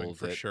they're people helping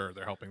for that, sure.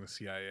 They're helping the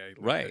CIA. leak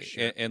this right.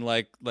 shit. And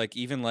like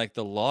even like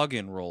the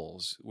login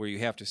roles where you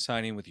have to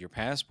sign in with your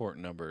passport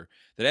number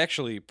that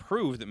actually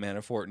prove that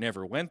Manafort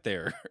never went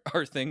there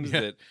are things Yeah.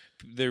 that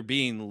they're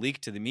being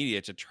leaked to the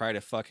media to try to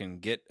fucking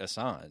get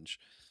Assange.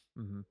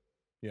 Mm-hmm.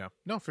 Yeah,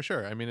 no, for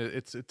sure. I mean,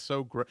 it's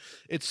so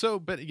it's so,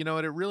 but it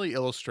really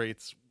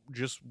illustrates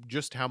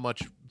just how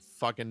much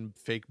fucking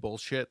fake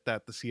bullshit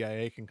that the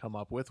CIA can come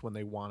up with when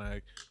they want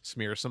to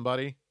smear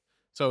somebody.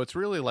 So it's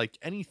really like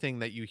anything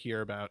that you hear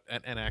about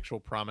an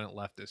actual prominent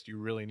leftist, you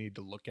really need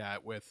to look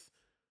at with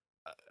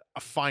a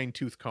fine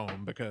tooth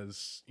comb,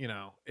 because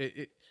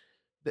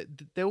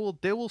they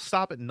will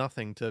stop at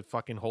nothing to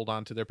fucking hold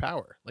on to their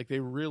power. Like, they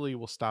really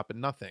will stop at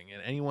nothing,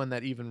 and anyone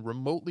that even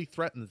remotely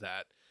threatens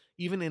that,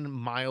 even in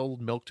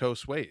mild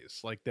milquetoast ways,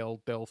 like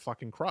they'll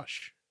fucking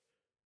crush.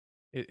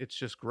 It's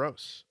just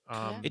gross.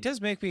 It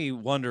does make me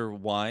wonder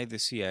why the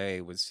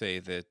CIA would say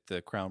that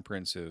the Crown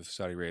Prince of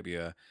Saudi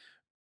Arabia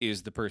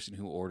is the person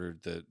who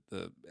ordered the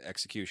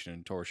execution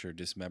and torture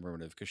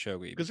dismemberment of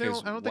Khashoggi. Because I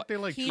don't think they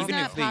like He's Trump.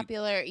 even not if they-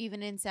 popular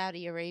even in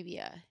Saudi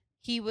Arabia.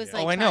 He was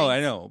Yeah. like, Oh, I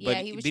know. Yeah,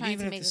 But, he was but trying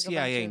even to if make the like a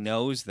bunch CIA of-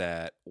 knows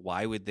that,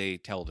 why would they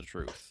tell the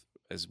truth?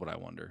 Is what I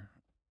wonder.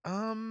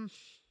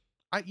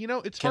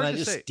 It's Can hard I to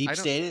just say. deep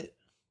state it?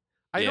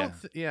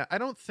 I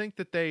don't think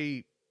that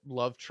they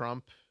love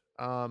Trump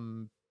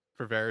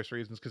for various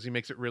reasons, because he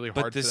makes it really hard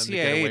But the for them to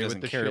get CIA away doesn't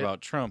with the care shit.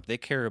 about Trump. They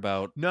care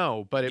about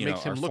No, but it you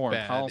makes know, him our look foreign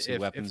bad policy if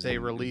weapons they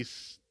and-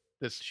 release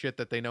this shit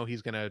that they know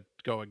he's going to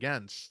go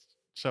against.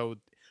 So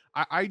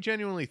I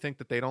genuinely think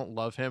that they don't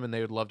love him, and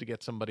they would love to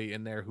get somebody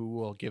in there who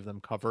will give them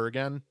cover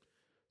again.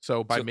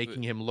 So by So,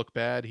 making him look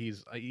bad,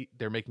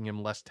 they're making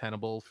him less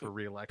tenable for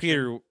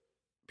reelection.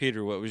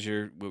 Peter, what were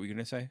you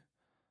gonna say?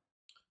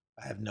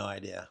 I have no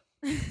idea.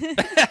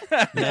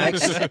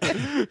 Next.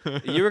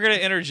 You were gonna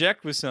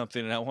interject with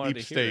something, and I wanted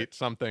Deep to hear state it.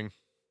 something.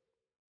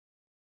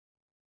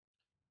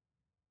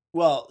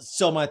 Well,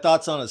 so my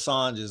thoughts on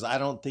Assange is I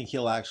don't think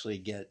he'll actually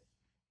get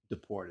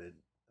deported.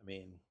 I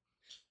mean,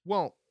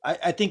 Well,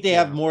 I think they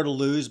have more to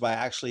lose by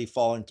actually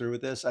following through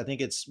with this. I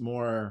think it's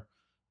more,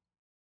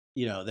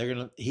 he's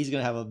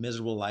gonna have a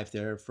miserable life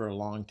there for a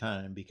long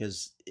time,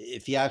 because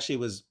if he actually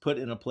was put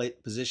in a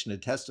position to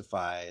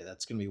testify,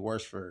 that's gonna be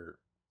worse for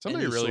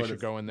Somebody any really sort should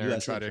of go in there and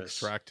U.S. try to interests.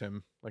 extract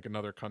him like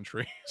another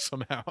country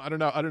somehow. I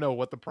don't know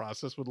what the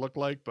process would look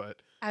like,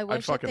 but I I'd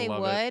wish that fucking they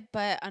love it. would,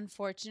 but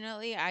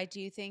unfortunately, I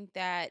do think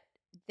that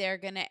they're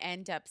going to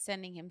end up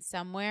sending him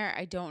somewhere.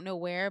 I don't know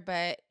where,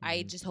 but I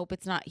Mhm. just hope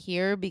it's not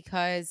here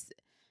because,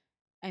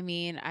 I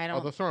mean, I Oh,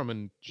 don't. they'll throw him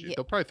in. Yeah.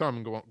 They'll probably throw him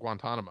in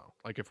Guantanamo.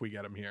 Like if we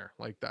get him here,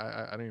 like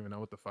I don't even know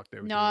what the fuck they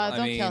would do. No, With I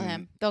they'll him. kill mean,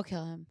 him. They'll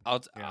kill him. Yeah.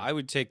 I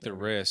would take the Yeah.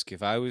 risk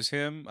if I was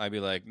him. I'd be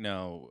like,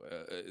 no,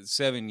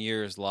 7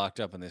 years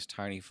locked up in this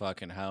tiny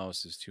fucking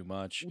house is too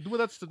much.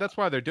 Well, that's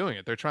why they're doing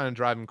it. They're trying to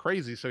drive him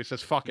crazy. So he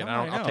says, "Fuck it, No,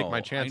 I'll take my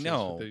I chances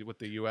know. with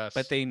the U.S."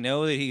 But they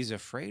know that he's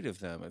afraid of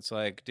them. It's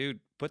like,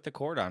 dude, put the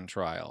court on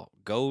trial.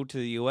 Go to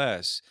the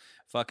U.S.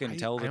 Fucking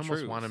tell the I almost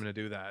truth. want him to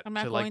do that. I'm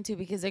not to, going to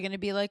because they're going to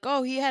be like,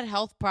 oh, he had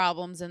health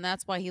problems and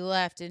that's why he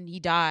left and he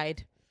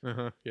died.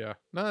 Yeah,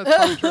 no, that's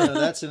probably true. No,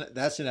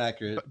 that's an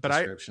accurate But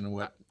description of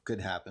what could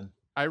happen.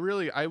 I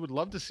would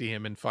love to see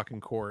him in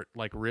fucking court,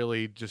 like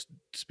really just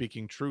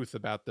speaking truth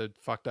about the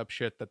fucked up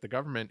shit that the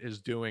government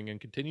is doing and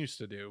continues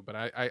to do. But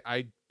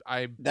I'd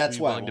That's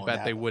be why it willing to won't bet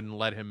they happen. wouldn't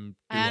let him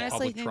do I a honestly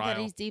public think trial.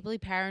 that he's deeply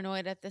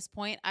paranoid at this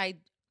point. I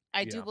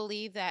do Yeah.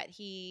 believe that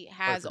he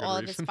has for good all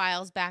of his reason.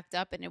 files backed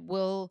up and it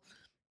will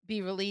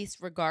be released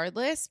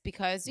regardless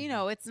because, you Mhm.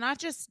 know, it's not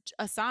just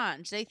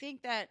Assange. They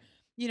think that,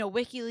 you know,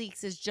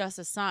 WikiLeaks is just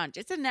Assange.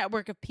 It's a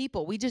network of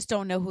people. We just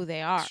don't know who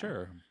they are.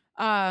 Sure.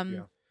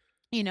 Yeah.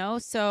 You know,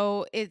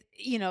 so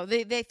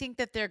they think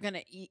that they're going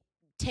to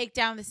take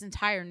down this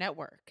entire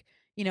network.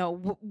 You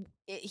know,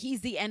 he's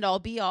the end all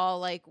be all.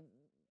 Like,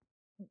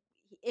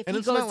 if And he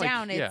it's goes not like-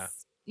 down, yeah.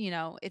 it's, you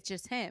know, it's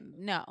just him.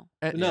 No.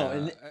 No, Yeah,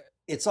 and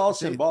it's all They-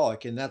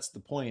 symbolic, and that's the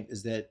point.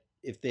 Is that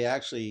if they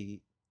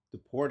actually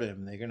deport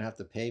him, they're going to have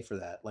to pay for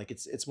that. Like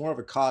it's more of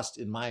a cost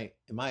in my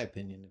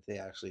opinion if they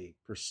actually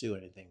pursue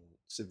anything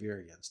severe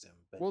against him.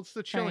 But Well, it's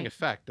the chilling Right.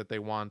 effect that they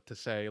want to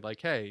say, like,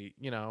 hey,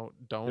 you know,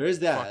 don't There is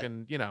that.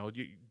 fucking, you know,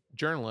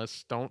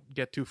 journalists don't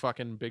get too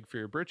fucking big for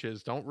your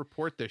britches. Don't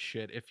report this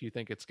shit if you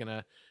think it's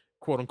gonna,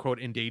 quote unquote,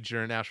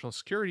 endanger national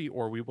security,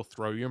 or we will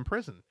throw you in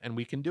prison. And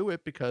we can do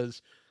it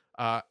because,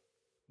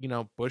 you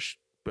know, Bush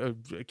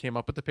came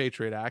up with the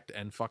Patriot Act,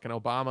 and fucking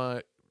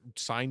Obama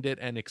signed it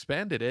and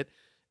expanded it.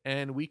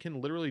 And we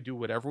can literally do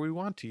whatever we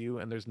want to you,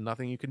 and there's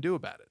nothing you can do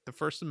about it. The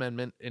First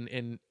Amendment,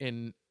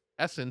 in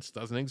essence,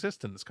 doesn't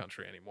exist in this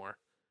country anymore.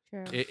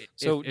 True.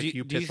 So If do- you do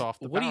you piss th- off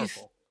the what do you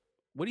powerful.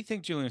 what do you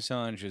think Julian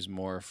Assange is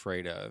more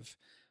afraid of?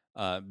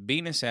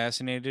 Being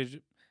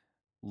assassinated,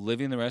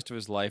 living the rest of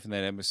his life in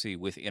that embassy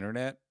with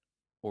internet,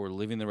 or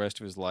living the rest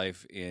of his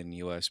life in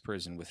U.S.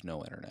 prison with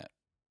no internet?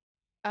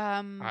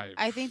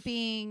 I think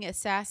being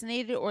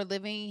assassinated or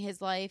living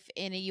his life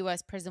in a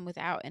U.S. prison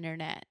without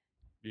internet.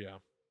 Yeah.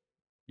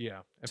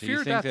 Yeah. And So fear you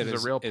of think death that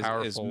is a real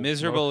powerful as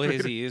miserable as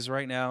motivator. he is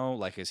right now,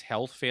 like his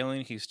health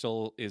failing, he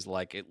still is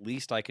like, at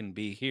least I can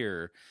be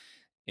here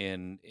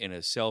in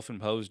a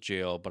self-imposed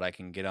jail, but I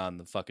can get on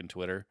the fucking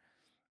Twitter.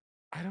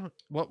 I don't.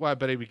 Why?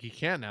 But he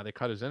can't now. They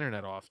cut his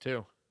internet off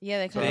too. Yeah,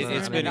 they So cut I his don't know.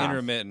 It's internet been off.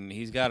 intermittent.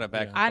 He's got it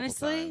back Yeah. a couple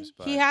Honestly, times,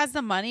 but he has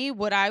the money.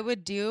 What I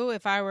would do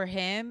if I were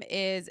him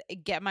is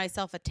get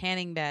myself a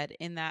tanning bed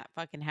in that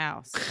fucking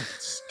house.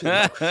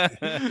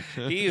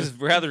 he is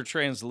rather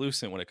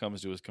translucent when it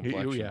comes to his He-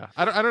 complexion. yeah.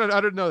 I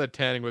don't know that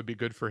tanning would be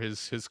good for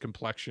his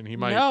complexion. He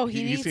might. No,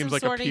 he needs seems some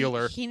like a sort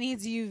peeler. He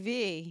needs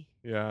UV.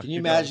 Yeah. can you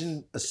he does.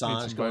 imagine Needs some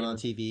Assange going on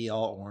vitamin. TV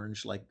all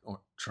orange like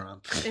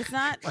Trump? It's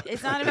not.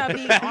 It's not about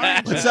being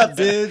orange. What's up,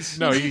 dudes?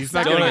 No, He he's needs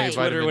not getting any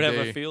sunlight. Twitter would have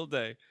vitamin a D. field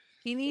day.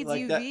 He needs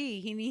Like UV. that.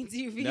 He needs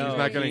UV. No, He's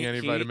not getting he- any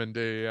he- vitamin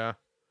D. Yeah.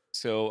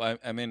 So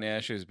I'm in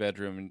Ash's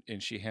bedroom,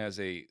 and she has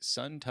a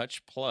Sun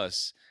Touch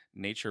Plus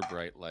Nature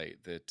Bright light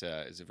that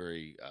is a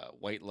very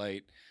white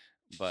light,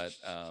 but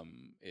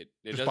it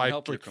Just doesn't buy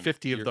help like your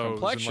 50 of your those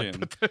complexion. and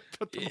like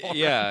put them all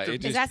Yeah, around your- it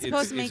Is just- that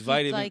supposed to it's make you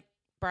vitamin- like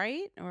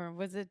bright, or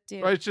was it? Do?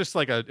 Well, it's just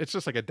like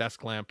a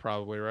desk lamp,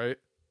 probably, right?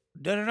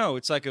 No.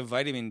 It's like a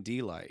vitamin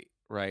D light,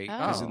 right?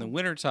 Because in the Oh.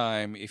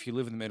 wintertime, if you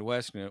live in the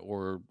Midwest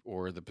or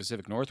the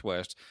Pacific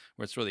Northwest,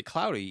 where it's really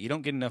cloudy, you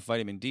don't get enough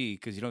vitamin D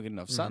because you don't get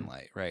enough Mhm.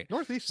 sunlight, right?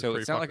 Northeast So is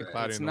pretty it's not like fucking a-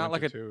 cloudy it's in the not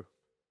like winter a- too.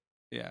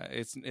 Yeah,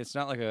 it's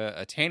not like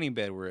a tanning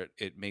bed where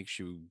it makes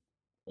you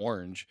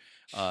orange.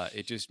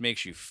 It just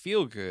makes you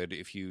feel good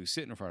if you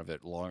sit in front of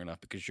it long enough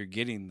because you're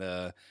getting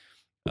the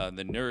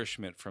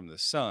nourishment from the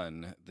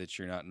sun that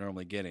you're not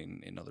normally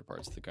getting in other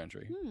parts of the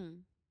country.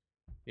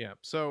 Yeah.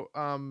 So,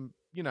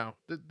 you know,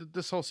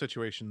 this whole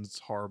situation's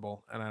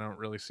horrible, and I don't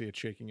really see it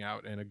shaking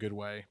out in a good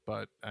way.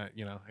 But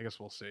you know, I guess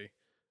we'll see.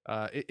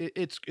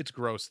 It's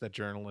gross that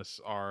journalists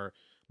are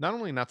not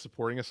only not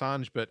supporting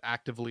Assange, but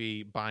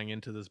actively buying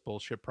into this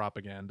bullshit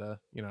propaganda.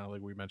 You know,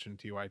 like we mentioned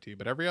TYT,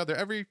 but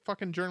every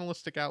fucking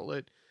journalistic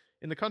outlet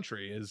in the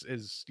country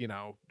is you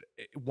know,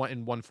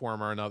 in one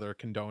form or another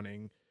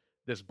condoning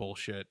this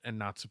bullshit and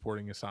not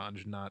supporting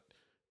Assange, not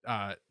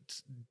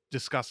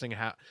discussing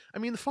how. I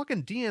mean, the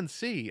fucking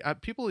DNC.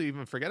 People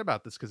even forget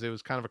about this because it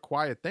was kind of a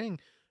quiet thing.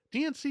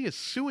 DNC is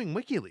suing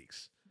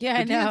WikiLeaks. Yeah,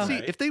 I The know.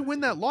 DNC, if they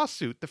win that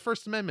lawsuit, the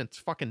First Amendment's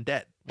fucking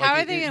dead. How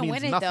Like, are they it going to means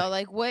win it nothing. though?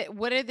 Like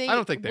what are they? I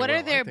don't think they what will.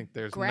 are their I think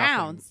there's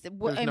grounds? nothing.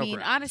 I There's no mean,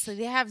 grounds. honestly,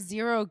 they have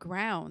zero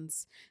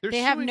grounds. They're They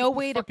have suing no a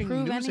way to fucking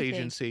prove news anything.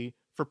 agency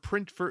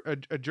for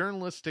a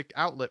journalistic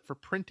outlet for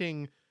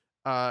printing,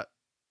 uh,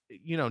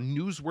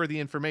 newsworthy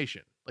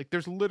information. Like,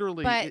 there's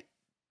literally But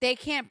they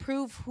can't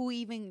prove who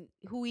even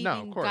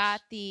course.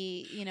 got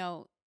the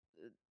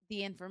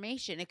the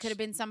information. It could have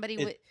been somebody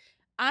with.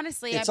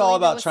 Honestly, it's I all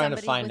believe it about was trying to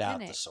somebody find within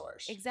out it. the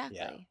source. Exactly.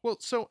 Yeah. Well,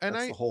 so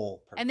That's the whole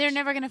purpose. And they're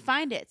never going to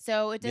find it,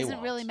 so it They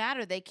doesn't really won't.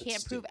 matter. They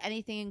can't prove stupid.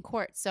 anything in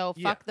court. So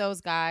Yeah. fuck those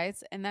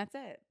guys, and that's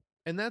it.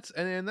 And that's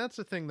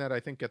the thing that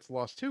I think gets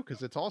lost too,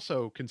 because it's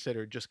also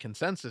considered just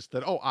consensus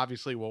that,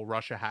 obviously, well,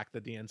 Russia hacked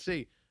the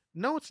DNC.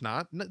 No, it's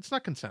not. It's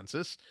not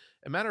consensus.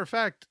 As a matter of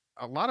fact,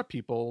 a lot of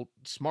people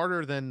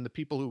smarter than the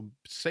people who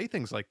say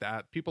things like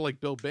that, people like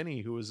Bill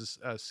Binney, who was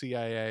a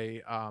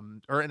CIA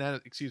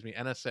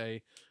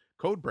NSA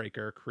code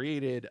breaker,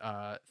 created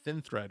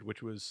ThinThread,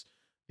 which was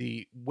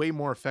the way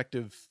more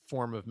effective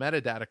form of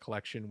metadata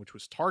collection, which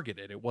was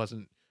targeted. It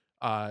wasn't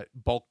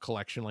bulk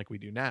collection like we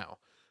do now.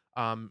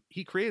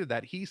 He created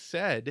that. He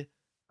said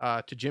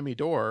to Jimmy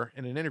Dore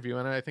in an interview,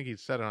 and I think he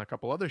said on a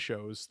couple other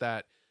shows,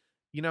 that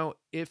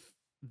if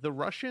the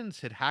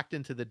Russians had hacked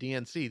into the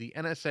DNC, the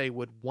NSA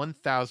would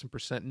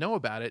 1000% know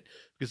about it,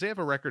 because they have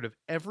a record of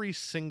every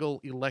single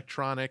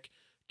electronic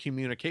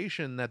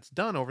communication that's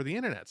done over the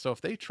internet. So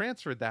if they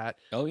transferred that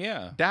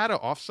data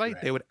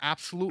offsite, they would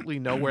absolutely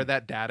know where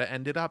that data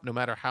ended up, no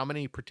matter how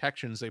many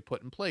protections they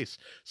put in place.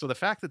 So the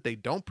fact that they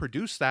don't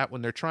produce that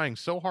when they're trying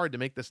so hard to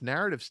make this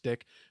narrative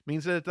stick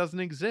means that it doesn't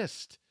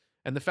exist.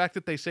 And the fact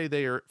that they say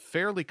they are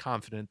fairly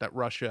confident that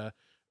Russia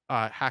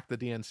hacked the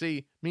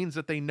DNC means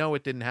that they know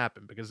it didn't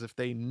happen, because if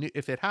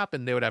it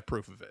happened, they would have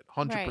proof of it.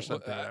 100% they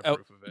would have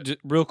proof of it.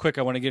 Real quick,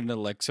 I want to get into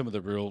like some of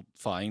the real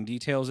fine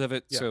details of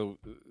it. Yeah. So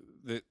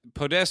it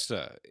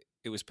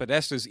was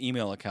Podesta's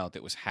email account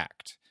that was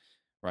hacked,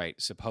 right?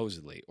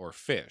 Supposedly, or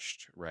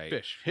phished,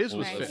 right? His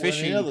was Right.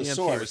 phishing. Well, the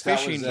source, that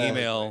phishing was,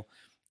 email.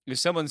 If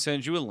someone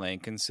sends you a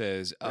link and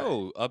says,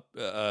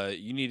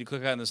 you need to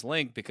click on this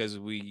link because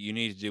you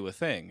need to do a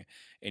thing,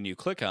 and you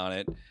click on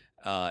it,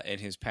 and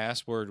his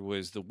password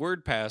was the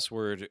word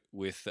password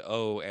with the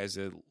O as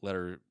a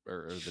letter,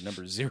 or the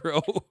number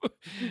 0,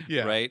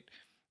 right?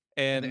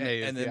 And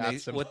then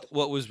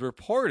what was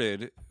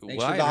reported,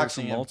 what I heard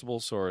from multiple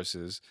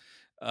sources,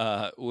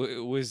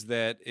 was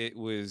that it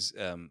was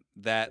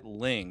that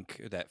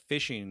link, that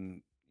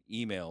phishing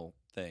email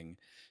thing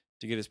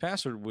to get his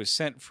password, was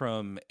sent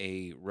from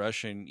a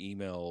Russian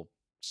email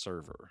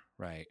server,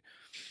 right?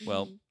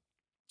 Well,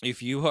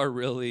 if you are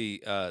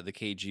really the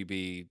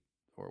KGB,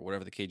 or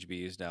whatever the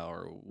KGB is now,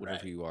 or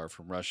whatever you are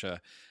from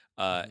Russia,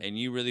 and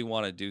you really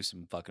want to do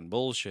some fucking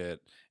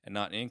bullshit and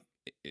not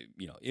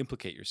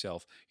implicate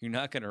yourself, you're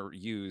not going to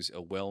use a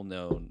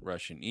well-known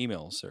Russian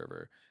email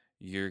server.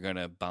 You're going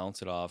to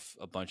bounce it off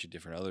a bunch of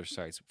different other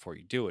sites before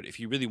you do it, if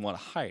you really want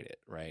to hide it,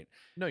 right?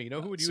 No, you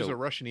know who would use a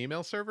Russian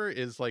email server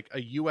is like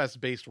a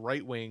US-based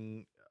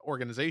right-wing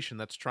organization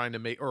that's trying to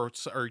make, or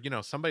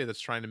somebody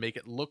that's trying to make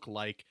it look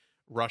like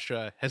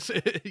Russia has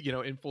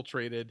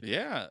infiltrated.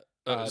 Yeah.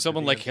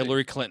 Someone like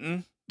Hillary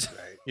Clinton.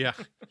 Right. Yeah.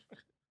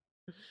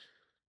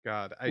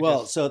 God.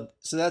 So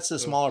that's the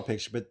smaller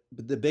picture, but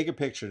the bigger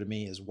picture to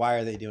me is, why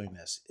are they doing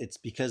this? It's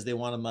because they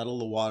want to muddle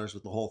the waters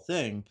with the whole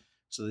thing.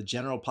 So the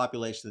general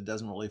population that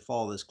doesn't really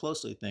follow this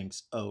closely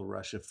thinks, oh,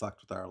 Russia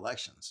fucked with our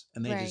elections.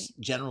 And they just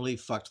generally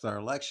fucked with our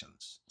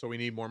elections. So we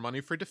need more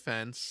money for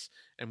defense,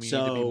 and we need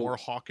to be more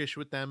hawkish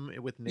with them,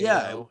 with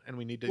NATO, and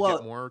we need to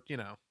get more,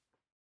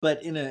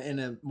 But in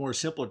a more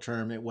simpler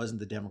term, it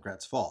wasn't the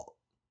Democrats' fault.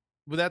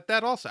 But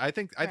that also, I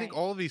think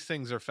all of these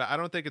things are I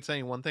don't think it's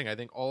saying one thing. I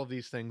think all of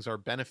these things are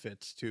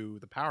benefits to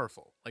the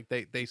powerful. Like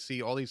they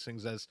see all these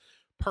things as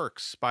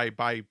perks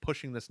by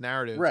pushing this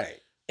narrative.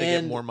 Right. They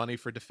get more money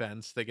for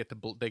defense. They get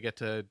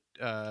to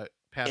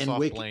pass off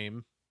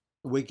blame.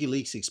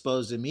 WikiLeaks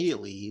exposed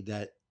immediately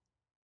that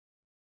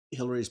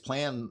Hillary's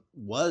plan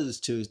was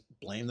to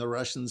blame the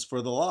Russians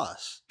for the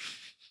loss.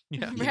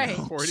 Yeah, right.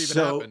 Before it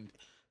even happened.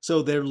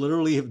 So they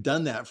literally have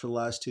done that for the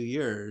last 2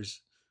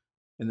 years,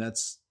 and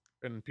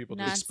people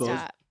just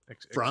exposed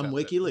from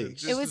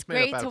WikiLeaks. It was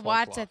great to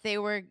watch that they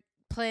were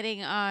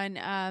planning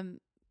on,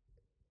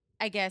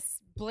 I guess,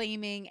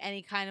 blaming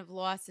any kind of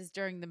losses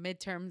during the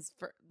midterms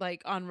for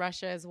on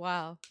Russia as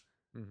well.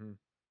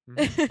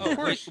 Of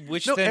course,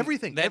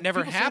 everything that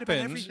never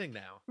happened. Everything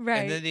now,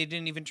 right? And then they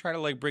didn't even try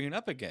to bring it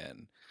up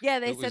again. Yeah,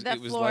 they said that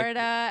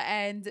Florida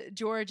and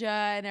Georgia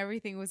and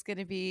everything was going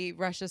to be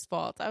Russia's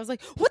fault. I was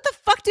like, what the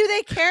fuck do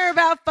they care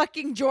about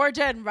fucking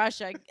Georgia and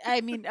Russia?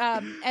 I mean,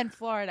 and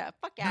Florida.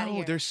 Fuck out of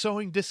here. No, they're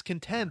sowing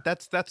discontent.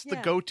 That's the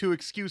go-to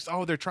excuse.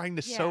 Oh, they're trying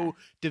to sow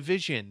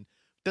division.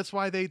 That's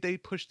why they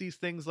push these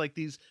things like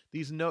these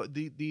no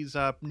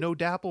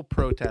DAPL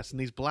protests and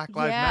these Black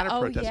Lives Matter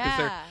protests,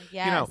 because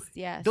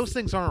they're those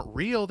things aren't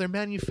real. They're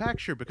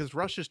manufactured because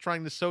Russia's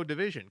trying to sow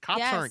division.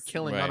 Cops aren't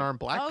killing unarmed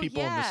black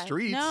people in the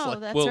streets. No,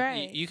 that's well,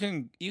 right. You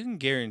can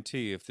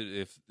guarantee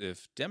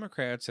if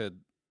Democrats had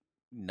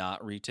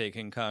not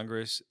retaking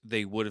Congress,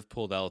 they would have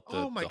pulled out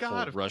Oh my the God,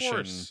 whole of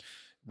course.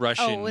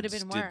 Oh, it would have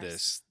Russians been did worse.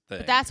 this thing,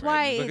 But that's why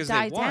right? it Because they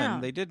died won,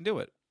 down. they didn't do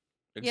it.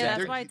 Yeah, that's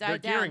Exactly. why it They're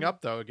died gearing down.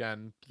 up though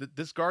again.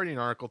 This Guardian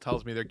article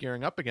tells me they're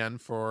gearing up again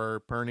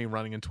for Bernie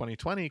running in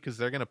 2020 because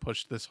they're going to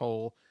push this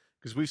whole.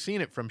 Because we've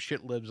seen it from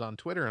shit libs on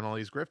Twitter and all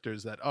these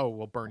grifters that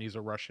Bernie's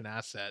a Russian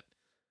asset.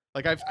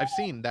 Like I've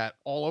seen that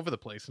all over the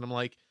place, and I'm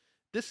like,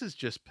 this is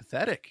just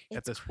pathetic at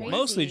It's this point.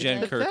 Mostly crazy,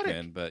 Jen like-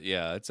 Kirkman, but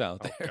yeah, it's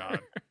out Oh there. God.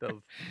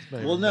 It's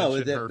not Well, even no,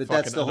 mention her but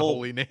that's fucking the whole-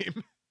 unholy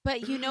name.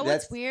 But you know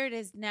That's- what's weird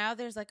is now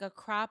there's like a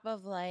crop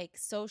of like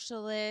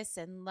socialists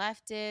and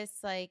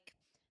leftists like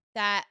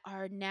that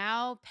are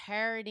now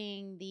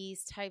parroting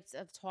these types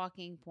of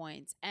talking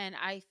points. And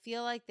I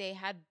feel like they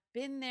had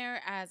been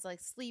there as like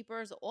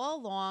sleepers all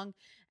along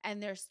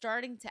and they're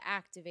starting to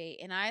activate.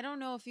 And I don't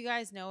know if you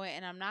guys know it,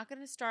 and I'm not going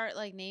to start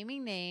like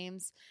naming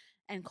names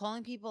and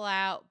calling people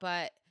out,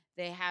 but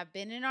they have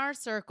been in our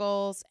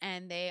circles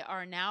and they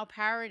are now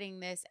parroting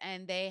this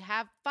and they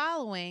have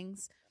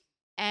followings.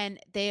 And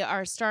they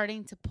are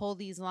starting to pull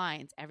these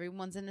lines.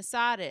 Everyone's an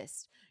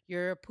Assadist.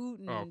 You're a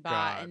Putin Oh, bot.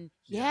 God. And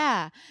Yeah.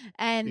 yeah.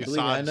 And The Believe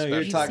me, I Assad know who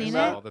you're specialists talking seen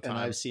about, all the and time.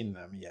 I've seen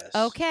them. Yes.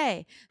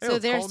 okay. Hey, So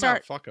let's they're call 'em out.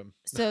 start Fuck them.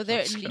 so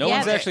they're No yeah,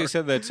 one's they- actually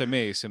said that to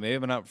me, so maybe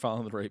I'm not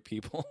following the right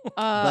people.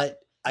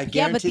 But I yeah, but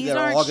guarantee these they're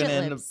aren't all going to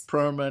shit end up libs.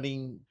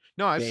 promoting.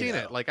 No, I've seen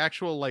Beto. it. Like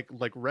actual like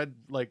red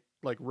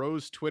like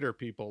Rose Twitter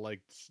people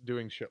like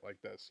doing shit like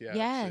this. Yeah, it's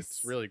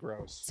Yes. really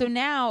gross. So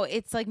now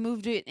it's like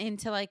moved it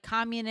into like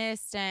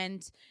communist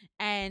and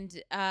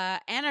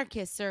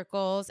anarchist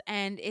circles,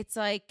 and it's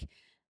like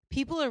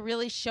people are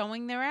really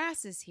showing their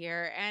asses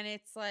here, and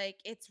it's like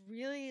it's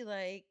really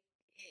like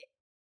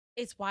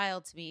it's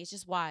wild to me. It's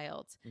just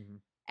wild. Mhm.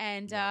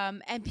 And Yeah,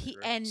 and I agree.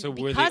 and So were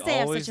they because they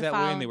have always such a that way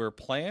and following, they were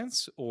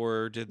plants,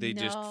 or did they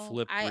just No,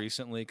 flip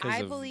recently because I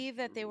of believe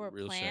that they were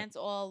real shit? plants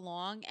all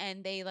along,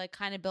 and they like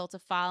kind of built a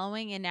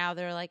following, and now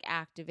they're like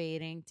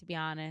activating. To be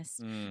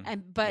honest,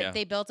 but yeah.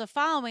 they built a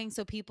following,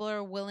 so people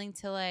are willing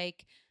to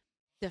like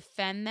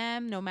defend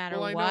them no matter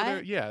Well, I know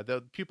what.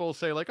 the people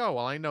say like, oh,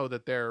 well, I know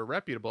that they're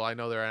reputable. I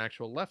know they're an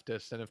actual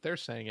leftist, and if they're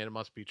saying it, it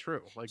must be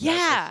true. Like, I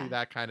Yeah. see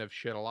that kind of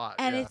shit a lot.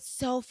 And yeah. it's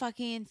so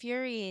fucking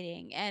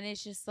infuriating. And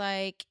it's just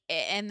like,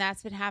 and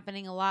that's been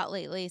happening a lot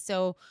lately.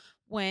 So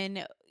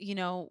when,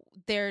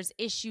 there's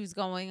issues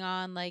going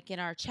on like in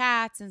our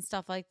chats and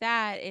stuff like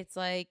that, it's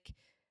like,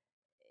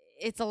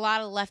 it's a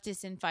lot of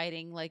leftist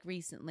infighting like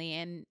recently.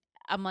 And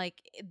I'm like,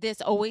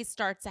 this always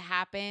starts to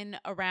happen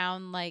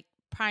around like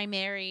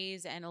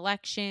primaries and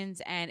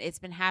elections. And it's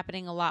been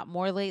happening a lot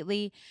more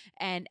lately.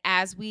 And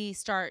as we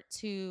start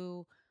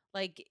to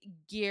like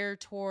gear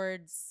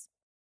towards,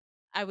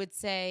 I would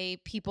say,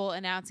 people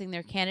announcing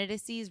their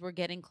candidacies, we're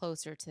getting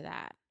closer to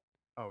that.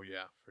 Oh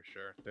yeah, for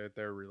sure.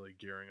 They're really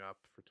gearing up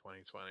for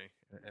 2020.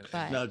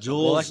 But- No, Well, I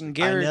Jules, can I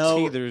guarantee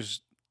know.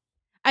 there's.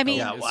 I mean,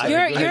 Yeah, well, you're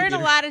I in a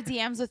get- lot of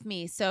DMs with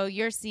me, so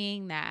you're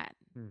seeing that.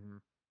 Mhm.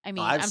 I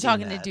mean, I've I'm seen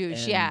talking to that, douche,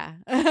 and- yeah.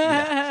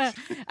 yeah.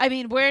 I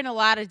mean, we're in a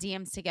lot of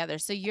DMs together,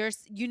 so you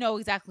know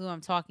exactly who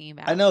I'm talking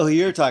about. I know who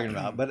you're talking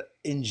about, but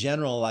in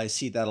general, I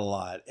see that a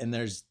lot, and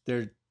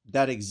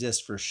that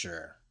exists for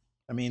sure.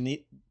 I mean,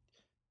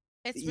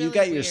 It's you really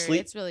got your weird.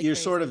 sleep, It's really your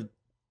crazy. sort of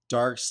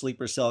dark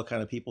sleeper cell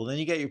kind of people. Then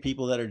you got your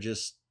people that are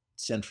just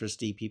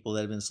centristy people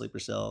that have been sleeper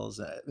cells.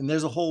 And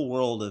there's a whole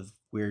world of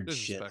weird There's a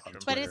shit on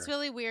spectrum. Twitter. But it's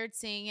really weird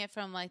seeing it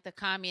from like the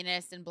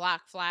communist and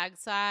black flag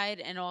side,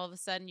 and all of a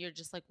sudden you're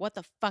just like, "What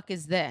the fuck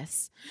is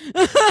this?"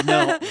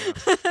 No.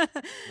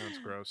 That's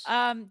gross.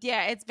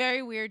 Yeah, it's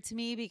very weird to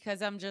me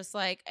because I'm just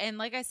like, and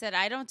like I said,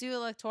 I don't do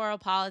electoral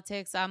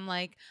politics. I'm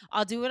like,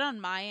 I'll do it on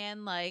my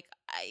end. Like,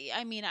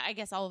 I mean, I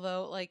guess I'll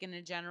vote like in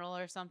a general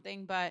or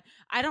something, but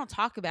I don't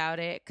talk about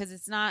it because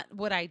it's not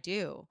what I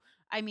do.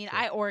 I mean, Sure.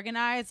 I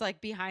organize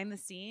like behind the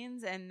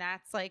scenes, and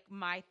that's like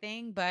my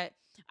thing, but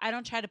I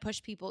don't try to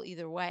push people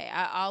either way.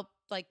 I'll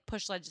like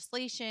push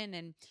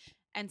legislation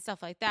and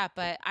stuff like that,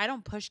 but I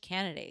don't push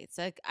candidates.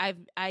 Like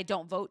I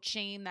don't vote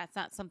shame. That's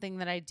not something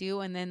that I do.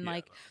 And then Yeah,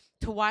 like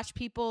to watch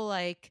people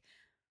like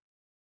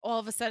all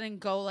of a sudden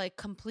go like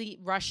complete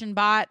Russian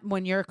bot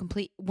when you're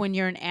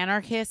an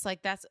anarchist,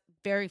 like that's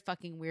very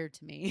fucking weird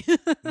to me.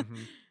 Mhm.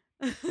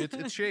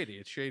 It's shady.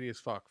 It's shady as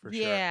fuck for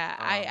sure. Yeah,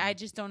 I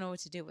just don't know what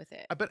to do with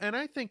it. And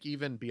I think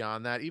even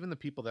beyond that, even the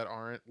people that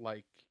aren't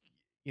like,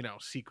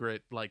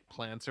 secret like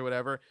plants or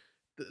whatever,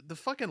 the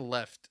fucking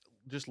left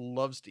just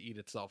loves to eat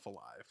itself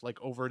alive, like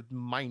over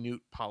minute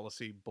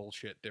policy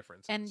bullshit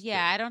differences. And too.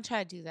 yeah, I don't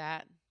try to do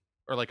that.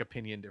 or like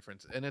opinion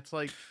differences, and it's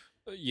like,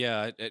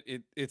 Yeah,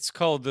 it's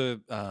called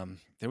the.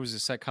 There was a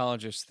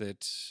psychologist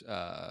that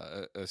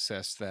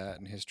assessed that,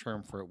 and his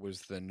term for it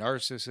was the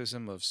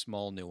narcissism of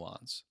small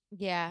nuance.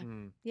 Yeah.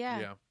 mm, Yeah.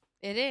 yeah,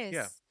 It is.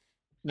 Yeah.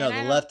 No, And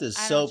the I left is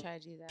I so don't try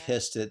to do that.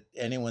 pissed at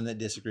anyone that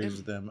disagrees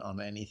with them on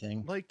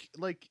anything.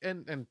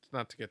 and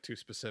not to get too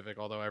specific,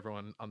 although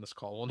everyone on this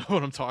call will know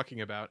what I'm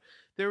talking about.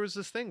 There was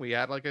this thing we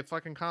had like a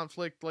fucking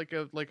conflict like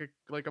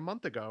a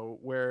month ago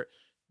where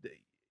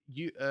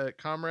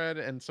comrade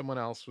and someone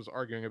else was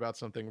arguing about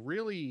something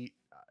really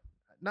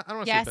I don't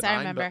want to Yes, say I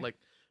benign, remember.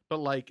 but but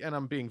like, and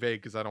I'm being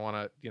vague because I don't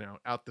want to,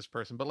 out this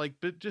person, but like,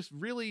 but just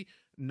really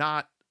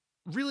not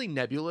really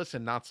nebulous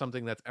and not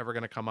something that's ever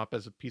going to come up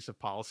as a piece of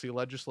policy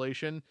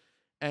legislation.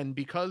 And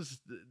because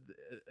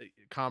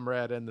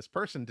comrade and this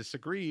person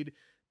disagreed,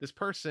 this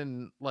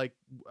person like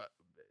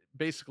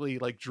basically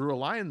like drew a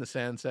line in the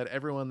sand, said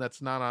everyone that's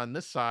not on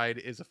this side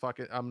is a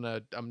fucking I'm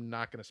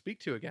not gonna speak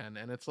to again.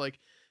 And it's like,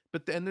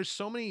 but then there's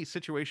so many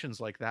situations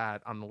like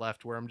that on the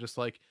left where I'm just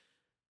like,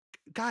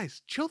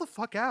 guys, chill the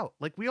fuck out.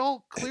 Like, we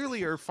all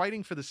clearly are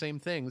fighting for the same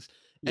things,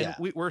 and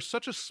Yeah. we're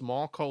such a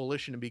small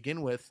coalition to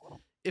begin with.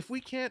 If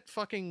we can't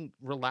fucking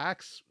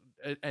relax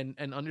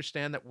and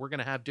understand that we're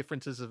gonna have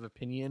differences of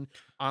opinion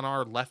on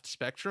our left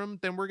spectrum,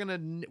 then we're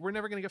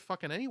never gonna get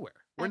fucking anywhere.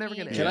 We're never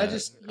gonna. Can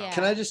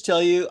I just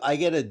tell you, I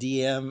get a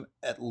DM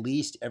at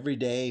least every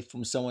day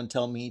from someone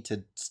telling me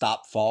to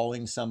stop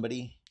following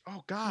somebody.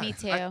 Oh God, Me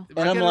too. And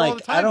I'm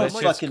like, I don't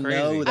fucking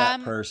know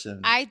that person.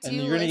 I do and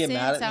you're gonna listen get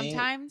mad at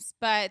sometimes,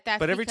 but that's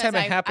But every because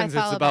time it happens,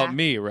 it's about back.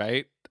 me,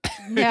 right?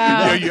 No,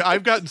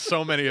 I've gotten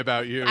so many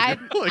about you. I've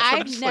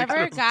Like,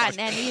 never gotten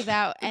any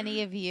about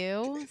any of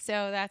you,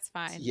 so that's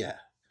fine. Yeah.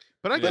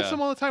 But I get some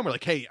all the time. We're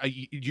like, hey,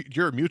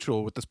 you're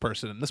mutual with this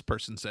person, and this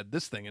person said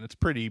this thing, and it's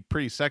pretty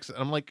sexy.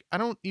 And I'm like, I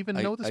don't even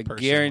know this person.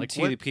 I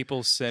guarantee the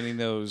people sending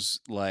those,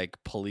 like,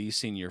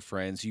 policing your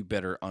friends, you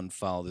better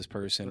unfollow this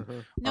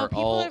person, No, are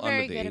people all are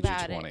very under the good age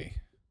about of 20. it.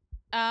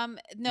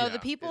 No, the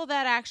people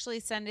that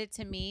actually send it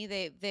to me,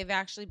 they've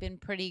actually been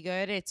pretty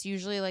good. It's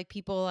usually like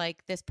people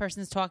like, this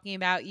person's talking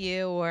about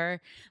you,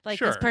 or like,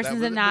 this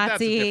person's a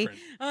Nazi.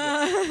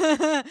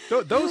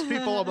 Those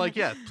people, I'm like,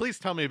 yeah, please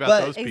tell me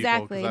about those people.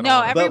 Exactly.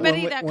 No,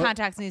 everybody that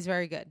contacts me is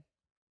very good.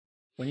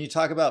 When you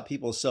talk about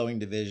people sowing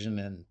division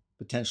and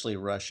potentially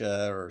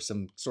Russia or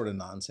some sort of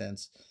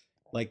nonsense,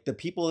 like the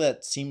people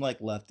that seem like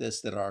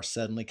leftists that are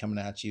suddenly coming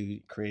at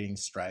you creating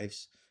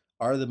strifes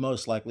are the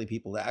most likely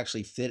people that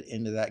actually fit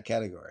into that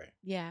category.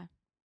 Yeah.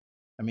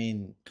 I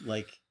mean,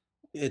 like,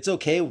 it's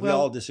okay if we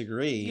all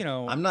disagree. You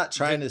know, I'm not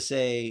trying to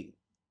say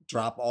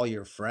drop all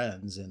your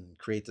friends and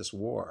create this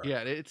war.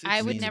 Yeah,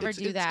 I would never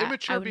do that. It's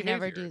immature I would behavior.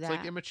 never do that. It's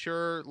like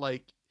immature,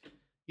 like,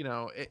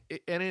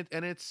 and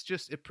it's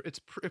just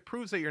it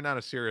proves that you're not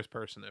a serious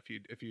person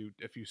if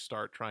you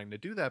start trying to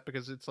do that,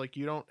 because it's like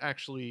you don't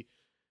actually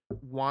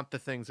want the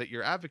things that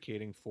you're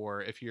advocating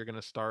for if you're going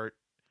to start,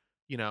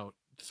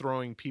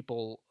 throwing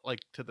people like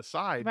to the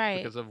side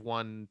because of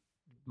one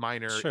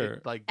minor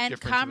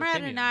and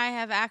Comrade and I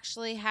have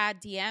actually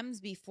had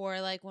DMs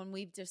before, like when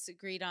we've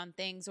disagreed on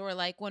things, or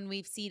like when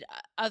we've seen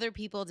other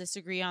people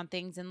disagree on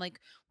things, and like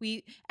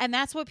and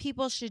that's what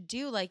people should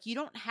do. Like, you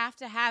don't have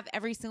to have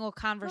every single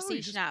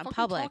conversation out in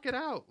public. Talk it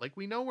out. Like,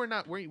 we know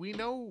we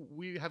know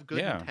we have good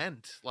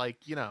intent. Like,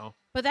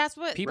 But that's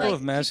what people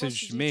have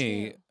messaged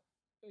me.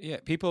 Yeah,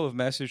 people have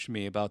messaged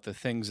me about the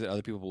things that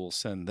other people will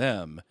send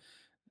them,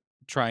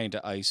 trying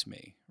to ice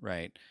me,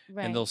 right?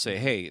 And they'll say,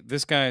 hey,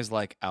 this guy's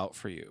like out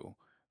for you.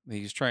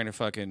 He's trying to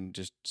fucking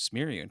just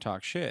smear you and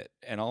talk shit.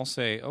 And I'll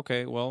say,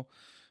 okay, well,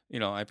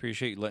 I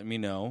appreciate you letting me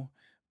know,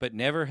 but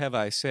never have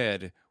I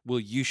said, well,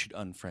 you should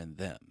unfriend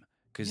them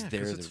because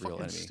they're the real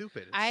enemy.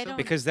 Stupid.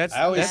 Because that's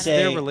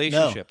their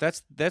relationship. No,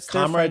 that's their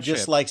comrade friendship.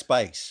 just likes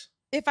bikes.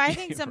 If I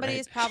think somebody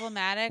is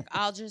problematic,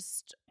 I'll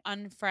just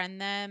unfriend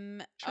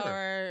them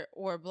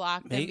or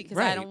block them because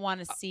I don't want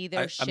to see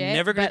their shit. I'm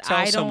never going to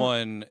tell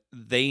someone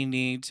they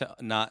need to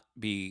not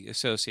be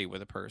associated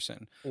with a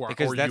person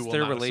because that's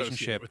their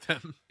relationship. With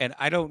them. And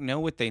I don't know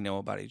what they know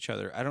about each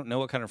other. I don't know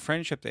what kind of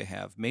friendship they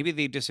have. Maybe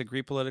they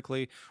disagree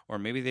politically, or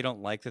maybe they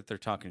don't like that they're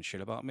talking shit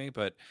about me,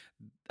 but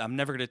I'm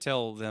never going to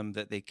tell them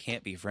that they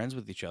can't be friends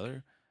with each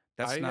other.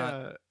 That's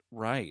not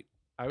right.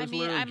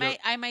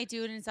 I might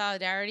do it in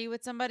solidarity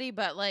with somebody,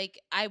 but like,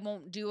 I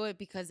won't do it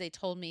because they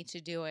told me to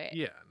do it.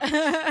 Yeah.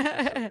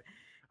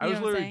 I was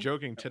literally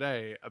joking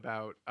today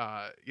about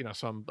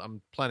so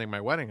I'm planning my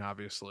wedding,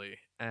 obviously,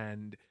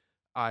 and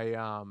I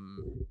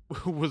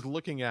was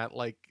looking at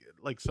like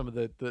some of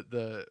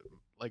the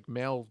like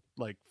male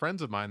like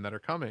friends of mine that are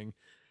coming,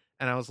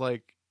 and I was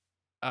like,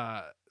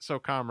 so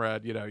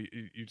comrade,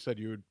 you said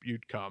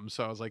you'd come,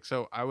 so I was like,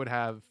 so I would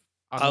have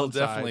I'll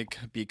definitely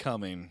be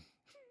coming.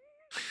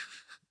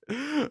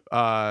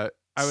 I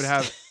would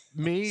have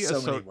me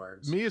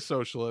me a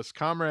socialist,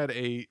 comrade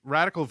a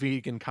radical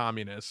vegan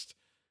communist,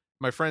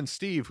 my friend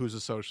Steve who's a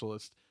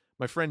socialist,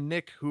 my friend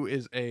Nick who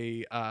is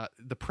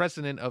the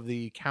president of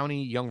the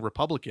county Young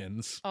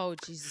Republicans. Oh,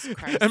 Jesus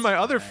Christ. And my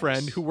other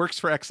friend who works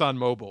for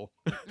ExxonMobil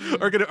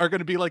are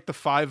gonna be like the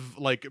 5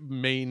 like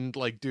main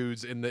like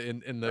dudes in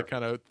the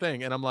kind of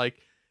thing, and I'm like,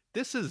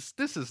 this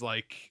is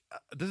like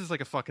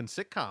a fucking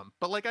sitcom,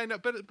 but like I know,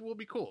 but it will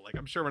be cool. Like,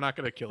 I'm sure we're not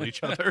going to kill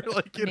each other.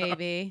 Like,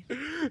 maybe.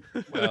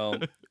 Well,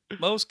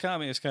 most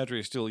communist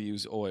countries still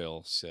use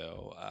oil,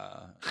 so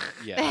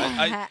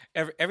yeah.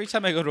 Every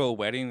time I go to a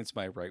wedding, it's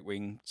my right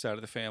wing side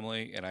of the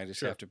family, and I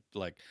just have to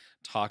like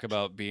talk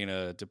about being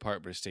a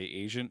Department of State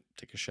agent,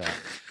 take a shot,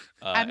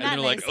 I'm and not they're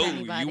nice like, to "Oh,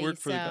 anybody, you work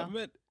for the so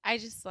government." I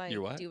just like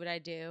You're what? do what I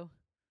do.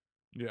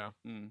 Yeah.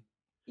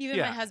 Even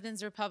Yeah. my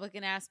husband's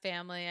Republican ass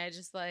family, I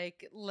just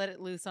like let it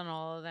loose on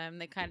all of them.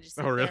 They kind of just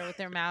sit Oh, really? there with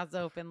their mouths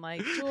open,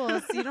 like,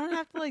 Jules, you don't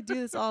have to like do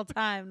this all the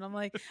time. And I'm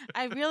like,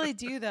 I really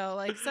do though.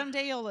 Like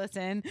someday you'll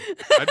listen.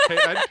 I'd pay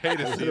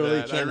to I see really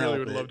that. I can't really help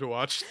would love it. to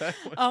watch that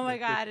one. Oh my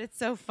God, it's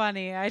so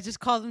funny. I just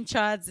call them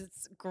chuds.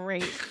 It's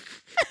great.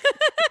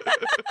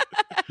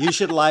 You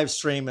should live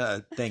stream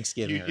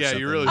Thanksgiving or Yeah,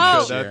 you something really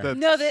next should. year.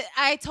 No, that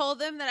I told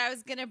them that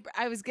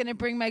I was gonna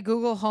bring my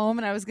Google Home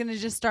and I was gonna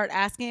just start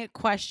asking it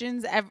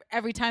questions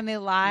every time they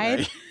lied,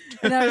 Right.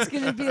 and I was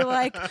gonna be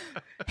like,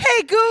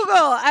 "Hey Google,"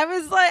 I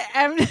was like,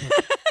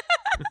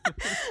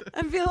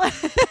 I feel like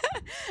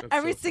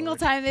every so single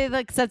funny. time they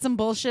like said some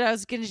bullshit, I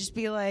was gonna just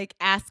be like,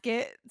 ask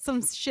it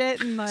some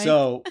shit and like.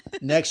 So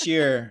next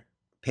year,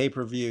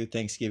 pay-per-view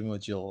Thanksgiving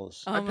with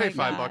Jules. Oh I'd pay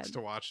my $5 God.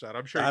 to watch that.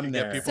 I'm sure you I'm can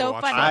there. get people So to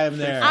watch funny. that. I'm Pay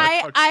there. $5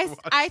 to watch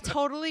I that.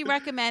 totally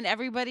recommend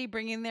everybody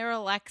bringing their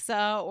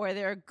Alexa or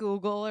their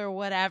Google or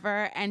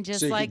whatever and just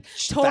So you like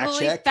can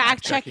totally fact-check?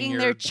 fact Checking checking your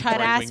their chud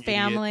right-wing ass idiot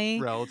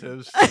family.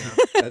 relatives.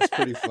 That's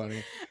pretty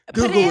funny.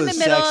 Put it Google in the is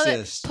middle.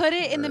 sexist. Put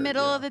it in the Or,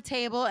 middle yeah. of the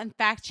table and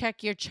fact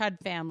check your chud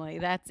family.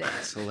 That's it.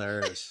 It's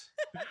hilarious.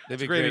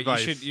 That'd be great great.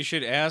 advice. You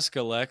should ask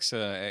Alexa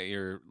at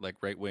your like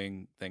right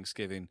wing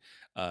Thanksgiving,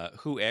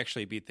 who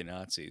actually beat the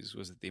Nazis?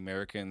 Was it the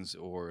Americans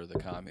or the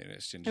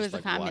communists? And It just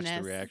was the like watch the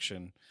communists.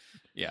 reaction.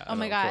 Yeah. Oh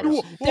my of God.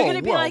 course. They're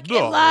gonna be well, like, no,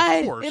 it of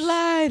lied. course. It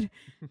lied.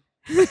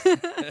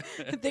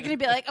 They're gonna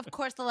be like, of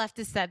course the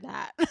leftists said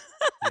that.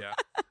 Yeah.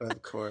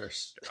 Of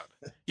course.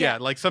 Yeah,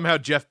 like somehow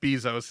Jeff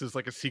Bezos is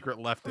like a secret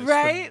leftist,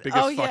 Right? the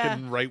biggest Oh, yeah.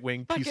 fucking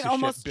right-wing piece Fucking of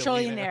almost shit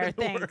billionaire in trillionaire,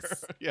 the world.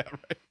 thanks. Yeah,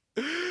 right.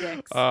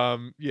 Dicks.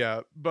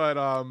 Yeah,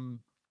 but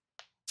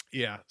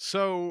yeah.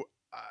 So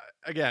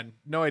again,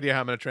 no idea how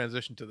I'm going to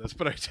transition to this,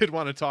 but I did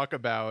want to talk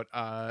about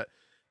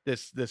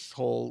this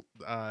whole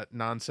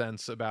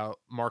nonsense about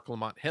Mark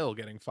Lamont Hill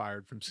getting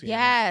fired from CNN.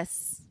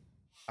 Yes.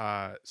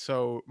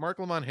 So Mark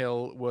Lamont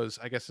Hill was,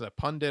 I guess, a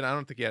pundit. I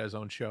don't think he had his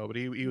own show, but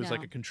he was like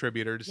No. a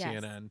contributor to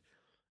Yes. CNN.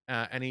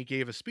 And he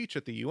gave a speech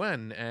at the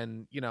UN,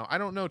 and I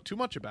don't know too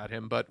much about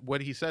him, but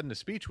what he said in the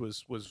speech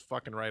was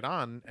fucking right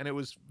on, and it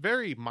was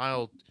very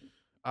mild.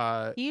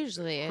 He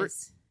usually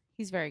is.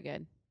 He's very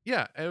good.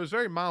 Yeah, and it was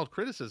very mild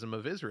criticism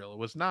of Israel. It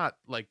was not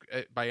like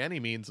by any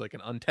means like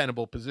an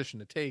untenable position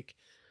to take.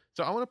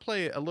 So I want to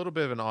play a little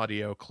bit of an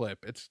audio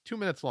clip. It's 2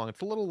 minutes long.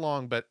 It's a little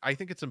long, but I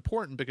think it's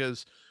important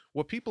because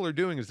what people are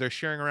doing is they're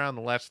sharing around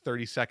the last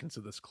 30 seconds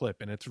of this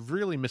clip, and it's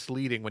really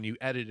misleading when you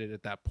edit it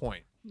at that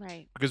point.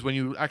 Right. Because when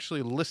you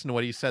actually listen to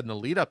what he said in the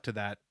lead up to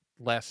that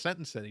last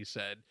sentence that he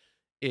said,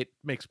 it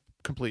makes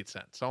complete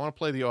sense. So I want to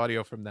play the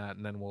audio from that,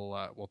 and then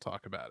we'll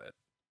talk about it.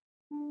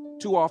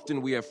 Too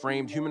often we have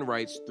framed human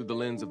rights through the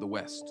lens of the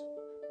West.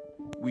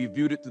 We've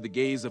viewed it through the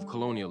gaze of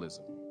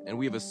colonialism, and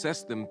we have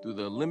assessed them through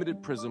the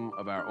limited prism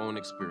of our own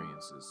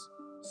experiences.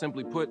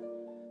 Simply put,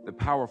 the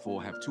powerful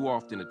have too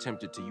often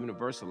attempted to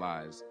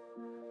universalize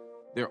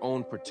their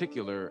own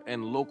particular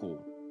and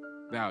local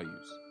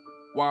values.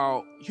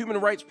 While human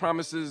rights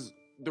promises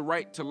the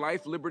right to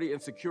life, liberty,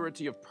 and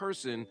security of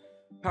person,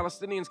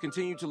 Palestinians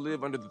continue to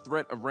live under the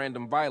threat of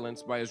random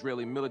violence by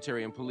Israeli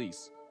military and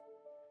police.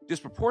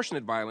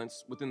 Disproportionate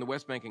violence within the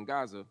West Bank and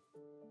Gaza,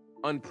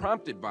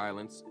 unprompted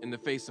violence in the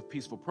face of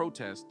peaceful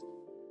protest,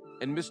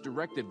 and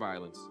misdirected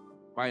violence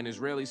by an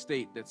Israeli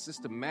state that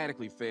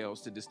systematically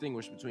fails to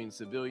distinguish between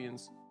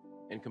civilians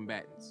and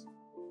combatants.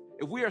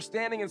 If we are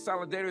standing in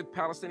solidarity with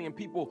Palestinian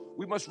people,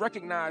 we must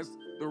recognize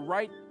the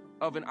right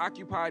of an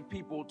occupied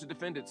people to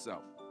defend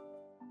itself.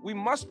 We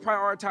must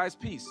prioritize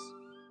peace.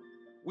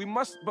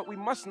 But we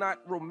must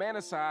not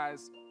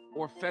romanticize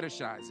or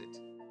fetishize it.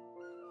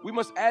 We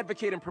must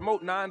advocate and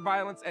promote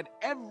nonviolence at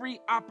every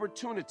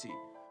opportunity,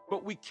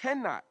 but we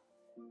cannot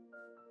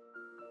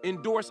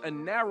endorse a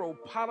narrow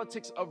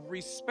politics of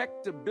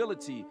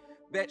respectability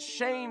that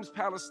shames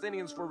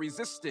Palestinians for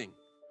resisting,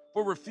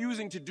 for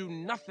refusing to do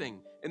nothing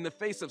in the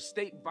face of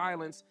state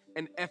violence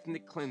and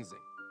ethnic cleansing.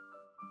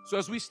 So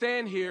as we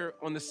stand here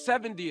on the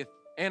 70th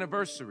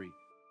anniversary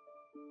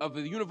of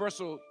the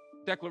Universal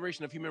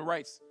Declaration of Human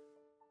Rights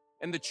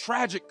and the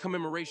tragic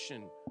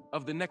commemoration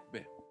of the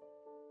Nakba,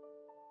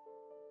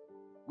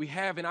 we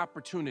have an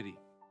opportunity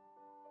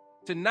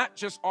to not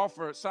just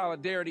offer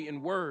solidarity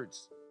in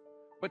words,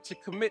 but to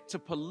commit to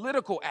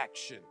political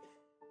action,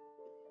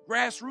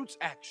 grassroots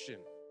action,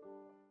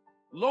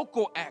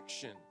 local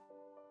action,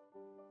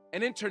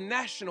 and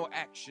international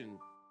action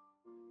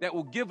that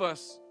will give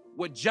us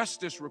what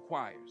justice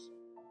requires.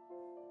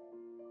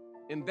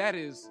 And that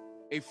is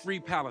a free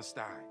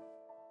Palestine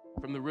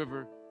from the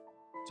river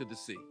to the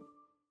sea.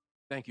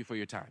 Thank you for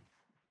your time.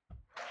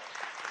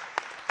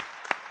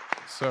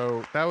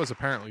 So that was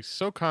apparently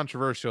so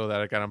controversial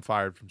that it got him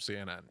fired from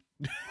CNN.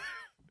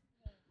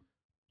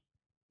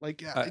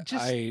 Like,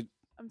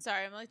 I'm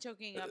sorry, I'm like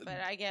choking up,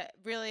 but I get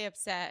really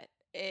upset.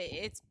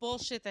 It's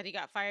bullshit that he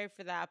got fired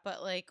for that,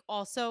 but like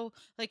also,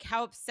 like,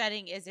 how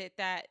upsetting is it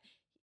that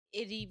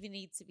it even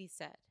needs to be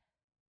said?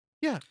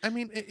 Yeah, I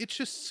mean, it's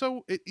just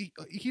so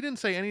he didn't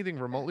say anything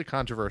remotely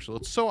controversial.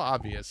 It's so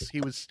obvious. He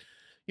was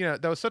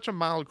that was such a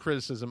mild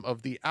criticism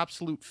of the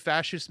absolute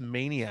fascist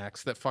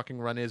maniacs that fucking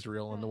run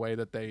Israel and the way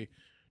that they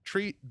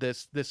treat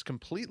this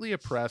completely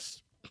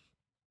oppressed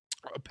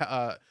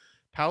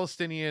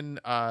Palestinian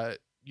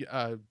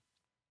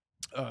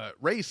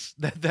race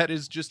that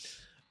is just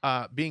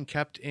being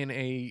kept in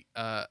a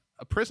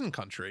prison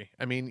country.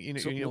 I mean,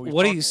 So we've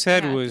what he talked.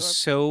 said Yeah, was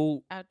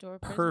so outdoor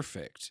prison.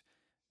 perfect.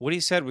 What he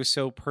said was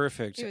so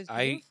perfect. It was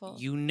beautiful.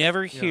 You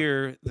never Yeah.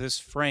 hear this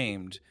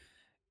framed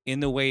in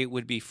the way it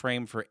would be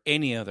framed for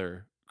any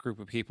other group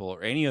of people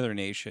or any other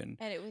nation.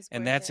 And it was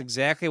And worth that's it.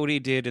 exactly what he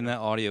did in that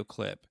audio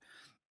clip.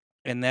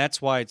 And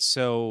that's why it's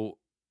so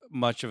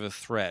much of a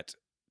threat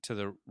to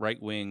the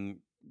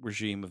right-wing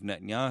regime of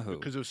Netanyahu.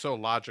 Because it was so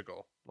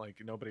logical. Like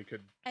nobody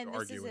could And this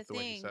argue is with the the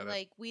way he thing, said it.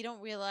 like we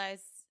don't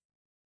realize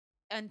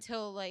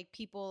until like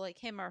people like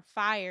him are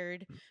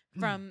fired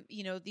from,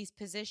 these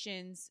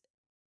positions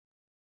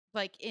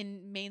like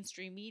in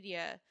mainstream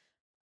media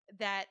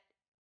that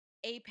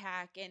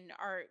APAC and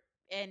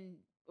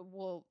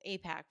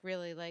APAC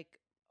really like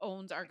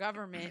owns our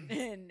government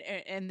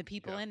and the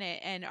people Yeah. in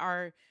it, and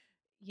our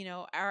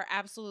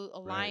absolute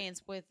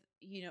alliance with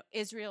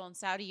Israel and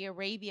Saudi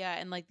Arabia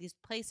and like these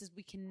places.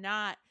 We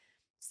cannot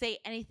say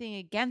anything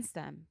against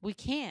them. We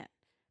can't,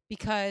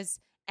 because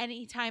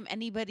anytime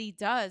anybody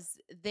does,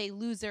 they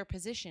lose their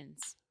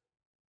positions.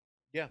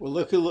 Yeah. Well,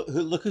 look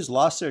who's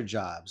lost their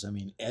jobs. I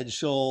mean, Ed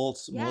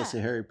Schultz, Yeah.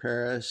 Melissa Harry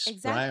Paris,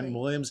 Exactly. Brian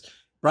Williams.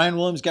 Brian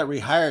Williams got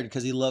rehired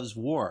because he loves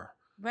war,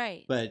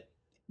 Right. but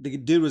the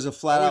dude was a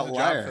flat Always out a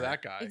liar. job for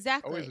that guy.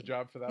 Exactly. Always a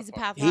job for that. He's a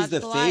fucking- He's the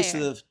pathological face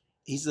liar.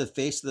 he's the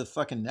face of the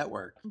fucking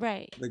network.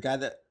 Right. The guy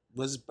that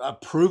was a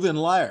proven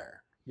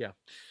liar. Yeah.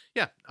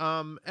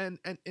 And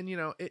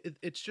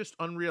it's just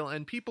unreal.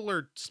 And people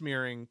are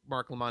smearing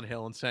Mark Lamont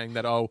Hill and saying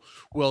that, oh,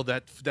 well,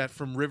 that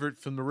from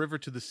the river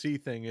to the sea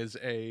thing is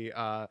a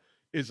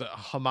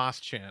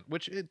Hamas chant,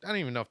 which I don't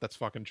even know if that's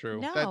fucking true.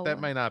 No. That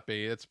might not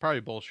be. It's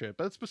probably bullshit.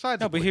 But it's besides.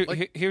 No, the but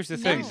point. here's the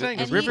No, thing: saying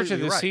the is river to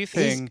completely the right. sea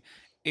thing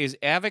is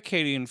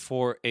advocating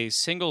for a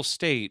single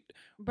state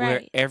where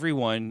Right.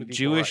 everyone, With equal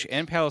Jewish rights.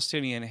 and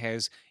Palestinian,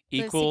 has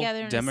Lives equal together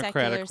in a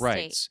democratic secular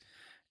rights.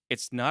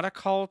 It's not a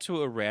call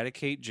to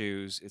eradicate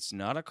Jews. It's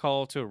not a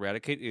call to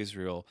eradicate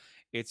Israel.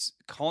 It's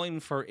calling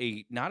for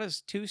not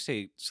a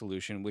two-state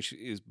solution, which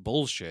is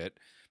bullshit,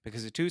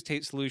 because a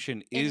two-state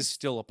solution is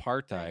still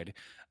apartheid.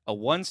 A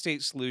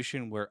one-state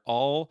solution where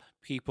all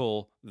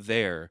people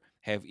there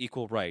have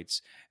equal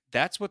rights.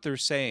 That's what they're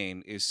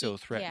saying is so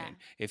threatening.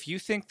 If you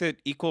think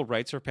that equal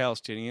rights for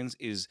Palestinians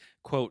is,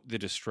 quote, the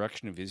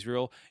destruction of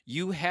Israel,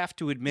 you have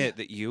to admit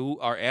that you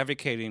are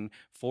advocating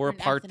for an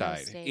apartheid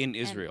ethno-state. in And-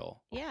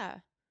 Israel. Yeah.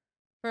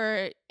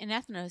 For an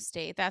ethno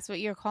state. That's what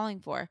you're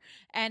calling for.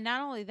 And not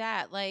only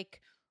that,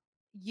 like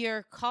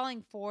you're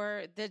calling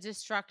for the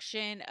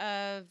destruction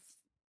of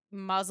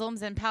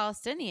Muslims and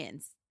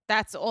Palestinians.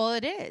 That's all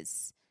it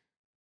is.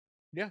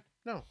 Yeah.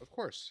 No. Of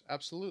course.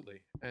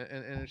 Absolutely.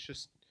 And it's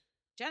just.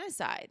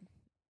 Genocide.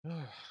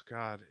 Oh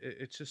God,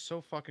 it's just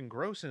so fucking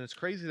gross, and it's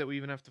crazy that we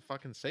even have to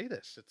fucking say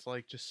this. It's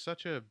like just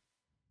such a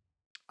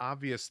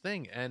obvious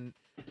thing, and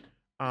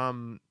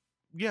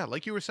yeah,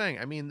 like you were saying,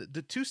 I mean,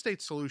 the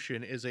two-state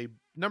solution is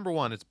number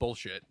one, it's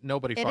bullshit.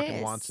 Nobody It fucking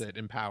is. wants it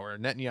in power.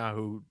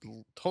 Netanyahu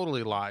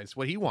totally lies.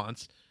 What he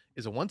wants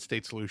is a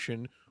one-state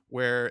solution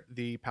where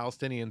the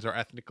Palestinians are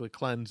ethnically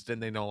cleansed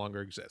and they no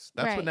longer exist.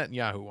 That's what Right.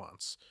 Netanyahu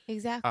wants.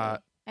 Exactly.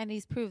 And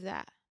he's proved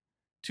that.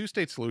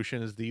 Two-state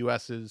solution is the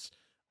US's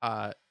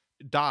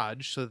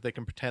dodge so that they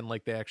can pretend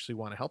like they actually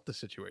want to help the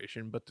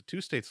situation. But the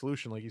two-state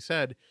solution, like you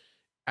said,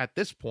 at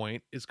this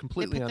point is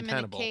completely They put them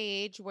untenable. in a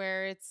cage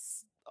where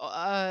it's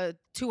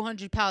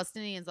 200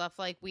 Palestinians left,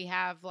 like we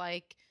have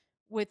like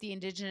with the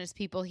indigenous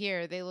people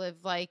here. They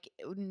live like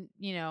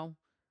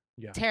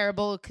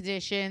terrible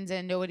conditions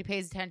and nobody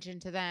pays attention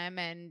to them,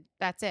 and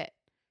that's it.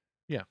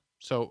 Yeah.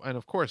 So, and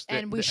of course,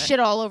 And we shit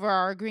all over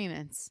our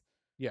agreements.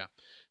 Yeah.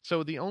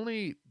 So the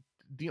only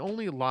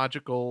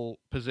logical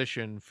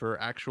position for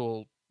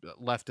actual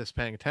leftists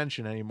paying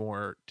attention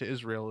anymore to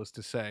Israel is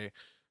to say,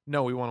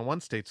 no, we want a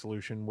one-state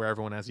solution where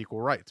everyone has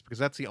equal rights, because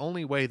that's the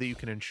only way that you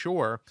can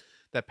ensure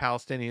that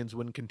Palestinians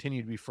wouldn't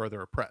continue to be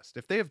further oppressed.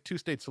 If they have a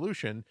two-state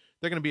solution,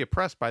 they're going to be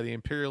oppressed by the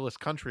imperialist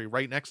country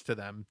right next to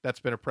them that's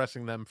been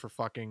oppressing them for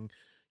fucking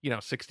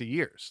 60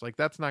 years. Like,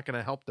 that's not going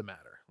to help the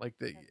matter. Like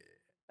the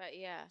But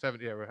yeah,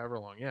 70, however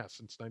long,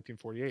 since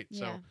 1948. Yeah.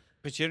 So,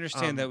 But you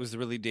understand that was the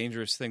really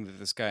dangerous thing that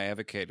this guy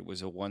advocated,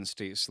 was a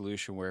one-state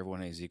solution where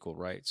everyone has equal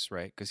rights,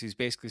 right? Because he's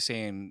basically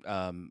saying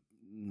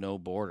no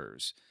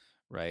borders,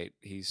 right?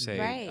 He's saying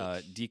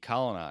Right.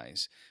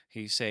 decolonize.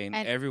 He's saying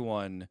And-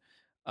 everyone,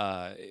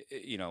 and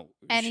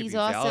should he's be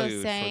also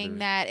valued for saying their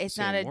that it's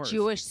not same a worth.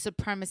 Jewish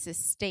supremacist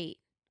state.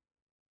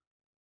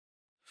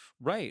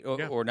 Right,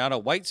 Yeah. or not a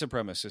white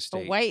supremacist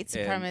state. A white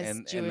And- supremacist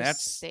and Jewish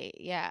that's, state.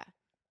 Yeah.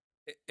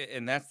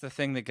 And that's the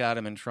thing that got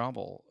him in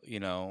trouble,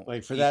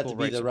 Like, for that to equal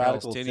be rights the for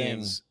radical thing.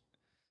 Palestinians.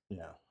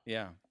 Yeah.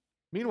 Yeah.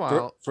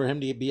 Meanwhile, for him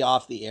to be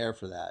off the air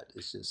for that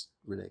is just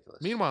ridiculous.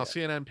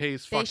 CNN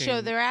pays They fucking show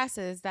their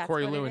asses. That's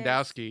Corey what it is.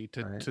 Lewandowski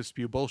Right. to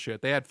spew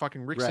bullshit. They had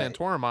fucking Rick Right.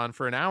 Santorum on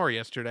for an hour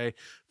yesterday,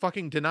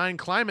 fucking denying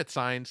climate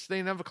science. They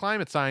didn't have a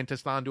climate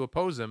scientist on to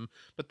oppose him,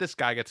 but this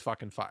guy gets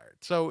fucking fired.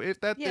 So if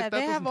that Yeah, if that they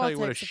doesn't have tell all you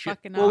what a types of shit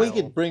fucking Well, we pile-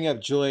 could bring up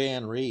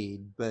Joyanne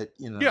Reed, but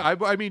you know. Yeah,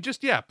 I mean,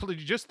 just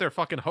their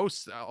fucking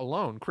hosts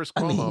alone, Chris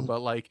Cuomo,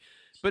 mean-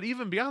 but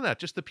even beyond that,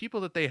 just the people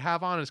that they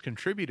have on as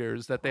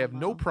contributors that they have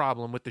no Cuomo.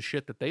 problem with the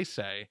shit that they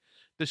say,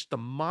 just the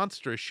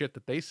monstrous shit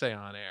that they say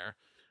on air.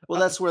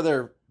 Well, that's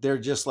where they're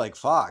just like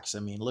Fox. I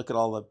mean, look at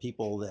all the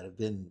people that have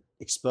been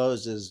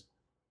exposed as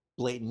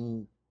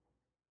blatant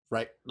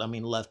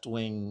left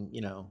wing,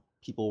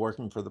 people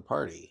working for the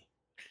party.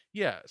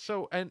 Yeah,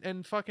 so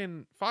and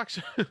fucking Fox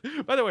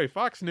by the way,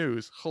 Fox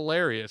News,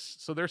 hilarious.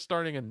 So they're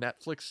starting a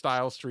Netflix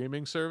style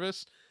streaming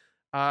service.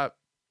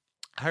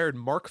 Hired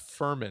Mark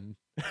Furman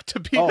to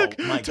be my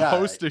to God.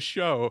 host a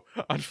show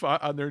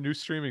on their new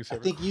streaming I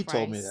service. think you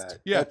told me Christ. that.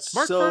 Yeah, That's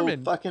Mark so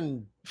Furman.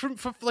 fucking From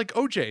like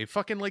OJ,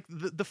 fucking like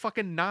the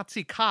fucking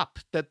Nazi cop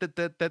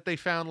that they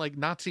found like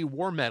Nazi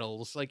war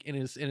medals like in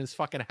his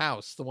fucking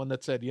house. The one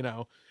that said,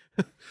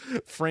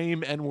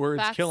 frame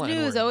N-words, Fox kill News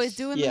N-words. always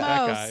doing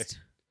Yeah. the That most.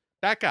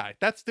 That guy.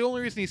 That's the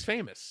only reason he's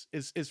famous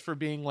is for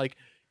being like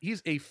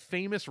he's a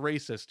famous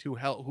racist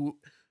who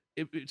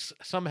it's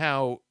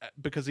somehow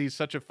because he's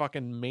such a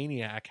fucking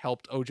maniac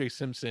helped OJ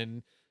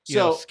Simpson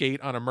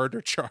skate on a murder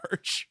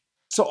charge.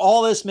 So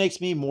all this makes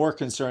me more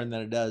concerned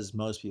than it does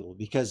most people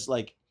because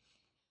like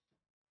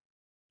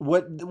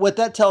what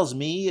that tells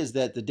me is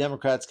that the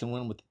Democrats can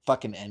win with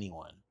fucking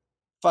anyone.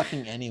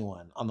 Fucking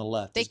anyone on the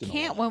left. They is gonna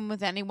can't win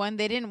with anyone.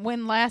 They didn't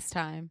win last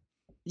time.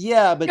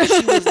 Yeah, but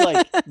she was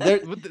like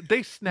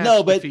They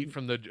snatched defeat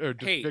from the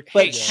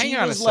Hey, she hang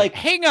on was a like-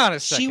 second. Hang on a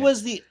second. she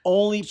was the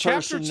only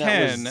Chapter person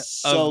 10 that was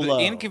so of the low.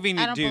 I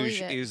Inconvenient don't believe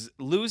Douche it. is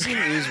losing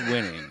is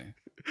winning.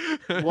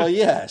 Well,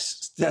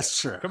 yes, that's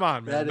true. Come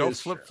on, man. That No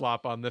is true. flip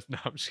flop on this. No,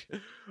 I'm just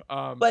kidding.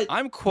 But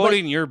I'm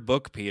quoting your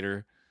book,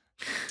 Peter.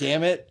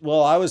 damn it.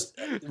 Well, I was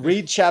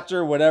read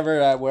chapter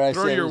whatever where I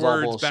throw said it your was all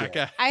words bullshit. back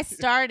at. I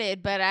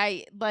started, but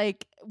I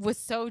was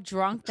so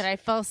drunk that I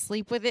fell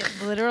asleep with it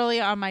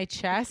literally on my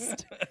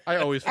chest, I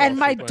always fall and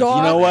my asleep when I dog,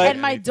 You know what?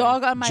 and my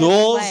dog on my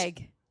Jules?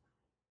 leg.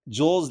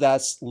 Jules,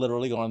 that's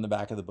literally going on the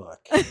back of the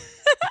book.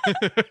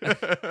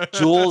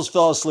 Jules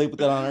fell asleep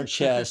with it on her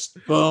chest.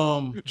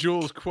 Boom.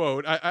 Jules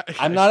quote.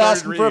 I'm not started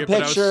asking for a reading it, but I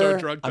was so picture.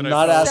 drunk that I'm I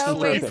not fell asking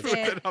for a asleep with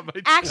picture. it on my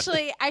chest.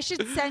 Actually, I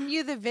should send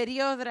you the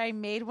video that I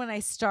made when I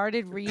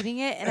started reading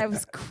it, and I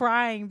was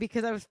crying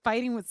because I was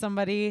fighting with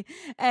somebody,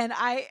 and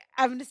I'm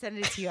gonna send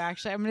it to you.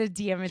 Actually, I'm gonna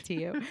DM it to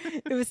you.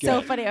 It was so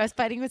Good. funny. I was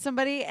fighting with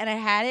somebody, and I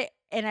had it,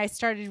 and I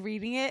started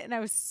reading it, and I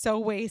was so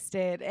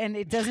wasted, and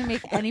it doesn't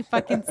make any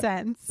fucking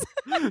sense.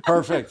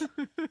 Perfect.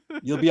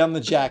 You'll be on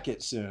the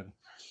jacket soon.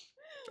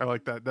 I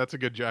like that. That's a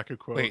good jacket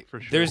quote Wait, for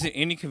sure. there's an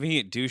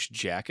Inconvenient Douche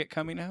jacket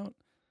coming out?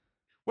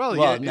 well,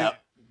 Well, yeah, no,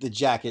 the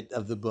jacket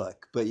of the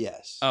book, but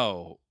yes.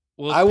 Oh,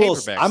 well, I will.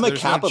 paperback, I'm so a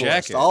there's no capitalist.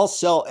 jacket. I'll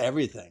sell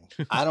everything.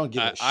 I don't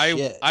give a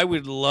shit. I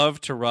would love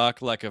to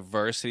rock like a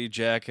varsity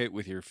jacket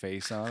with your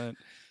face on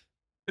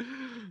it.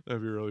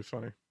 that'd be really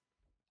funny.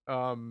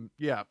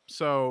 Yeah.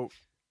 So,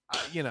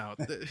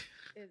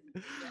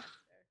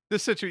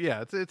 this situation,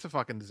 yeah, it's a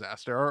fucking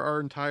disaster. Our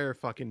entire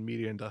fucking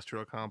media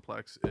industrial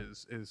complex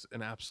is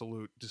an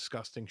absolute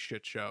disgusting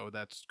shit show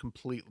that's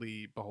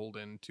completely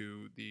beholden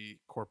to the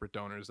corporate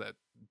donors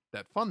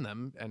that fund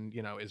them. And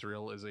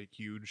Israel is a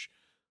huge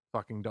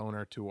fucking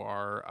donor to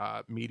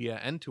our media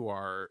and to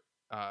our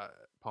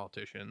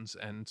politicians,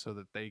 and so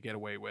that they get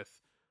away with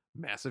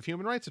massive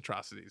human rights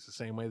atrocities the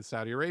same way that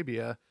Saudi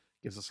Arabia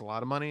gives us a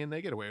lot of money and they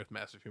get away with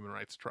massive human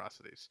rights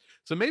atrocities.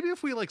 So maybe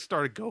if we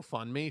start a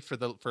GoFundMe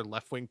for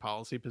left-wing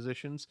policy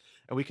positions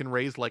and we can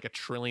raise like $1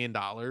 trillion,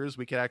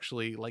 we could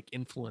actually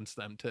influence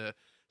them to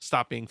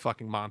stop being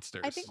fucking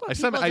monsters. I think what I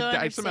people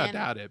don't somehow understand-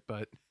 doubt it,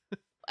 but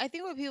I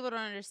think what people don't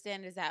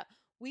understand is that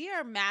we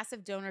are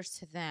massive donors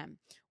to them.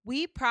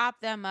 We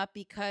prop them up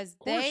because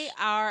they course.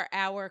 are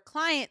our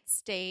client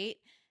state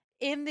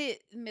in the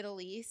Middle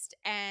East,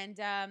 and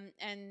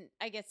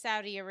I guess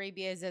Saudi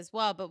Arabia is as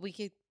well. But we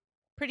could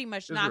pretty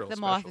much knock Israel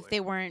them off if especially. they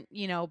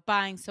weren't,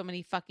 buying so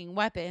many fucking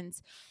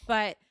weapons.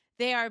 But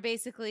they are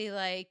basically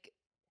like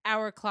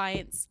our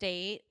client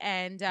state,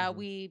 and Mhm.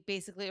 we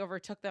basically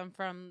overtook them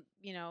from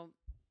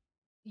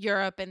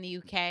Europe and the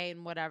UK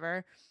and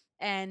whatever.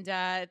 And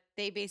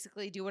they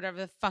basically do whatever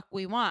the fuck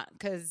we want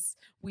because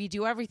we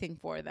do everything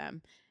for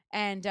them.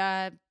 And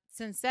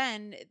since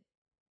then,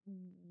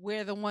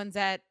 we're the ones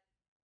that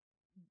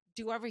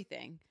do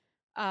everything.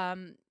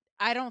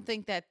 I don't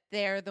think that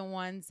they're the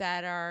ones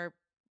that are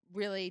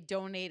really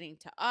donating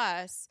to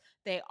us.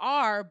 They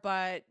are,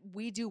 but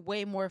we do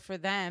way more for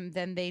them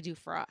than they do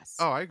for us.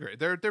 Oh, I agree.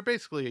 They're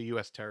basically a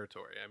U.S.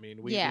 territory. I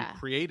mean, we Yeah.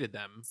 created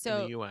them in So,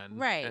 the UN,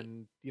 right.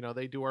 and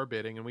they do our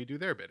bidding and we do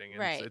their bidding. And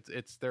Right.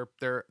 it's they're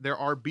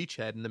our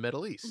beachhead in the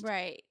Middle East,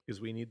 Right. because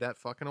we need that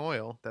fucking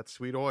oil, that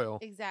sweet oil.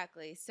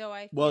 Exactly. So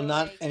I Well, feel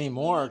not like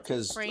anymore, we need to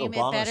 'cause frame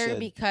Obama it better, said-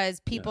 because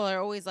people are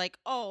always like,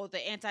 "Oh, the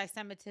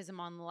anti-Semitism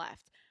on the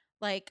left."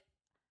 Like,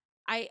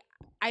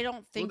 I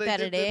don't think they that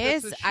did it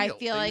that's is. a I shield.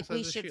 feel They like use it we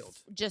as a should shield.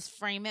 just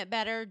frame it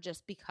better,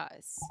 just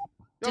because.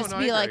 No, Just no,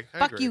 be I like, agree. I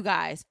 "Fuck agree. you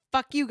guys,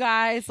 fuck you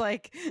guys."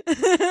 Like,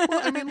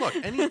 Well, I mean, look,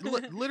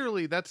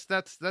 literally, that's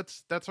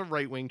a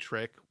right wing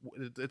trick.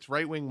 It's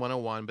right wing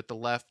 101. But the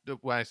left,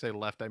 when I say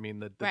left, I mean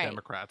the Right.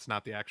 Democrats,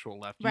 not the actual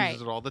left, Right.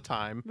 uses it all the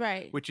time.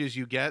 right, Which is,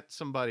 you get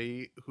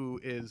somebody who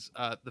is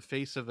the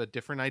face of a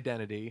different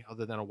identity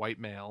other than a white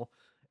male,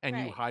 and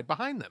you Right. hide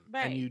behind them,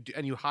 Right.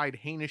 and you hide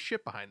heinous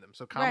shit behind them.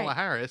 So Kamala Right.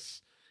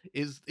 Harris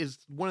is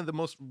one of the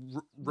most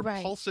Right.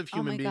 repulsive Oh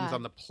my human beings God.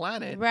 on the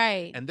planet,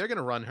 right. and they're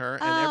gonna run her,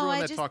 and Oh, everyone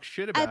I that just- talks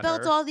shit I about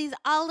built her. all these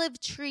olive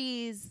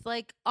trees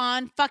like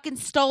on fucking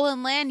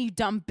stolen land, you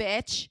dumb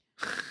bitch.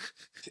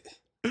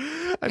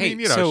 I Hey,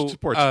 mean, so, she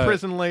supports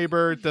prison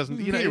labor. Doesn't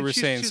Peter was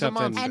saying she's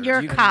something- a monster. And you're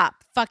a you-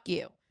 cop. Fuck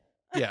you.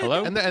 Yeah.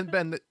 Hello? And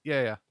Ben.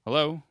 Yeah.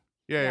 Hello.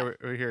 Yeah. Yeah.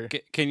 We're here.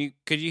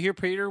 Could you hear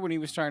Peter when he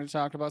was trying to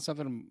talk about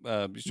something?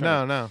 He's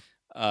trying No.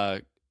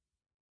 to-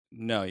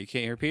 no, you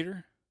can't hear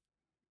Peter.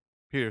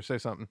 Peter, say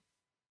something.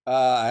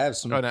 I have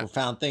some Oh, no.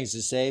 profound things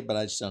to say, but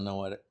I just don't know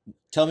what.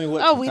 Tell me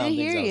what. Oh, we profound didn't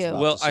things hear I was you.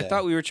 about Well, to I say.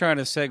 thought we were trying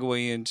to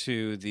segue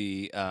into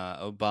the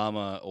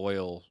Obama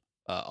oil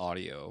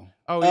audio.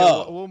 Oh yeah.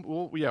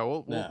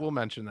 Oh. We'll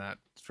mention that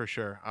for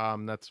sure.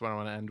 That's what I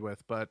want to end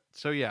with. But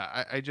so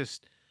yeah, I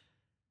just.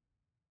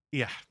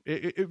 Yeah.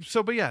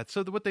 So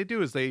what they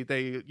do is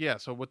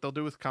so what they'll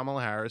do with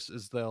Kamala Harris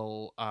is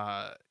they'll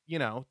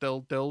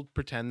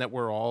pretend that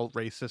we're all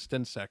racist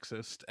and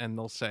sexist, and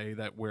they'll say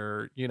that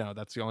we're,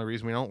 that's the only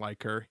reason we don't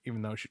like her,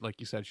 even though she, like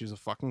you said, she's a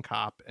fucking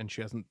cop and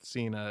she hasn't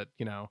seen a,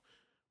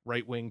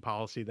 right wing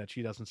policy that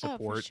she doesn't Oh, for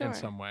support in sure.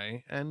 some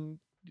way. And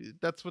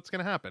that's what's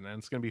going to happen. And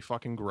it's going to be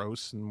fucking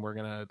gross and we're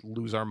going to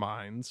lose our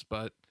minds.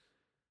 But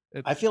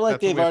I feel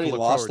like that's what they've we have to already look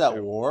lost forward that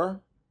to.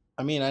 war.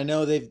 I mean, I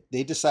know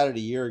they decided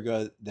a year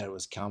ago that it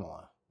was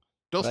Kamala.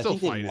 They'll but I still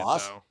think they fight it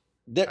lost.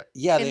 though.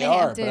 Yeah, In they the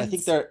are, but I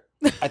think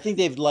Hamptons. I think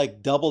they've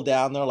like doubled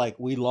down. They're like,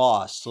 we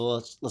lost,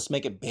 so let's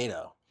make it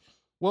Beto.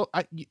 Well,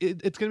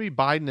 it's going to be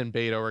Biden and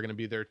Beto are going to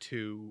be there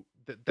too.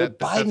 But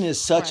Biden is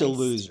such a Christ.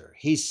 loser.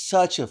 He's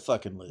such a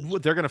fucking loser. Well,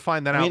 they're going to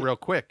find that I out mean, real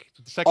quick.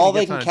 The second All he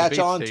they gets can on a catch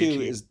debate on stage, to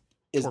he is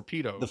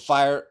torpedoes. the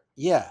fire.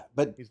 Yeah,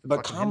 but He's the but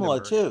fucking Kamala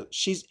Hindenburg. too.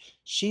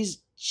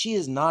 She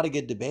is not a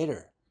good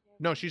debater.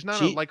 No, she's not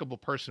She- a likable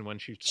person when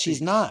she speaks.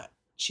 She's not.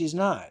 She's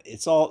not.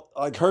 It's all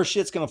like her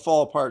shit's gonna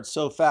fall apart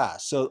so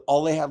fast. So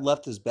all they have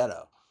left is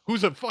Beto.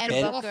 Who's a And fucking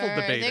And- awful Booker.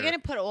 debater. They're gonna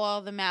put all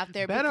of them out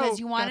there Beto because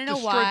you want to got know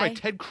destroyed why. by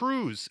Ted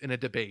Cruz in a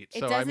debate. It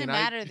So doesn't I mean,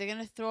 matter. They're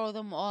gonna throw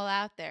them all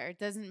out there. It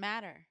doesn't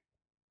matter.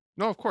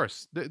 No, of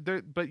course. But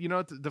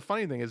the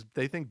funny thing is,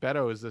 they think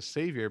Beto is the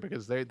savior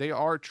because they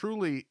are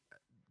truly,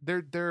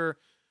 they're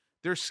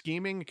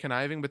scheming,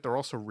 conniving, but they're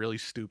also really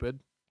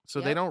stupid. So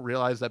they Yep. don't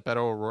realize that Beto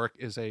O'Rourke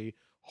is a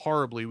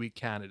horribly weak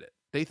candidate.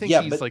 They think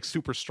Yeah, he's but- like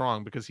super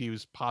strong because he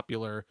was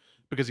popular,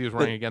 because he was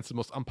running against the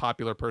most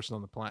unpopular person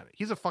on the planet.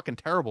 He's a fucking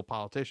terrible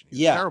politician. He's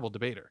Yeah. a terrible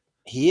debater.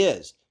 He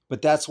is.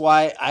 But that's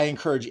why I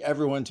encourage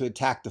everyone to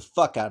attack the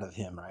fuck out of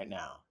him right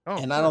now. Oh,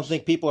 of and I don't course.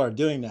 think people are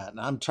doing that. And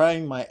I'm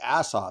trying my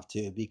ass off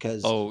to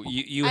because Oh,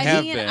 you I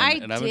have mean, been, I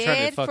and I've been trying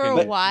to did for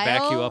fucking a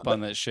back you while, up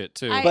on that shit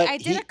too. But I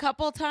did he- a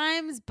couple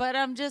times, but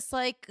I'm just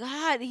like,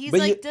 God, he's But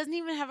like you- doesn't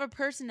even have a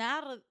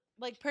personality.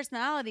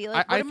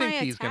 Like, I what am think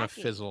I he's gonna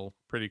attacking? fizzle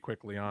pretty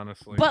quickly,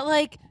 honestly. But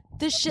like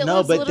the shit No,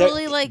 was but there-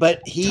 literally like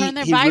but he- turn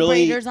their he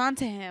really- vibrators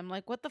onto him.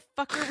 Like, what the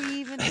fuck are we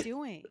even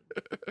doing?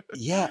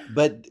 yeah,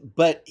 but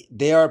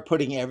they are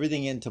putting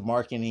everything into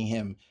marketing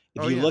him.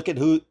 If Oh, you yeah. look at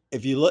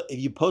if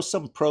you post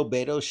some pro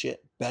Beto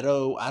shit,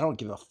 Beto, I don't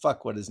give a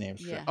fuck what his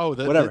name's. Yeah. oh,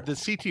 the whatever. the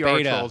CTR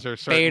Beta. trolls are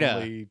Beta.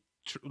 certainly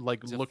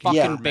like He's a looking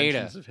fucking for beta.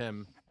 mentions of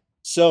him.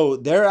 So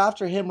they're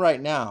after him right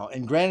now.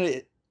 And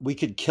granted, we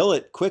could kill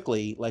it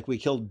quickly, like we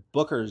killed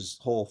Booker's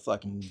whole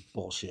fucking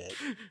bullshit.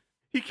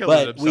 He killed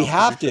it But we himself,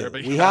 have be to. fair,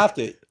 but We yeah. have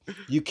to.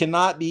 You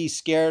cannot be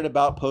scared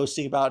about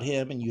posting about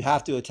him, and you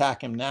have to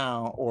attack him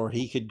now, or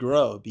he could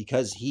grow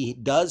because he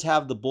does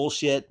have the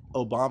bullshit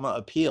Obama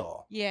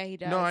appeal. Yeah, he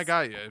does. No, I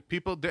got you.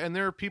 And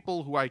there are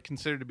people who I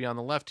consider to be on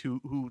the left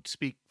who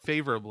speak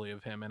favorably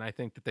of him, and I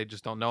think that they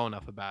just don't know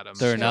enough about him.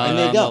 They're Sure. not And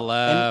they on the don't. And-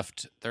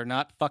 left. They're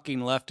not fucking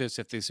leftists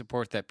if they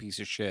support that piece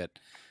of shit.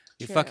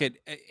 You True. fucking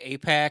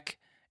APAC.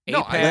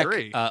 No, I APAC,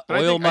 agree. oil But I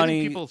think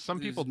money. some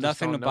there's people just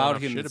nothing don't know about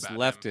enough him shit that's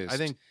about him.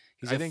 leftist.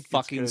 He's I a think it's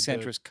fucking good to-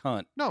 centrist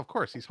cunt. No, of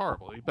course he's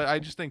horrible, but I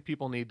just think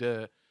people need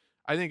to.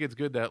 I think it's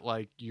good that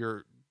like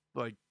you're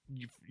like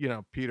you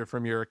know Peter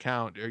from your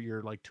account or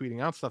you're like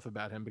tweeting out stuff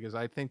about him, because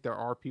I think there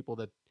are people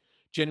that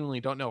genuinely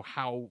don't know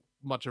how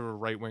much of a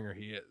right winger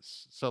he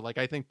is. So like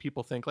I think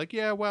people think like,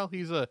 yeah, well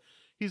he's a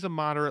he's a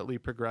moderately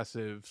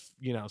progressive,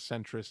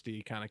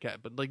 centrist-y kind of cat.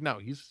 But like, no,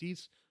 he's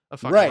a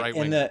fucking Right. right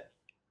And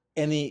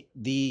winger.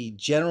 the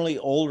generally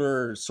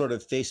older sort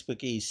of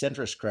Facebook-y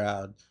centrist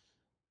crowd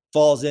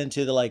falls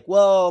into the like,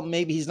 well,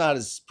 maybe he's not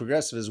as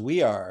progressive as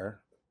we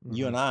are,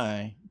 you and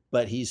I,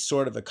 but he's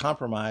sort of a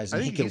compromise I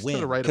and he think could he's to the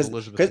win. right of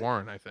Elizabeth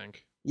Warren. I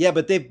think. Yeah,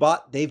 but they've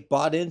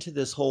bought into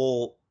this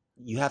whole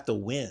you have to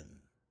win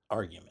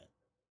argument.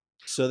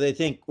 So they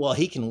think, well,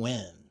 he can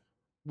win.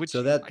 Which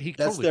So he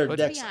that's totally their could.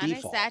 To next be honest,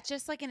 default. that's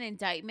just like an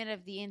indictment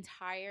of the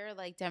entire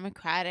like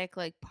Democratic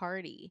like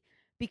party,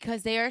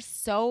 because they are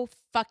so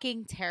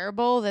fucking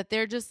terrible that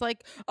they're just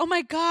like, oh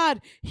my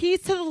god,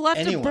 he's to the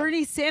left of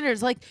Bernie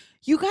Sanders. Like,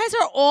 you guys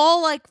are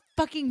all like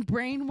fucking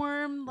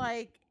brainworm.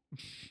 Like,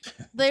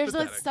 there's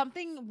like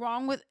something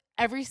wrong with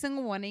every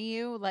single one of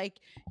you. Like,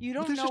 you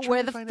don't know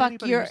where the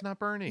fuck you're. Not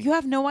Bernie. You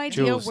have no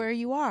idea Jules. where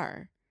you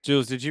are.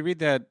 Jules, did you read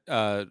that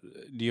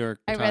New York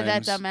Times I read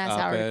that dumbass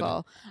op-ed?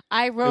 article.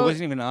 I wrote. It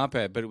wasn't even an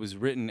op-ed, but it was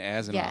written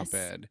as an Yes.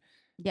 op-ed.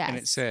 Yes. And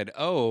it said,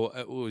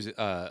 it was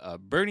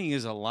Bernie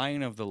is a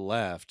lion of the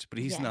left, but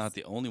he's Yes. not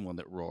the only one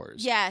that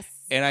roars. Yes.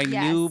 And I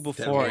Yes. knew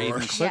before I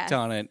even Yes. clicked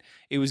on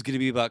it was going to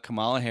be about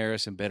Kamala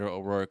Harris and Beto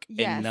O'Rourke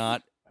Yes. and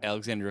not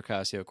Alexandria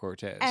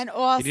Ocasio-Cortez. And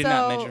also, they did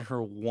not mention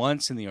her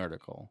once in the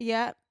article.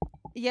 Yep.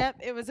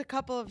 It was a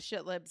couple of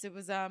shit libs. It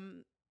was I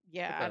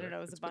don't know.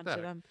 It was It's a bunch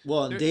pathetic. of them.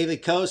 Well, and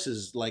David Kos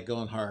is like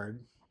going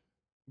hard.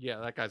 Yeah,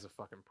 that guy's a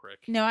fucking prick.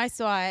 No, I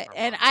saw it, Or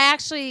and Marcos. I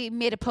actually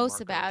made a post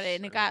Marcos, about it, and it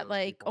any of got those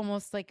like people.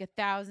 almost like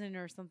 1,000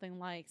 or something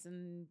likes,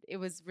 and it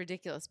was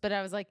ridiculous. But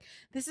I was like,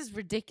 this is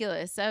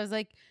ridiculous. I was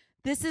like,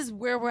 this is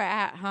where we're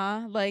at,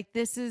 huh? Like,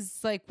 this is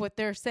like what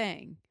they're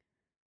saying.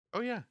 Oh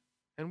yeah,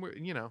 and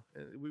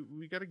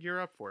we got to gear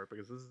up for it,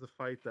 because this is the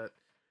fight that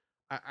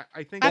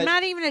I think. I'm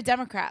not even a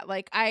Democrat.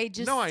 Like, I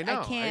just, No, I know.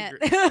 I can't.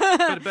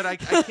 but I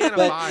can't But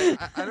abide.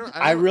 I don't.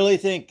 I really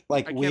think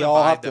like I we can't all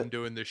abide have them to.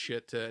 doing this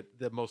shit to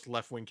the most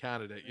left wing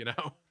candidate.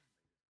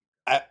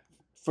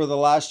 For the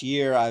last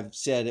year, I've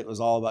said it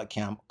was all about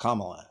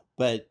Kamala,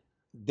 but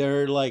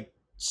they're like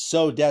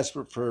so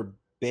desperate for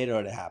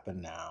Beto to happen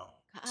now.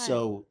 God.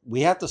 So we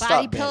have to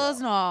Body stop pillows Beto,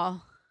 and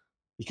all.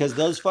 because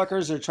those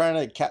fuckers are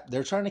trying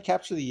to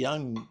capture the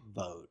young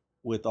vote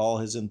with all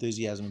his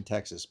enthusiasm in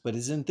Texas. But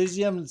his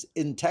enthusiasm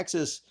in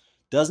Texas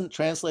doesn't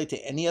translate to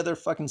any other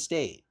fucking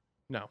state.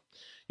 No.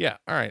 Yeah.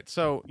 All right.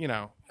 So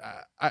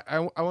I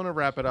want to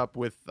wrap it up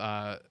with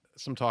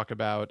some talk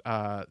about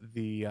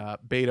the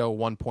Beto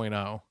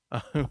 1.0,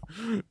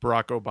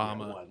 Barack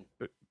Obama.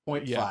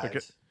 Yeah,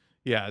 1.5.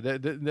 Yeah,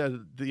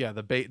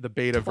 the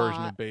beta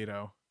version of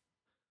Beto.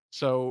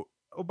 So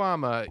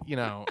Obama,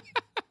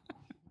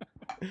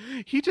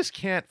 he just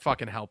can't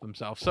fucking help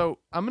himself. So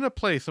I'm gonna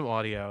play some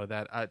audio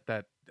that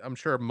I'm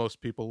sure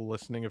most people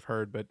listening have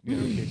heard, but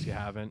in case you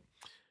haven't,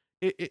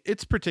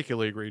 it's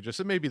particularly egregious.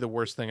 It may be the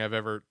worst thing I've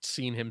ever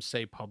seen him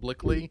say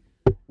publicly,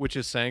 which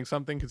is saying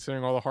something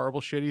considering all the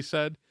horrible shit he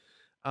said.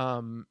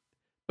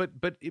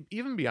 But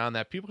even beyond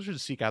that, people should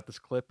seek out this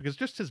clip, because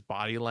just his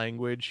body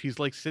language, he's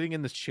like sitting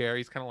in this chair,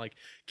 he's kind of like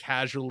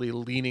casually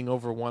leaning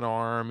over one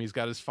arm, he's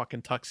got his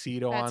fucking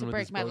tuxedo Not on to with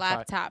break his my bow tie.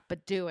 laptop,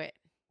 but do it.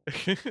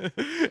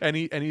 and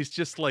he's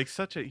just like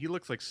he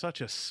looks like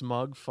such a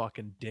smug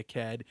fucking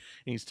dickhead, and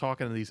he's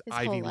talking to these His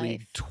Ivy whole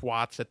League life.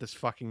 twats at this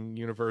fucking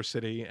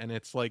university, and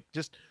it's like,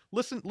 just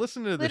listen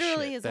to this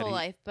Literally shit his that whole he-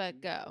 life, but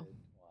go.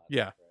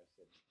 Yeah.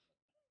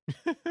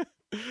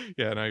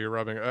 Yeah, no, you're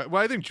rubbing. Well,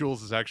 I think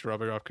Jules is actually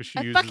rubbing off because she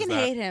I uses fucking that.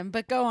 hate him,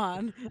 but go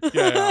on.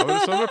 Yeah.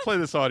 So I'm gonna play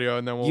this audio,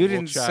 and then we'll. You we'll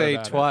didn't chat say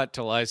about it. twat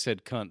till I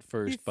said cunt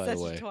first, He's by such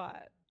the way. a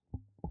twat.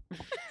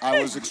 I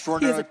was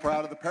extraordinarily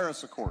proud of the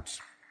Paris Accords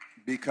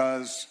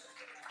because,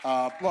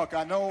 look,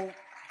 I know,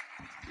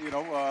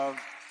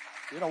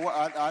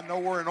 I know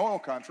we're an oil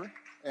country,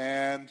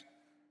 and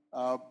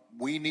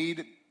we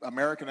need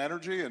American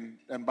energy,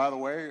 and by the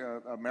way,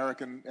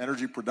 American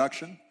energy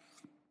production.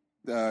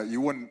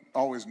 You wouldn't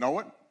always know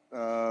it,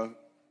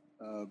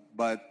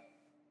 but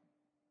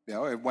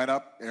it went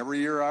up every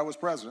year I was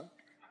president,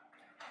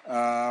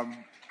 and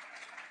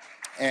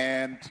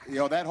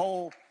that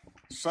whole.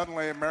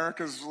 Suddenly,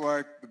 America's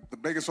like the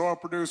biggest oil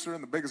producer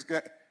and the biggest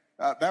gas.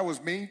 That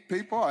was me,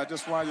 people. I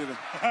just want you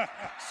to.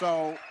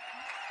 So.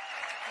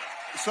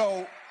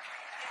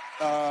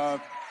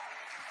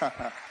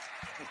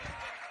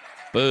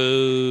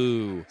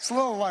 Boo. It's a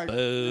little like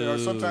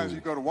sometimes Boo.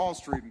 you go to Wall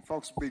Street and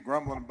folks will be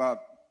grumbling about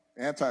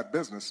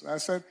anti-business. I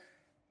said,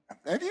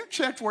 "Have you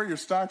checked where your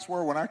stocks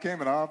were when I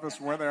came in office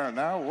and where they are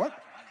now?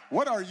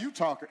 What are you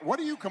talking? What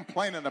are you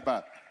complaining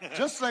about?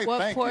 Just say What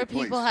thank poor you,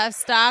 please." people have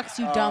stocks,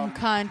 you dumb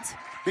cunt.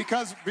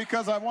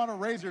 Because I want to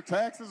raise your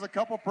taxes a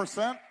couple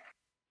percent.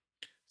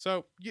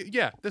 So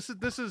yeah, this is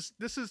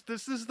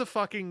the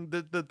fucking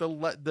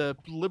the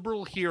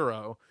liberal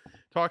hero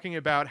talking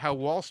about how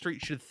Wall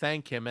Street should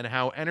thank him, and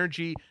how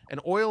energy and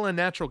oil and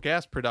natural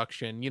gas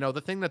production,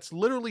 the thing that's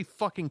literally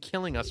fucking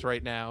killing us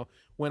right now,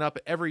 went up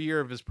every year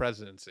of his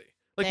presidency.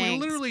 Like, Thanks, we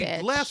literally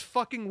bitch. last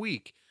fucking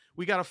week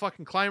we got a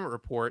fucking climate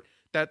report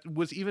that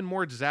was even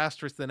more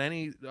disastrous than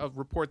any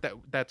report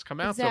that's come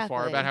out so far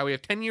Exactly. about how we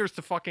have 10 years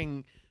to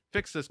fucking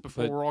fix this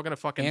before But we're all gonna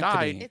fucking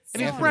Anthony, die. It's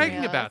And he's so bragging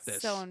unreal. about It's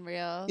this. so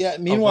unreal. Yeah.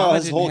 Meanwhile, Obama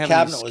his didn't whole have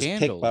cabinet any was picked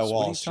scandals. by What are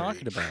Wall you Street.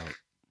 talking about?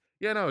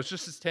 Yeah, no, it's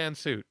just his tan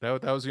suit.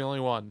 That was the only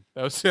one.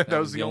 That was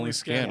the only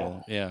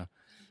scandal. Yeah.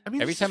 I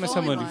mean, Every this time is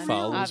someone only one,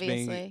 follows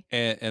me obviously.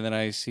 and then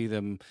I see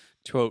them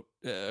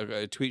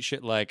tweet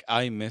shit like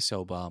 "I miss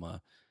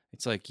Obama,"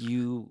 it's like,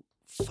 you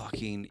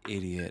fucking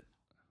idiot.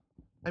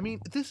 I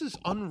mean, this is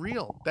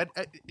unreal. That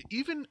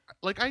even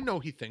like I know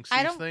he thinks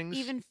I these don't things.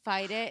 even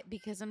fight it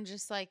because I'm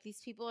just like,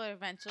 these people are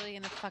eventually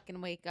gonna fucking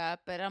wake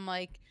up. But I'm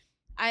like,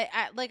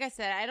 I like I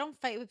said, I don't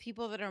fight with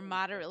people that are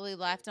moderately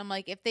left. I'm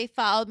like, if they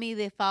followed me,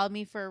 they followed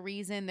me for a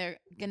reason. They're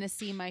gonna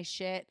see my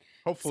shit.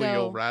 Hopefully,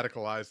 you'll So-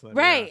 radicalize them.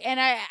 Right. Yeah. And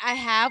I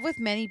have with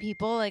many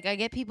people. Like, I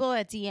get people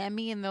that DM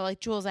me and they're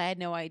like, Jules, I had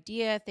no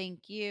idea.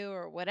 Thank you.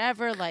 Or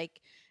whatever. Like,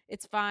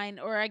 it's fine.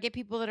 Or I get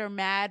people that are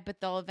mad, but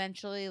they'll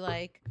eventually,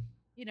 like,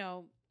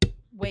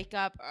 wake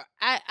up.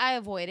 I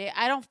avoid it.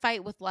 I don't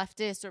fight with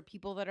leftists or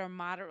people that are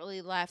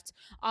moderately left.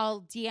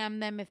 I'll DM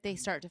them if they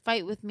start to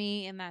fight with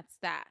me, and that's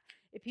that.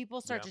 If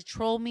people start to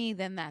troll me,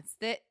 then that's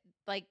it.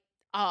 Like,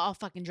 I'll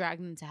fucking drag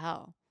them to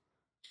hell.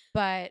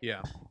 But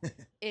Yeah.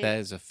 That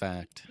is a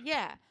fact.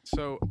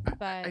 So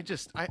But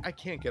I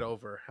can't get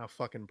over how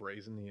fucking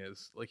brazen he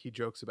is. Like he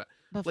jokes about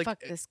but like, fuck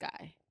this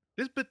guy.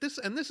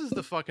 this is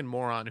the fucking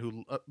moron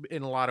who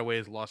in a lot of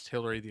ways lost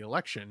Hillary the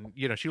election.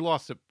 She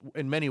lost it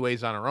in many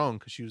ways on her own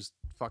because she was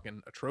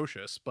fucking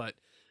atrocious. But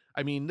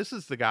I mean, this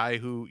is the guy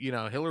who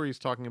Hillary's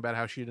talking about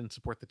how she didn't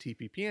support the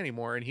TPP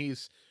anymore, and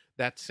he's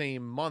that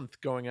same month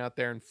going out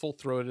there and full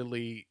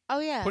throatedly Oh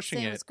yeah, pushing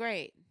Sam it. was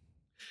great.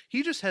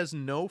 He just has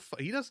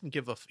he doesn't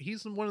give a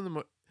he's one of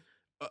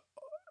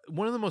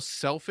the most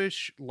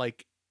selfish,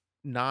 like,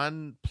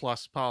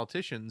 non-plus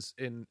politicians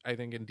in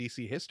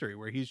DC history,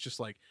 where he's just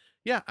like,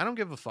 yeah, I don't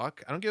give a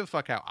fuck. I don't give a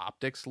fuck how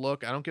optics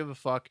look. I don't give a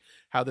fuck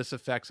how this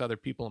affects other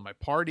people in my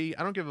party.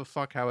 I don't give a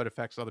fuck how it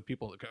affects other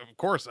people. Of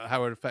course,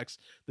 how it affects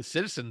the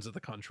citizens of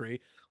the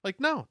country. Like,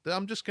 no,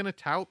 I'm just going to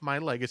tout my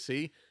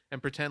legacy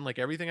and pretend like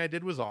everything I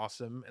did was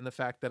awesome. And the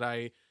fact that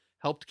I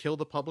helped kill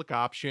the public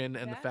option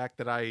and the fact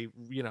that I,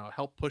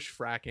 helped push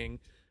fracking,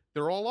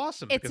 they're all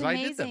awesome It's because I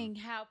did them. amazing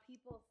how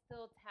people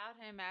still tout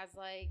him as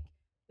like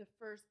the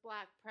first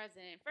black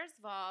president. First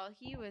of all,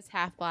 he was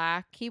half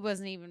black. He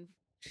wasn't even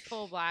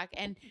full black.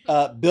 And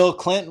Bill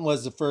Clinton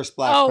was the first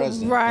black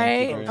president.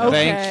 right. Thank you very much.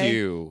 Okay. Thank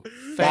you.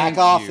 Back Thank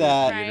off you,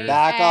 that. Peter.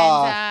 Back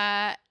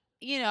off.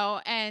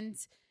 And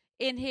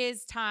in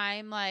his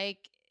time, like,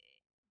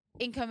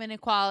 income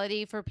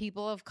inequality for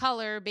people of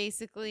color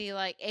basically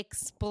like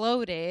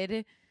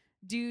exploded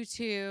due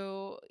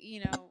to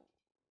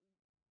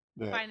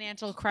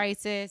financial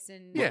crisis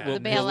and the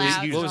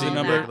bailouts. What was the and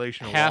all number? that.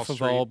 Half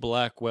of all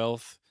black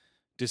wealth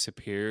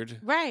disappeared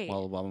Right.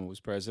 while Obama was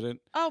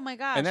president. Oh my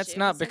gosh! And that's it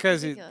not was, like,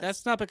 because ridiculous.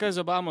 that's not because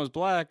Obama was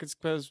black. It's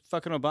because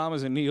fucking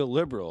Obama's a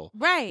neoliberal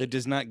right. that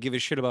does not give a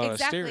shit about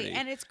exactly, austerity.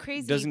 and it's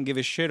crazy. Doesn't give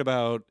a shit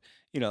about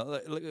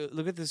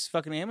look at this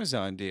fucking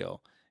Amazon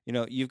deal.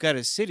 You've got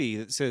a city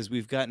that says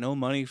we've got no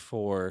money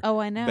for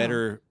I know.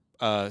 better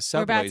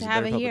subways and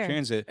have better it public here.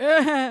 transit,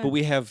 but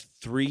we have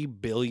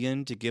 $3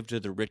 billion to give to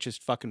the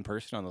richest fucking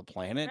person on the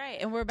planet right,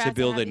 and we're about to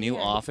build have a it new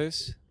here.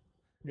 office.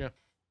 Yeah.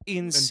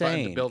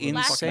 Insane. build them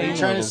Insane. fucking- You're trying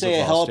to levels say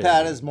a of helipad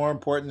austerity. is more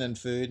important than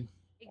food?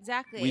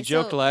 Exactly. We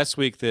joked last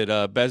week that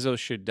Bezos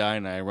should die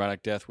an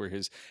ironic death where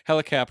his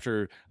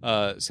helicopter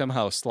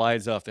somehow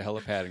slides off the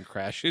helipad and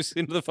crashes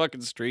into the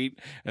fucking street,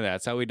 and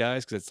that's how he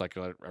dies because it's like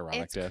an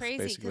ironic It's death, crazy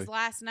basically. because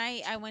last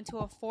night I went to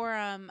a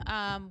forum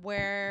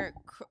where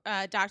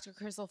Dr.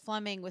 Crystal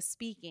Fleming was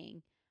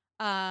speaking,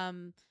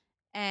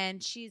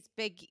 and she's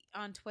big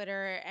on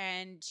Twitter,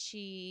 and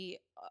she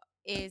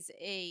is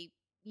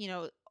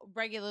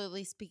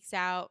regularly speaks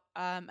out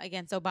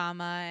against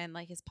Obama and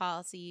like his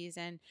policies,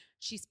 and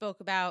she spoke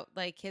about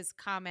like his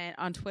comment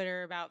on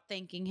Twitter about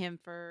thanking him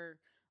for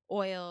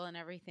oil and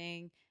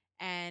everything,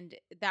 and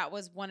that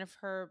was one of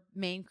her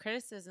main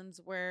criticisms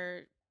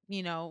where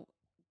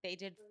they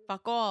did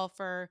fuck all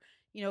for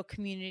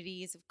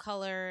communities of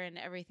color and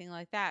everything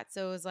like that.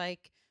 So it was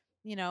like,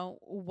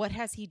 what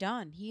has he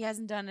done? He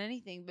hasn't done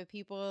anything, but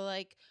people are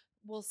like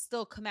will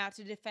still come out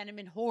to defend him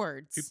in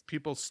hordes.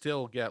 People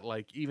still get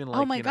like even like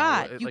Oh my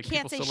God, you like,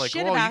 can't people say still like,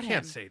 shit well, about you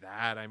can't him. say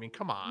that. I mean,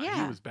 come on, he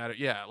Yeah. was better.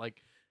 Yeah,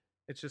 like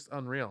it's just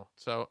unreal.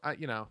 So I'm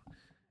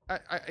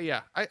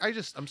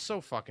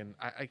so fucking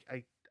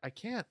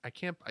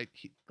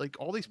like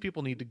all these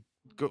people need to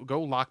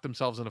go lock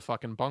themselves in a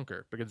fucking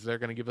bunker because they're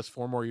gonna give us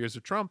 4 more years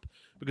of Trump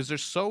because they're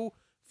so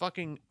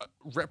fucking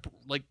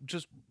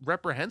just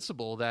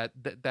reprehensible that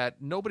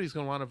nobody's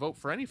gonna want to vote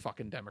for any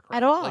fucking Democrat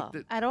At all.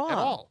 Like, At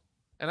all.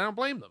 and I don't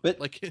blame them. But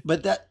like,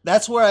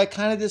 that's where I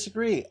kind of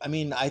disagree. I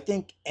mean, I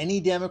think any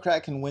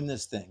Democrat can win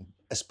this thing,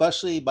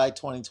 especially by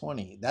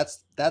 2020.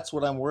 That's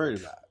what I'm worried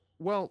about.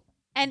 well,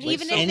 And Like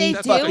even if any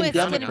they fucking do,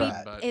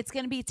 Democrat. it's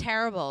gonna be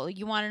terrible.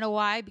 You want to know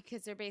why?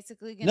 Because they're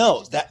basically gonna No,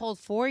 just that- uphold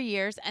 4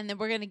 years, and then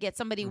we're gonna get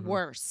somebody Mhm.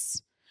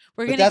 worse.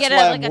 We're But going to that's get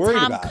why a, I'm like a worried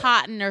Tom about it.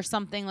 Cotton or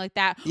something like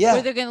that. Yeah.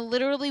 Where they're going to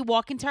literally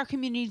walk into our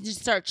community and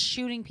just start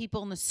shooting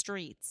people in the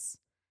streets.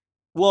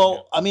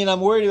 Well, I mean, I'm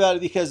worried about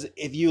it because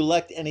if you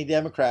elect any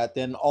Democrat,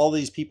 then all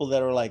these people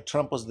that are like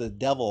Trump was the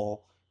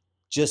devil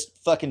just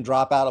fucking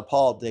drop out of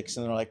politics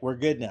and they're like, we're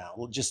good now.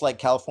 Well, just like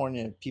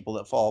California people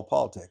that follow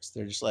politics,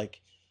 they're just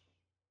like,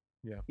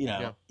 you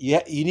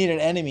need an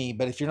enemy,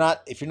 but if you're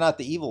not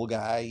the evil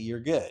guy, you're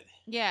good.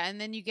 Yeah,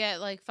 and then you get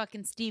like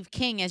fucking Steve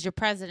King as your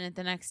president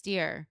the next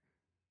year.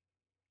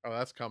 Oh,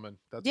 that's coming.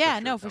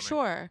 That's for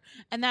sure.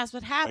 And that's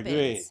what happens.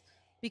 Agreed.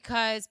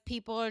 Because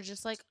people are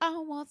just like,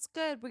 oh, well, it's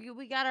good.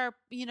 We got our,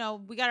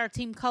 we got our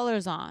team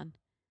colors on.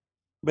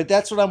 But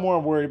that's what I'm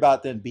more worried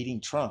about than beating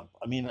Trump.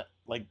 I mean,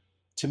 like,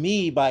 to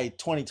me, by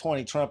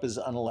 2020, Trump is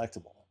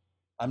unelectable.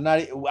 I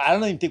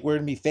don't even think we're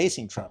going to be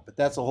facing Trump, but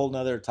that's a whole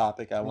nother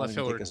topic. I want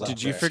to take us off.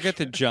 Did you forget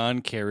that John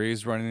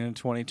Kerry's running in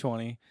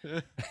 2020?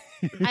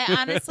 I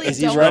honestly is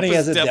he running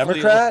as a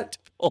Democrat?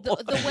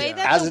 The way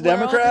that as the a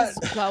Democrat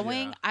world is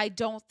going, I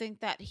don't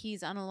think that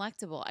he's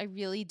unelectable. I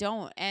really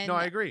don't. And no,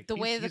 I agree. The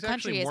way the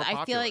country is,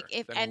 I feel like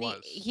if any,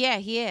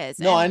 he is.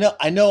 No, I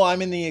know,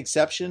 I'm in the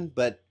exception,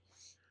 but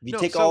if you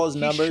take all his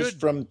numbers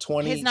from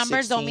 2016, his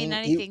numbers don't mean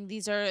anything.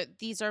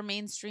 These are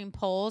mainstream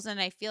polls, and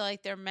I feel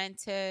like they're meant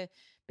to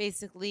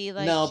basically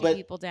like shoot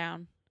people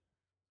down.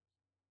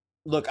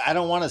 Look, I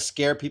don't want to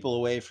scare people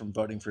away from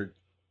voting for.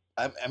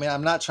 I mean,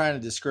 I'm not trying to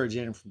discourage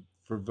anyone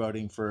for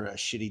voting for a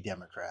shitty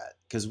Democrat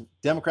because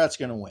Democrats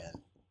are going to win,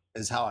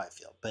 is how I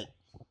feel. But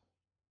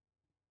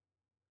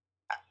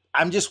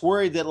I'm just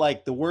worried that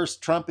like the worse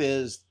Trump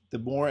is, the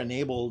more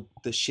enabled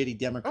the shitty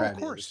Democrat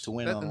is to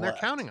win on the and they're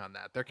left. counting on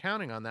that. They're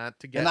counting on that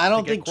to get. And I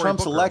don't think Cory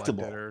Trump's Booker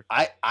electable.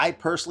 I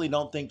personally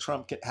don't think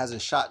Trump has a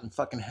shot in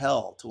fucking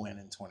hell to win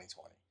in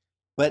 2020.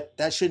 But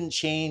that shouldn't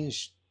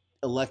change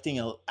electing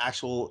an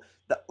actual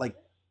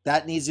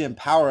that needs to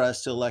empower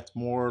us to elect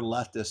more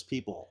leftist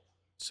people.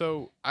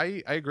 So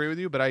I agree with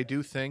you, but I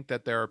do think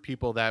that there are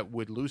people that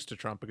would lose to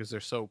Trump because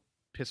they're so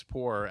piss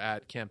poor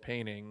at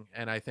campaigning,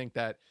 and I think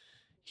that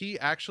he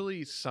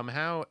actually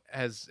somehow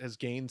has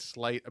gained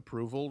slight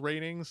approval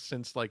ratings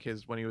since like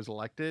when he was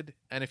elected.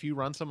 And if you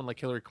run someone like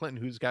Hillary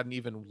Clinton, who's got an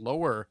even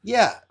lower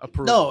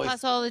approval,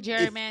 plus all the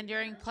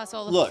gerrymandering, plus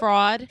all the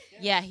fraud,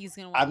 he's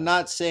gonna win. I'm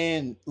not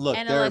saying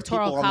there are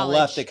people on the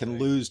left that can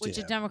lose to which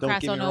him. The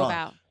Democrats don't know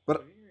about.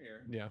 But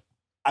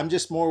I'm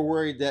just more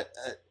worried that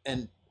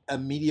a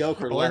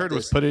mediocre. All leftist, I heard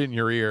was "put it in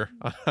your ear"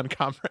 on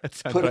Conrad.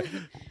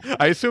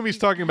 I assume he's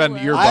talking about an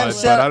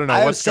earbud, but I don't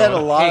know what's going on.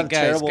 A lot of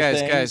terrible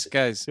things.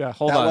 Guys. Yeah,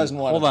 hold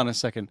on a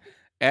second.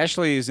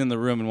 Ashley is in the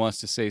room and wants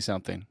to say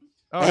something.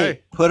 Oh,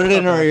 hey, put it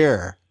in her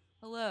ear.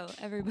 Hello,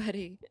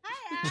 everybody.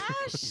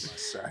 Hi, Ash.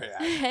 Sorry,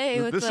 Ash.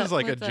 Hey, what's this up? is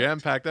like what's a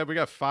jam-packed up. We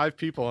got 5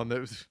 people on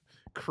this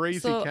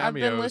crazy cameos. I've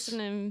been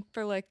listening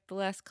for like the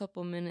last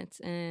couple minutes,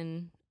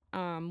 and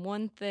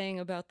one thing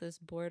about this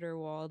border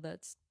wall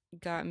that's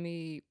got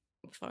me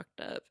fucked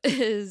up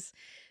is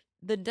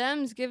the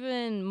Dems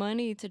giving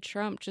money to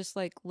Trump just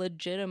like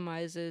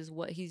legitimizes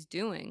what he's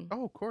doing.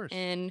 Oh, of course.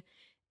 And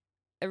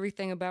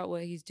everything about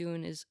what he's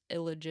doing is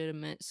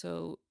illegitimate.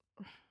 So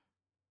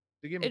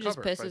it just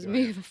pisses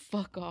me the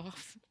fuck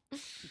off.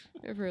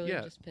 It really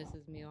just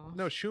pisses me off.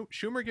 No,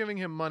 Schumer giving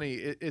him money,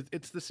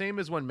 it's the same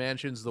as when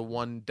Manchin's the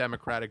one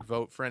Democratic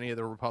vote for any of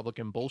the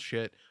Republican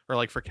bullshit, or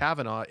like for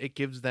Kavanaugh, it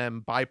gives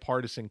them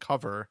bipartisan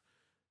cover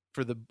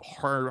for the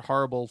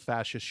horrible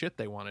fascist shit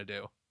they want to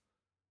do.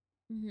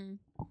 Mm-hmm.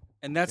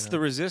 And that's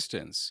the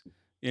resistance.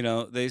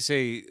 They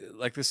say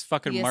like this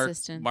fucking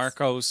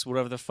Marcos,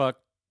 whatever the fuck,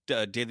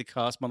 Daily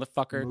Cost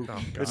motherfucker.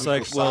 It's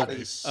like,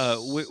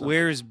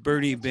 where's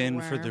Bernie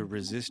been for the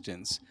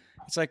resistance?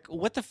 It's like,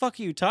 what the fuck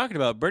are you talking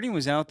about? Bernie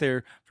was out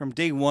there from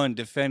day one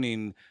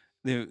defending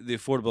the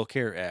Affordable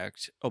Care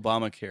Act,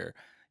 Obamacare.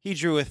 He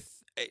drew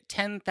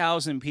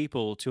 10,000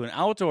 people to an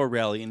outdoor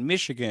rally in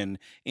Michigan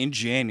in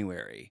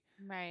January.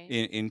 Right.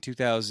 In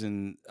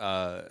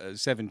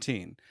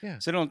 2017. Yeah.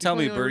 So don't tell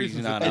me Bernie's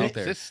not out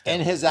there.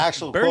 And his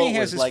actual Bernie quote has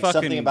was his like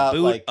fucking something about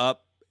boot like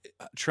up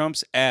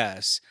Trump's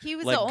ass. He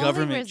was like the only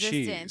government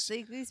resistance. cheese.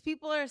 Like, these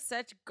people are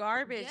such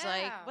garbage. Yeah.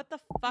 Like, what the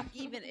fuck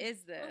even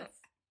is this?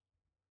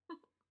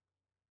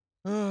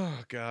 Oh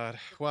God.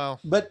 Well,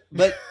 but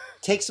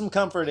take some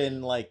comfort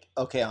in like,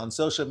 okay, on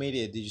social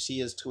media, did you see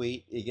his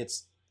tweet? It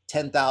gets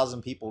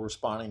 10,000 people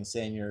responding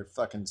saying you're a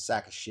fucking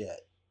sack of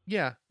shit.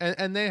 Yeah,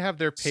 and they have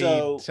their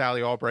paid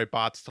Sally Albright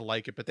bots to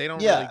like it, but they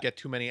don't really get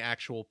too many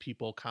actual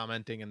people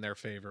commenting in their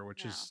favor,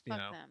 which is them.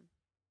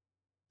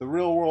 The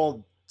real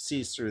world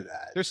sees through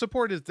that. Their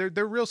support is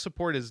their real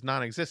support is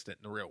non-existent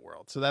in the real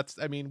world. So that's,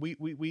 I mean,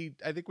 we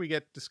I think we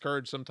get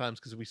discouraged sometimes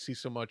because we see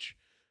so much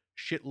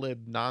shit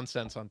lib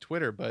nonsense on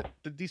Twitter, but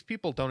these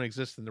people don't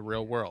exist in the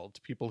real world.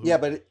 People who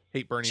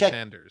hate Bernie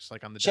Sanders,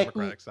 like on the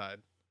Democratic side.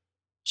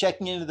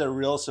 Checking into their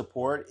real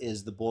support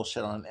is the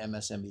bullshit on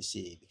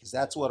MSNBC, because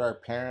that's what our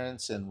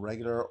parents and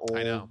regular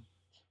old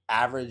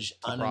average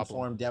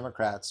uninformed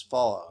Democrats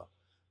follow.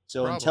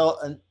 So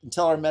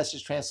until our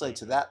message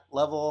translates to that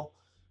level,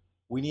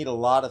 we need a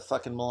lot of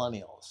fucking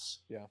millennials.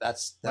 Yeah.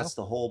 That's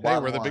the whole Hey,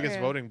 bottom we're the line. biggest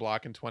True. voting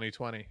block in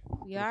 2020.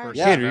 We The are. first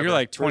Yeah. time Gator, you're ever.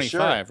 like For sure.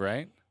 25,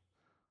 right?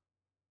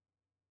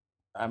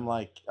 I'm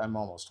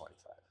almost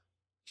 25.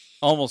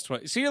 Almost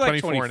 20. So you're like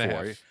 24 24. and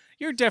a half.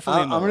 You're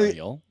definitely a I'm gonna be-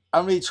 millennial.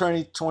 I'm gonna be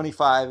turning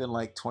 25 in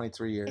like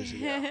 23 years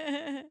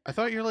ago. I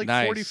thought you're like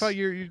Nice. 45.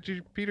 You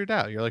petered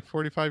out. You're like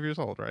 45 years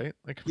old, right?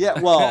 Like, Yeah,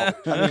 well,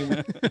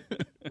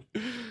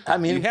 I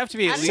mean, You have to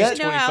be I at don't least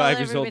even know how 25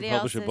 years old to everybody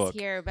publish a else book.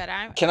 is here, but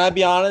I'm. can I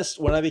be honest?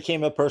 When I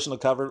became a person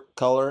of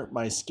color,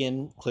 my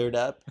skin cleared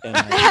up, and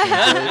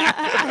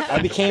I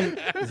became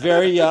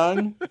very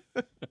young.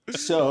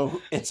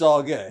 So it's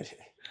all good.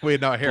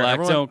 wait, no, here. Black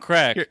everyone, don't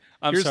crack. here-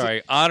 I'm here's the-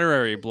 sorry.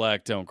 Honorary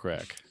black don't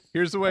crack.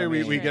 Here's the way I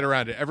we mean- get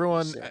around it.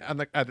 Everyone Sure.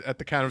 at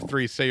the count of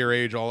 3, say your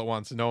age all at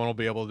once, and no one will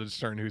be able to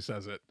discern who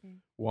says it.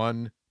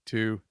 1,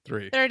 2,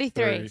 3.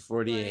 33.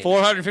 48.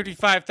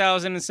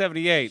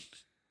 455,078.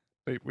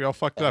 We all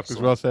fucked it up because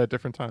we Excellent. all said it at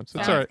different times. It's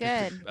all Sounds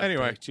right. good.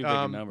 Anyway, Too big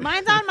a number.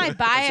 Mine's on my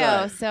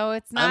bio, right. so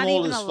it's not I'm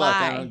old even as a fuck.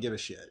 I lie. don't give a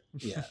shit.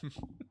 Yeah,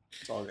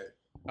 it's all good.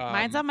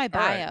 Mine's on my all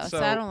bio, right,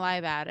 so I don't lie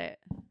about it.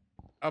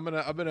 I'm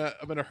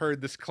gonna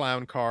herd this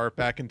clown car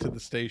back into the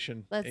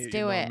station. Let's You do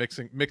know,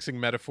 it. Mixing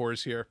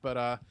metaphors here,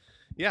 but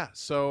yeah.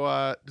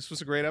 So this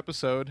was a great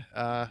episode.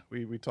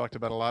 We talked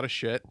about a lot of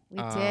shit.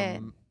 We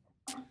did.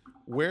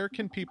 Where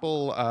can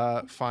people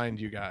find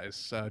you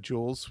guys,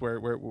 Jules? Where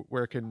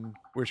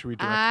should we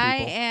direct I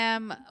people?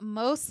 am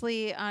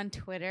mostly on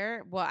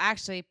Twitter. Well,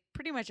 actually,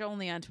 pretty much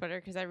only on Twitter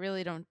because I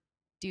really don't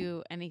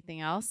do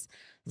anything else.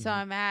 So Mhm.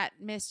 I'm at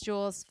Miss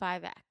Jules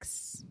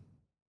 5X.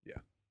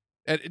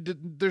 And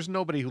there's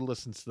nobody who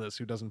listens to this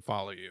who doesn't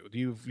follow you.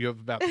 You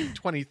have about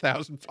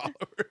 20,000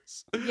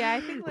 followers. Yeah,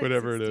 I think like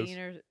whatever it 16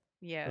 is. or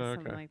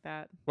something Okay. like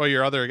that. Well,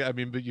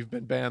 but you've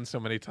been banned so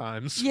many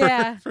times.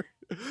 Yeah.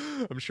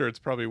 I'm sure it's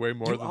probably way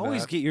more You than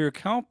always that. get your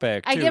account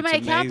back, too. I get my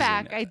It's account amazing.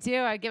 back. I do.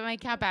 I get my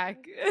account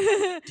back.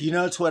 Do you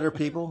know Twitter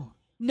people?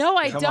 No,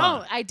 I Come don't.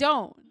 on. I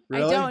don't.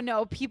 Really? I don't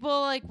know.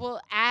 People like will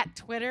at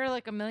Twitter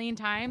like a million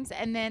times,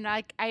 and then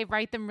like I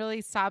write them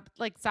really sob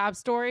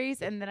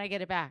stories, and then I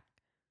get it back.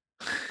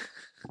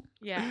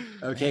 Yeah.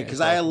 Okay, Man, because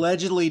it's I awesome.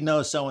 allegedly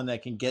know someone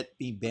that can get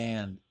me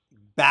banned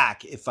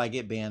back if I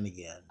get banned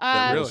again.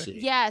 But we'll Really? see.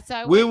 Yeah. So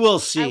I We went, will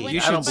see. went You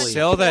I through don't should a bunch believe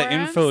sell it. that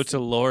info forums. to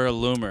Laura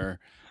Loomer.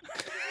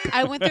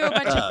 I went through a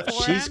bunch of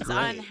She's forums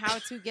on great. how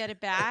to get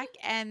it back,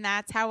 and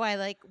that's how I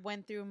like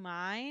went through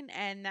mine,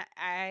 and it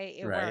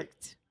Right.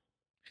 worked.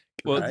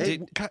 Well,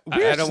 Right? God,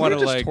 I don't wanna,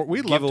 like,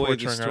 we give love away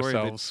the torturing story, but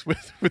ourselves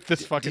with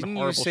this fucking didn't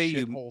you horrible say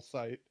you- shithole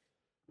site.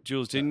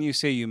 Jules, didn't you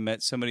say you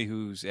met somebody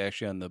who's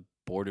actually on the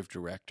board of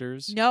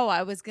directors? No,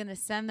 I was gonna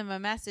send them a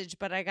message,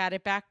 but I got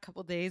it back a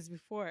couple days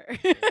before.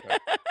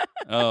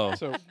 Oh,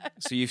 So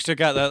so you've still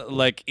got that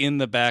like in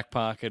the back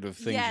pocket of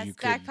things yes, you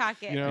could. back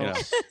pocket. you know,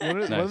 Yeah.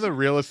 one of Nice. the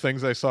realest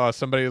things I saw,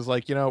 somebody was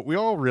like, we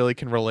all really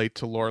can relate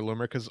to Laura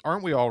Loomer because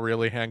aren't we all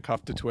really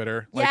handcuffed to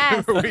Twitter? Like,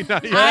 Yes, are we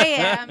not? I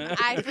am.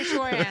 I for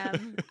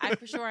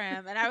sure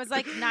am. And I was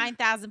like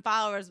 9,000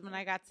 followers when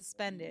I got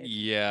suspended.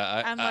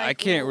 Yeah, I'm I like,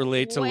 can't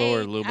relate to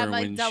Laura wait, Loomer I'm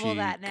like when double she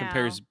that now.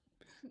 compares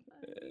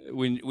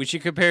when she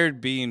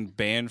compared being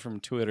banned from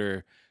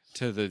Twitter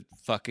to the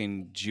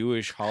fucking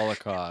Jewish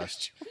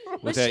Holocaust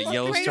with that She's a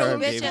yellow crazy star bitch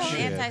baby and shit.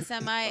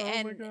 anti-Semite, Oh my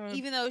and God.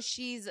 even though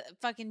she's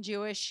fucking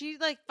Jewish, she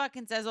like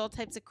fucking says all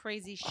types of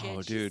crazy shit. Oh,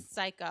 She's dude.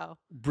 psycho.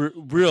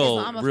 Real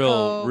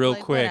Islamophobe,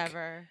 like, quick.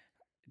 Whatever.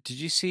 Did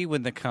you see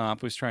when the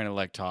cop was trying to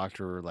like talk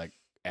to her like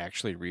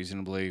actually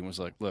reasonably and was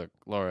like, "Look,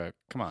 Laura,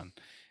 come on,"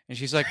 and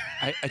she's like,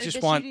 "I just she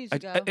want, needs to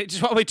I go.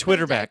 just want my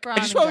Twitter Put the back. diaper I on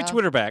just and want my go."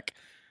 Twitter back."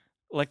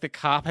 Like the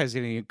cop has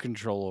any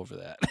control over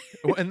that.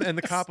 Well, and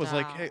the cop was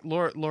like, Stop. "Hey,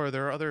 Laura,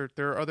 there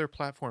are other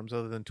platforms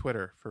other than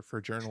Twitter for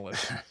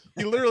journalists."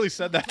 He literally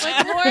said that. to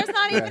Like her. Laura's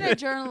not even a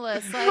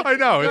journalist. Like, I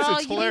know, it's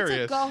girl, you hilarious. Need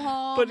to go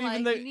home. But like,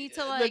 even you need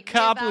to like the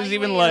cop was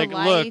even reevaluate like, your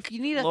 "Look, life. You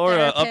need a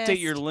Laura, therapist.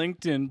 update your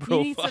LinkedIn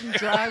profile." You need some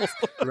drugs.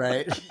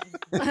 Right.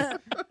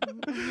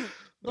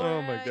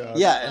 Oh my Laura, God.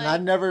 Yeah, like,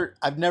 and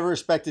I've never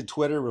respected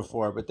Twitter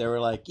before, but they were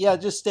like, "Yeah,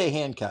 just stay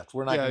handcuffed.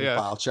 We're not Yeah, going to yeah.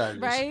 file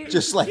charges." Right?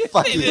 Just like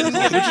fuck you. didn't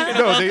get it.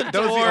 No, that was the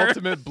Door.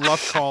 ultimate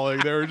bluff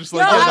calling. They were just Yo,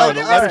 like, no, I "No, would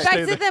the have letter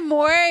stay respected them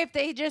more if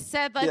they just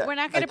said, like, Yeah, we're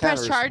not I going to kinda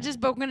press charges,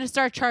 but we're going to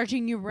start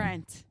charging you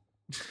rent.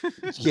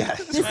 Yeah.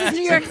 This is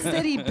New York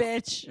City,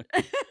 bitch.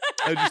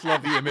 I just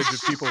love the image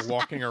of people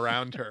walking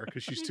around her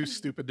because she's too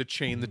stupid to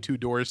chain the two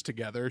doors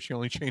together. She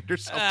only chained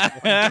herself to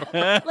one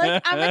door.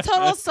 Like, I'm a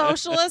total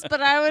socialist,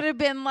 but I would have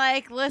been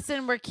like,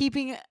 listen, we're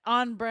keeping it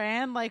on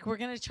brand. Like, we're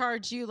going to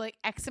charge you like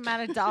X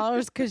amount of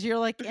dollars because you're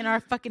like in our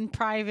fucking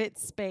private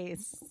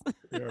space.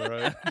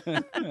 Yeah,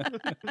 right.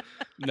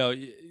 No,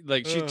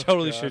 like she Oh,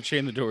 totally gosh. should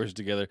chain the doors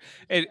together,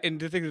 and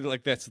to think that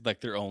like that's like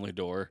their only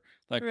door.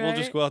 Like we'll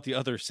just Right. go out the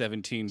other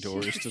 17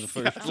 doors to the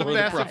first It's a floor of the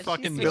massive property.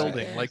 fucking She's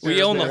building. so Like We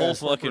they're- own the they're whole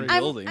fucking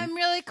incorporated. building. I'm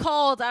really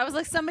cold. I was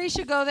like, somebody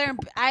should go there. And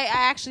I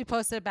actually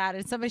posted about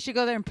it. Somebody should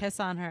go there and piss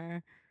on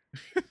her.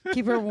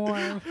 Keep her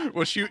warm.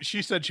 Well,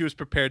 she said she was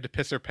prepared to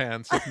piss her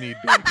pants if need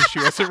be because she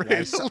wasn't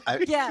ready to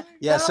leave. Yeah.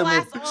 Yeah, That'll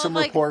last all some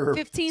of, like reporter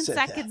 15 said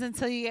seconds that.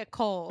 until you get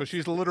cold. So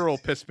she's a literal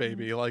piss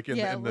baby, like in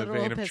Yeah, the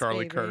literal vein of piss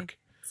Charlie baby. Kirk.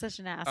 Such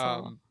an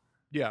asshole.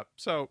 Yeah.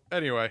 So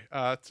anyway,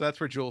 so that's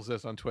where Jules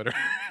is on Twitter.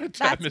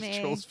 That's Miss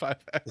me. Jules 5X.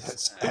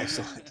 That's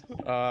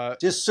excellent.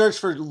 Just search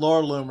for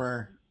Laura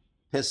Loomer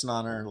pissing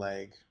on her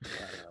leg.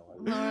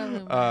 Laura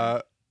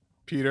Loomer.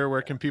 Peter,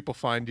 where can people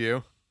find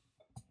you?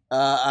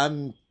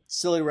 I'm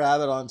Silly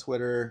Rabbit on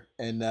Twitter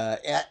and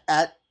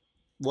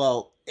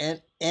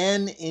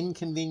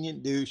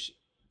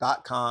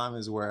inconvenientdouche.com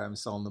is where I'm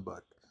selling the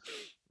book.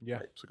 Yeah,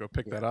 so go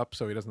pick that up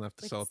so he doesn't have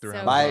to sell it through so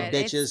Amazon. Buy it,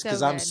 bitches,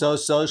 because I'm so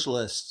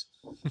socialist.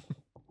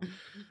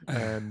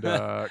 And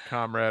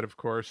Comrade, of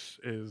course,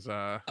 is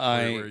where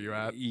are you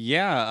at?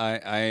 Yeah,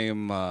 I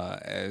am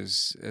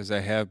as I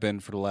have been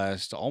for the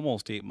last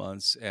almost 8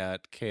 months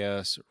at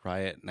Chaos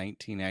Riot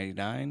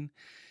 1999.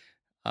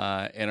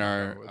 And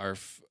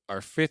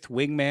our fifth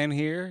wingman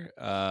here,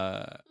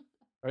 oh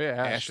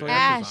yeah, Ashley.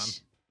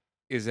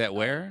 Is that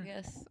where?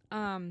 Yes.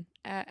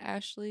 At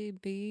Ashley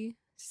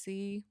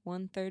BC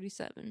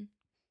 137.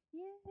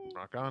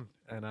 Rock on.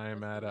 And I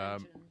am at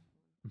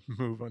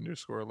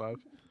move_love.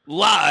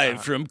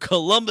 Live from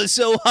Columbus,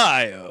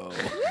 Ohio.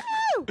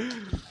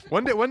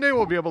 One day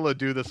we'll be able to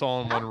do this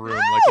all in one room.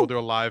 Like we'll do a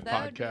live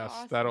That would be podcast.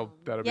 awesome.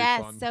 That'll be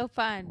Yes, fun. so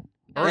fun.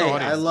 Or an Hey,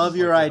 audience, I love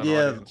your like with an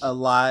idea of audience. a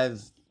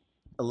live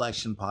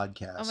election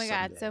podcast. Oh my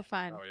God, someday. so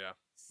fun. Oh yeah,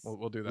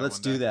 we'll do that. Let's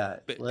one do day.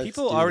 that. But Let's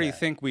people do already that.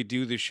 think we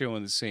do the show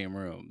in the same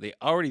room. They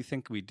already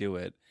think we do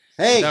it.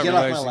 Hey, without get off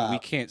my realizing lap. we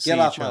can't Get see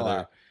off each my other.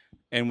 lap.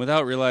 And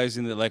without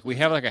realizing that, like, we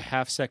have like a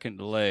half-second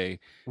delay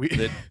We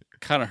that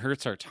kind of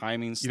hurts our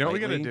timing slightly. you know what we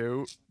gotta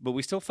do? But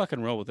we still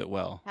fucking roll with it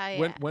well. Hell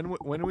yeah.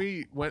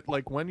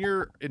 When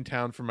you're in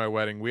town for my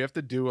wedding, we have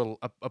to do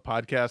a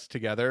podcast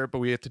together, but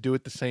we have to do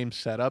it the same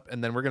setup,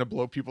 and then we're gonna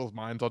blow people's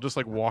minds. I'll just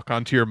like walk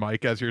onto your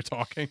mic as you're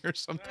talking or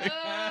something.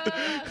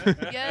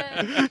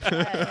 Yeah.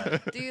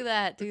 Do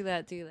that.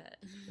 That'd be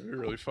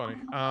really funny.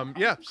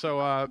 Yeah. So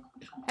Have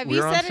we're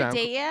you on set a Sound-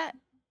 date yet?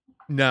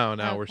 no,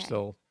 we're Okay.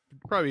 still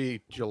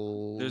probably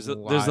July. There's a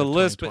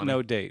list, but 2020.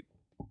 no date.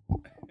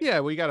 Yeah,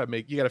 you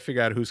gotta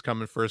figure out who's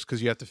coming first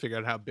because you have to figure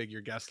out how big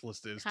your guest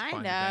list is. to Kind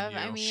find of. a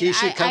venue. I mean, She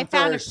should I come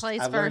found first. a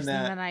place I've learned first,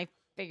 that. and then I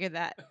figured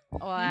that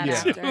all out Yeah.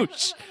 after.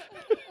 Douche.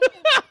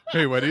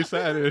 Hey, what do you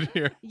say? I didn't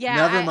hear. Yeah,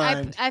 Never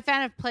mind. I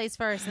found a place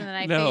first, and then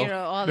I No. figured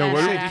all No, that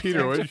what out did after.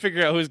 Peter- what To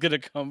figure out who's gonna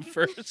come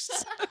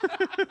first.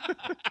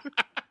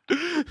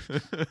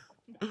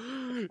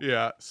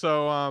 Yeah.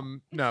 So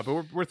no,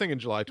 but we're thinking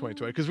July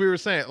 2020 because we were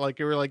saying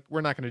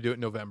we're not going to do it in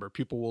November.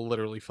 People will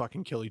literally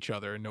fucking kill each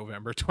other in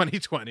November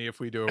 2020 if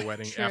we do a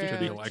wedding after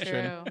the True,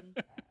 election.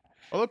 true.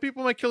 Although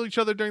people might kill each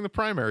other during the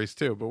primaries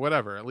too, but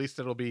whatever. At least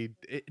it'll be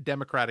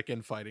Democratic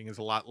infighting is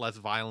a lot less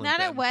violent. Not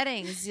at than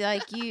weddings,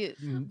 like you'd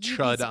be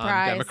chud on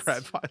surprised.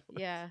 Democrat violence.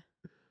 Yeah.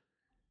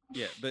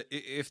 Yeah, but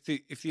if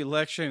the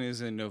election is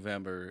in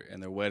November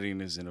and their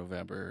wedding is in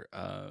November,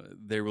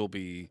 there will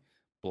be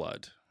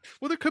blood.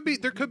 Well,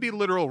 there could be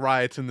literal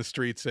riots in the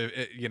streets,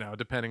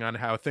 depending on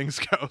how things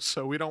go.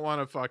 So we don't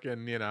want to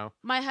fucking,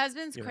 My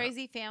husband's You know.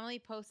 crazy family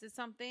posted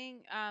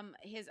something.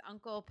 His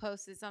uncle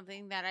posted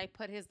something that I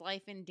put his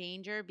life in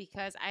danger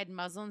because I had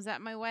Muslims at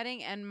my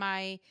wedding, and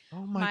my Oh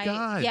my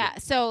God. yeah.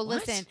 So What?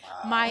 listen,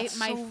 Wow. my That's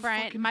my so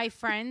friend fucking- my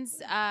friend's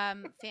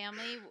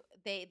family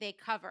they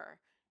cover,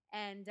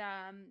 and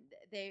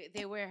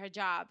they wear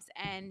hijabs,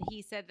 and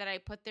he said that I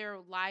put their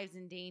lives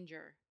in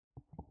danger.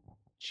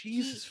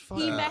 Jesus he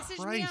fucking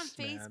messaged me on Christ,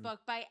 man. Facebook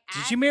by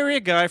Did you marry a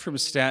guy from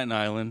Staten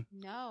Island?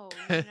 No.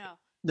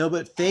 No,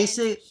 but And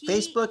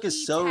Facebook is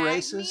he so tagged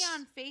racist. me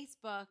on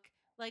Facebook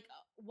like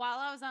while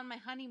I was on my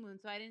honeymoon,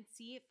 so I didn't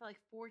see it for like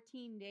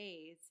 14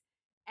 days,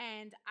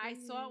 and I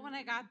saw it when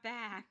I got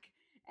back,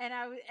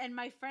 and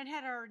my friend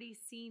had already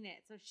seen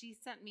it, so she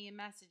sent me a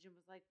message and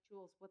was like,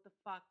 "Jules, what the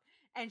fuck?"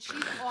 And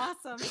she's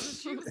awesome, so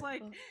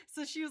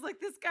she was like,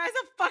 "This guy's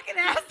a fucking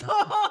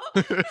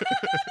asshole."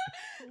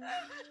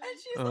 And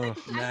she's like,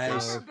 Oh, I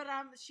nice. saw her,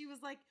 but she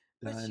was like,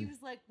 Done.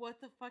 "What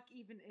the fuck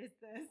even is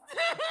this?"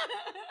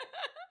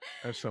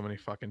 I have so many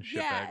fucking shitbag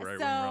Yeah, right-wing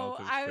so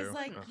relatives I was too.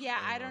 like, Ugh, yeah,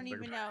 I wanna don't think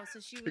even about- know. So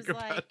she think was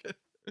about like, it.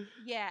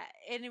 yeah,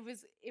 and it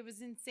was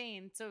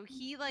insane. So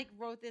he like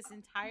wrote this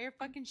entire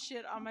fucking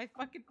shit on my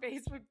fucking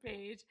Facebook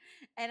page,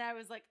 and I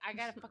was like, I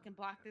gotta fucking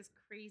block this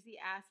crazy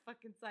ass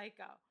fucking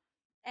psycho.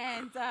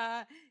 And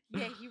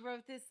yeah, he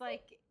wrote this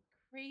like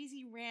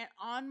crazy rant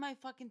on my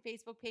fucking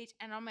Facebook page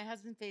and on my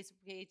husband's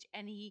Facebook page,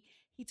 and he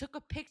took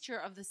a picture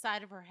of the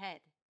side of her head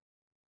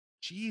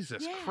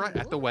Jesus Yeah. Christ!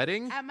 At the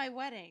wedding? at my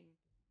wedding.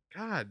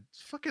 God,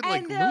 it's fucking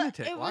like And,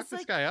 lunatic. it Lock was this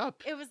like- guy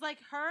up. It was like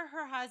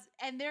her husband,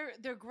 and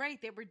they're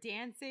great. They were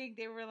dancing.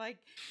 They were like,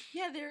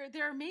 yeah,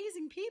 they're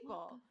amazing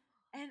people.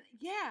 And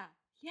yeah.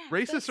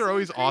 Racists that's are so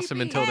always awesome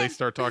creepy. until they And-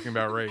 start talking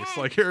about race. and-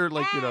 Like you're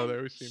like they and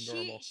always seem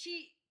normal.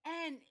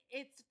 And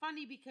it's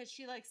funny because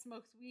she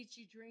smokes weed,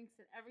 she drinks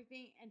and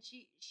everything, and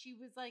she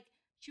was like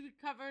she would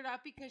cover it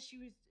up because she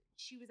was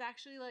she was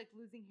actually like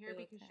losing hair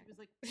They look because she was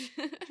like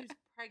terrible. she was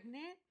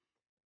pregnant,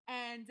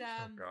 and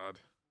Oh God.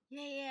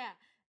 yeah.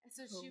 And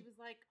so she was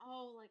like,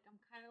 oh, like I'm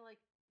kind of like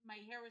my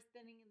hair was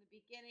thinning in the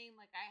beginning,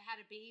 like I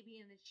had a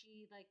baby, and then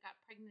she like got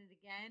pregnant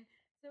again.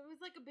 So it was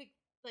like a big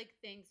like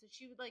thing. So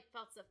she would like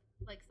felt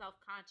like self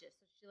conscious,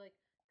 so she like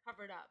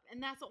covered up,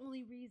 and that's the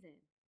only reason.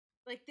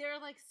 Like they're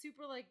like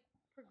super like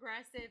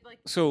progressive, like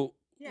So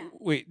yeah,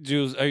 wait,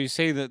 Jules, are you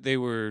saying that they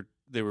were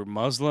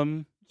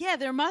Muslim yeah,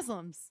 they're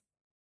Muslims.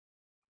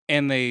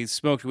 and they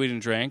smoked weed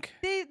and drank?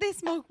 They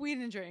smoke weed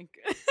and drink.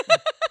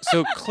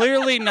 So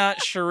clearly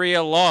not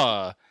Sharia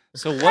law.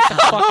 So what the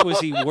fuck was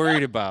he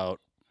worried about?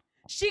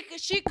 She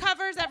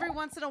covers every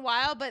once in a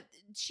while, but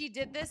she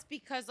did this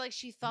because like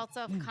she felt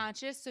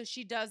self-conscious, so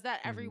she does that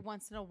every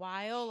once in a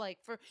while, like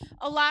for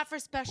a lot for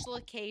special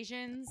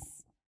occasions.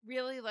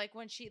 Really, like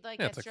when she like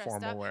Yeah, gets it's like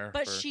dressed formal up. wear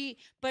But for- she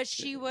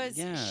was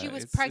Yeah,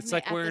 pregnant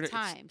like at wearing the it's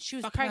time. She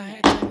was fucking pregnant.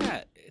 It's a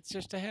hat. It's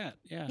just a hat.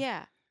 Yeah.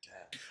 Yeah.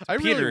 I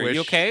Peter, really wish. are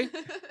you okay?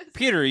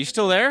 Peter, are you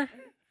still there?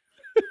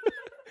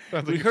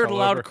 Sounds like We you heard a fell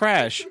loud over.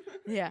 crash.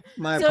 Yeah.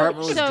 My So-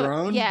 apartment was so-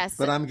 droned, yes.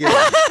 but I'm good.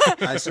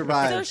 I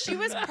survived. So she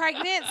was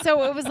pregnant,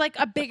 so it was like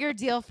a bigger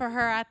deal for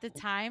her at the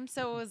time.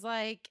 So it was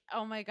like,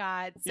 oh my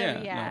God. So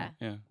yeah.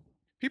 No, yeah.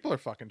 People are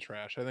fucking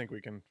trash. I think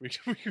we can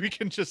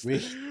just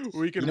We-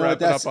 we can you know what, wrap it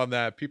that's- up on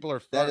that. People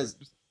are that is-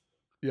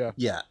 yeah.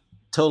 Yeah,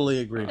 totally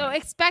agree. So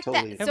expect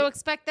Totally. that. So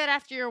expect that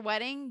after your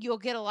wedding, you'll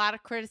get a lot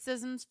of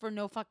criticisms for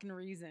no fucking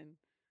reason.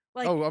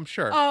 Like, Oh, I'm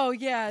sure. oh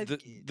yeah,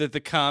 The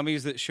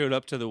commies that showed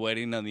up to the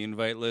wedding on the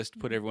invite list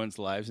put everyone's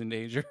lives in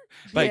danger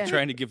by Yeah.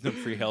 trying to give them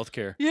free health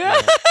care. yeah.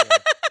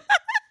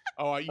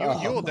 Oh, you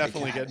Oh will my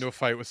definitely God. get into a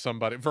fight with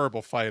somebody,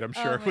 verbal fight. I'm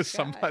sure Oh my with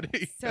God,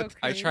 somebody. So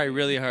I try crazy.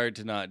 really hard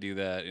to not do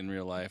that in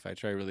real life. I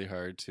try really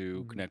hard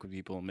to connect with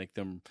people and make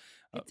them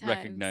Good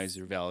recognize times.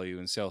 their value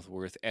and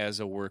self-worth as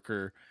a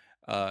worker,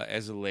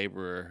 as a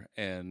laborer,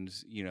 and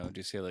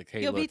just say like,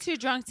 "Hey, You'll be look, too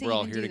drunk to we're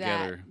all even here do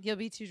that. together. You'll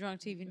be too drunk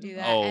to even do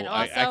that. oh, and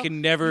also, I can You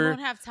never, won't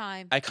have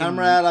time. I can,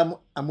 Comrade,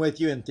 I'm with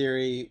you in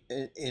theory.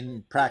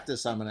 In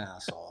practice, I'm an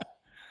asshole.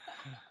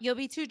 You'll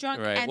be too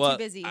drunk right? and Well, too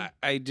busy.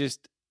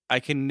 I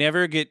can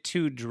never get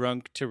too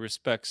drunk to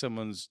respect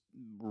someone's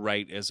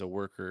right as a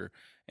worker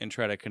and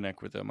try to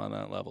connect with them on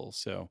that level.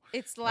 So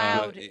It's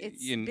loud. y-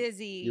 It's you-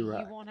 busy. You're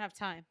right. You won't have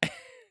time.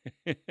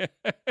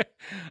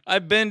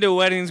 I've been to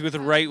weddings with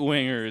right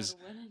wingers.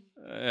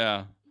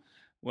 Yeah.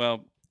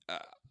 Well,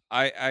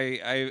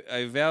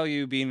 I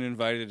value being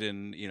invited,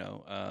 and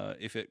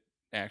if it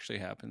actually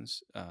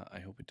happens, I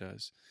hope it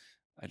does.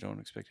 I don't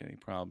expect any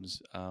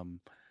problems.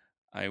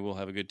 I will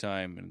have a good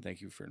time, and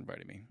thank you for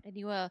inviting me. And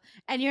you will.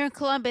 And you're in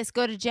Columbus.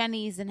 Go to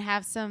Jenny's and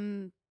have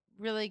some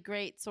really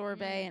great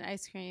sorbet and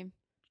ice cream.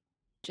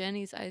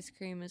 Jenny's ice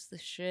cream is the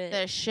shit.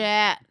 The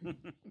shit.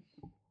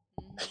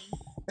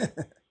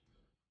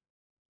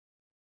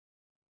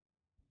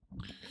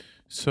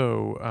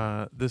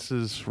 So this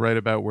is right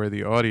about where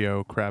the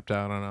audio crapped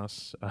out on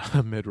us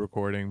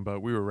mid-recording, but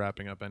we were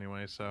wrapping up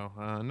anyway, so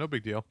no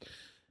big deal.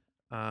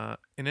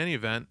 In any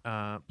event,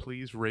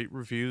 please rate,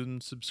 review,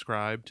 and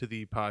subscribe to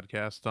the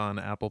podcast on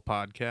Apple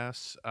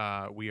Podcasts.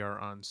 We are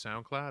on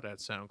SoundCloud at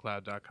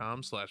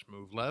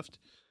soundcloud.com/moveleft.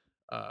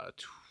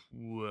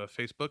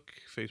 Facebook,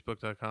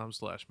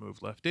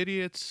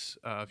 facebook.com/moveleftidiots.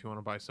 If you want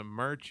to buy some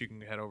merch, you can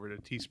head over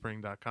to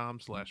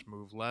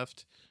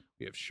teespring.com/moveleft.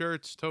 We have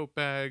shirts, tote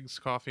bags,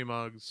 coffee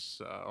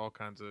mugs, all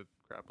kinds of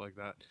crap like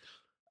that.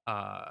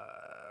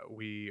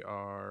 We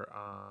are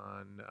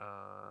on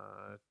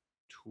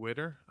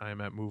Twitter. I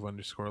am at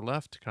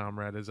move_left.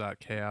 Comrade is at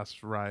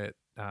Chaos Riot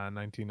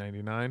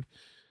 1999.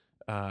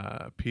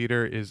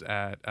 Peter is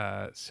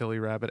at Silly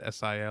Rabbit,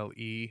 SILE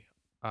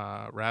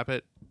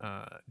Rabbit.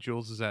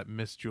 Jules is at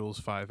Miss Jules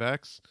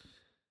 5X.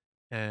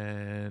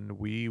 And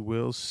we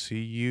will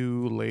see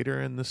you later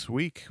in this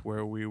week,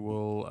 where we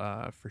will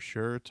for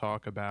sure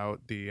talk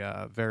about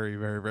the very,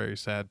 very, very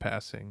sad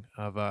passing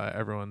of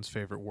everyone's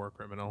favorite war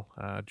criminal,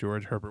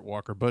 George Herbert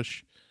Walker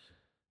Bush.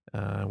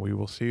 We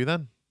will see you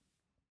then.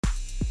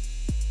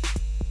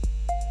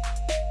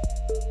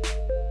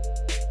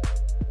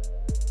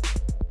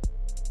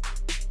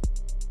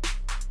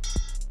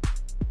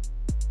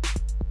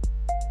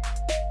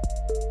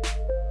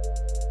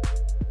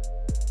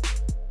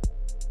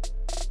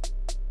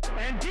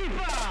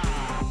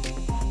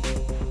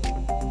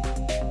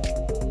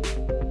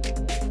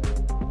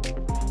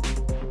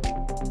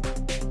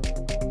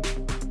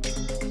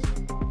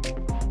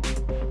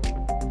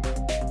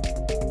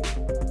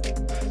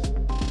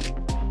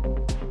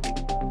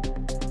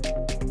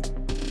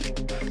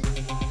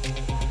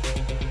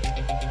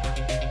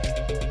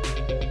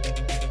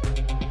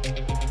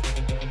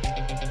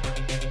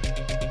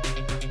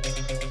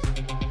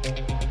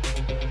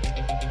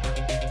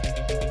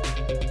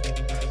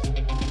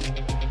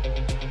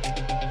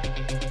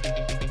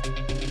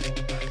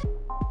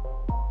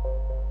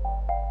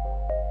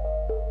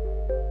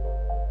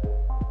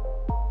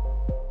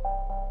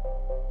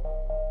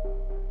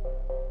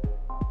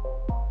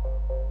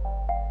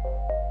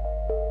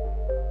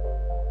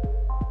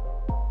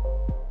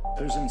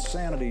 There's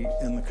insanity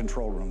in the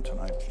control room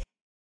tonight.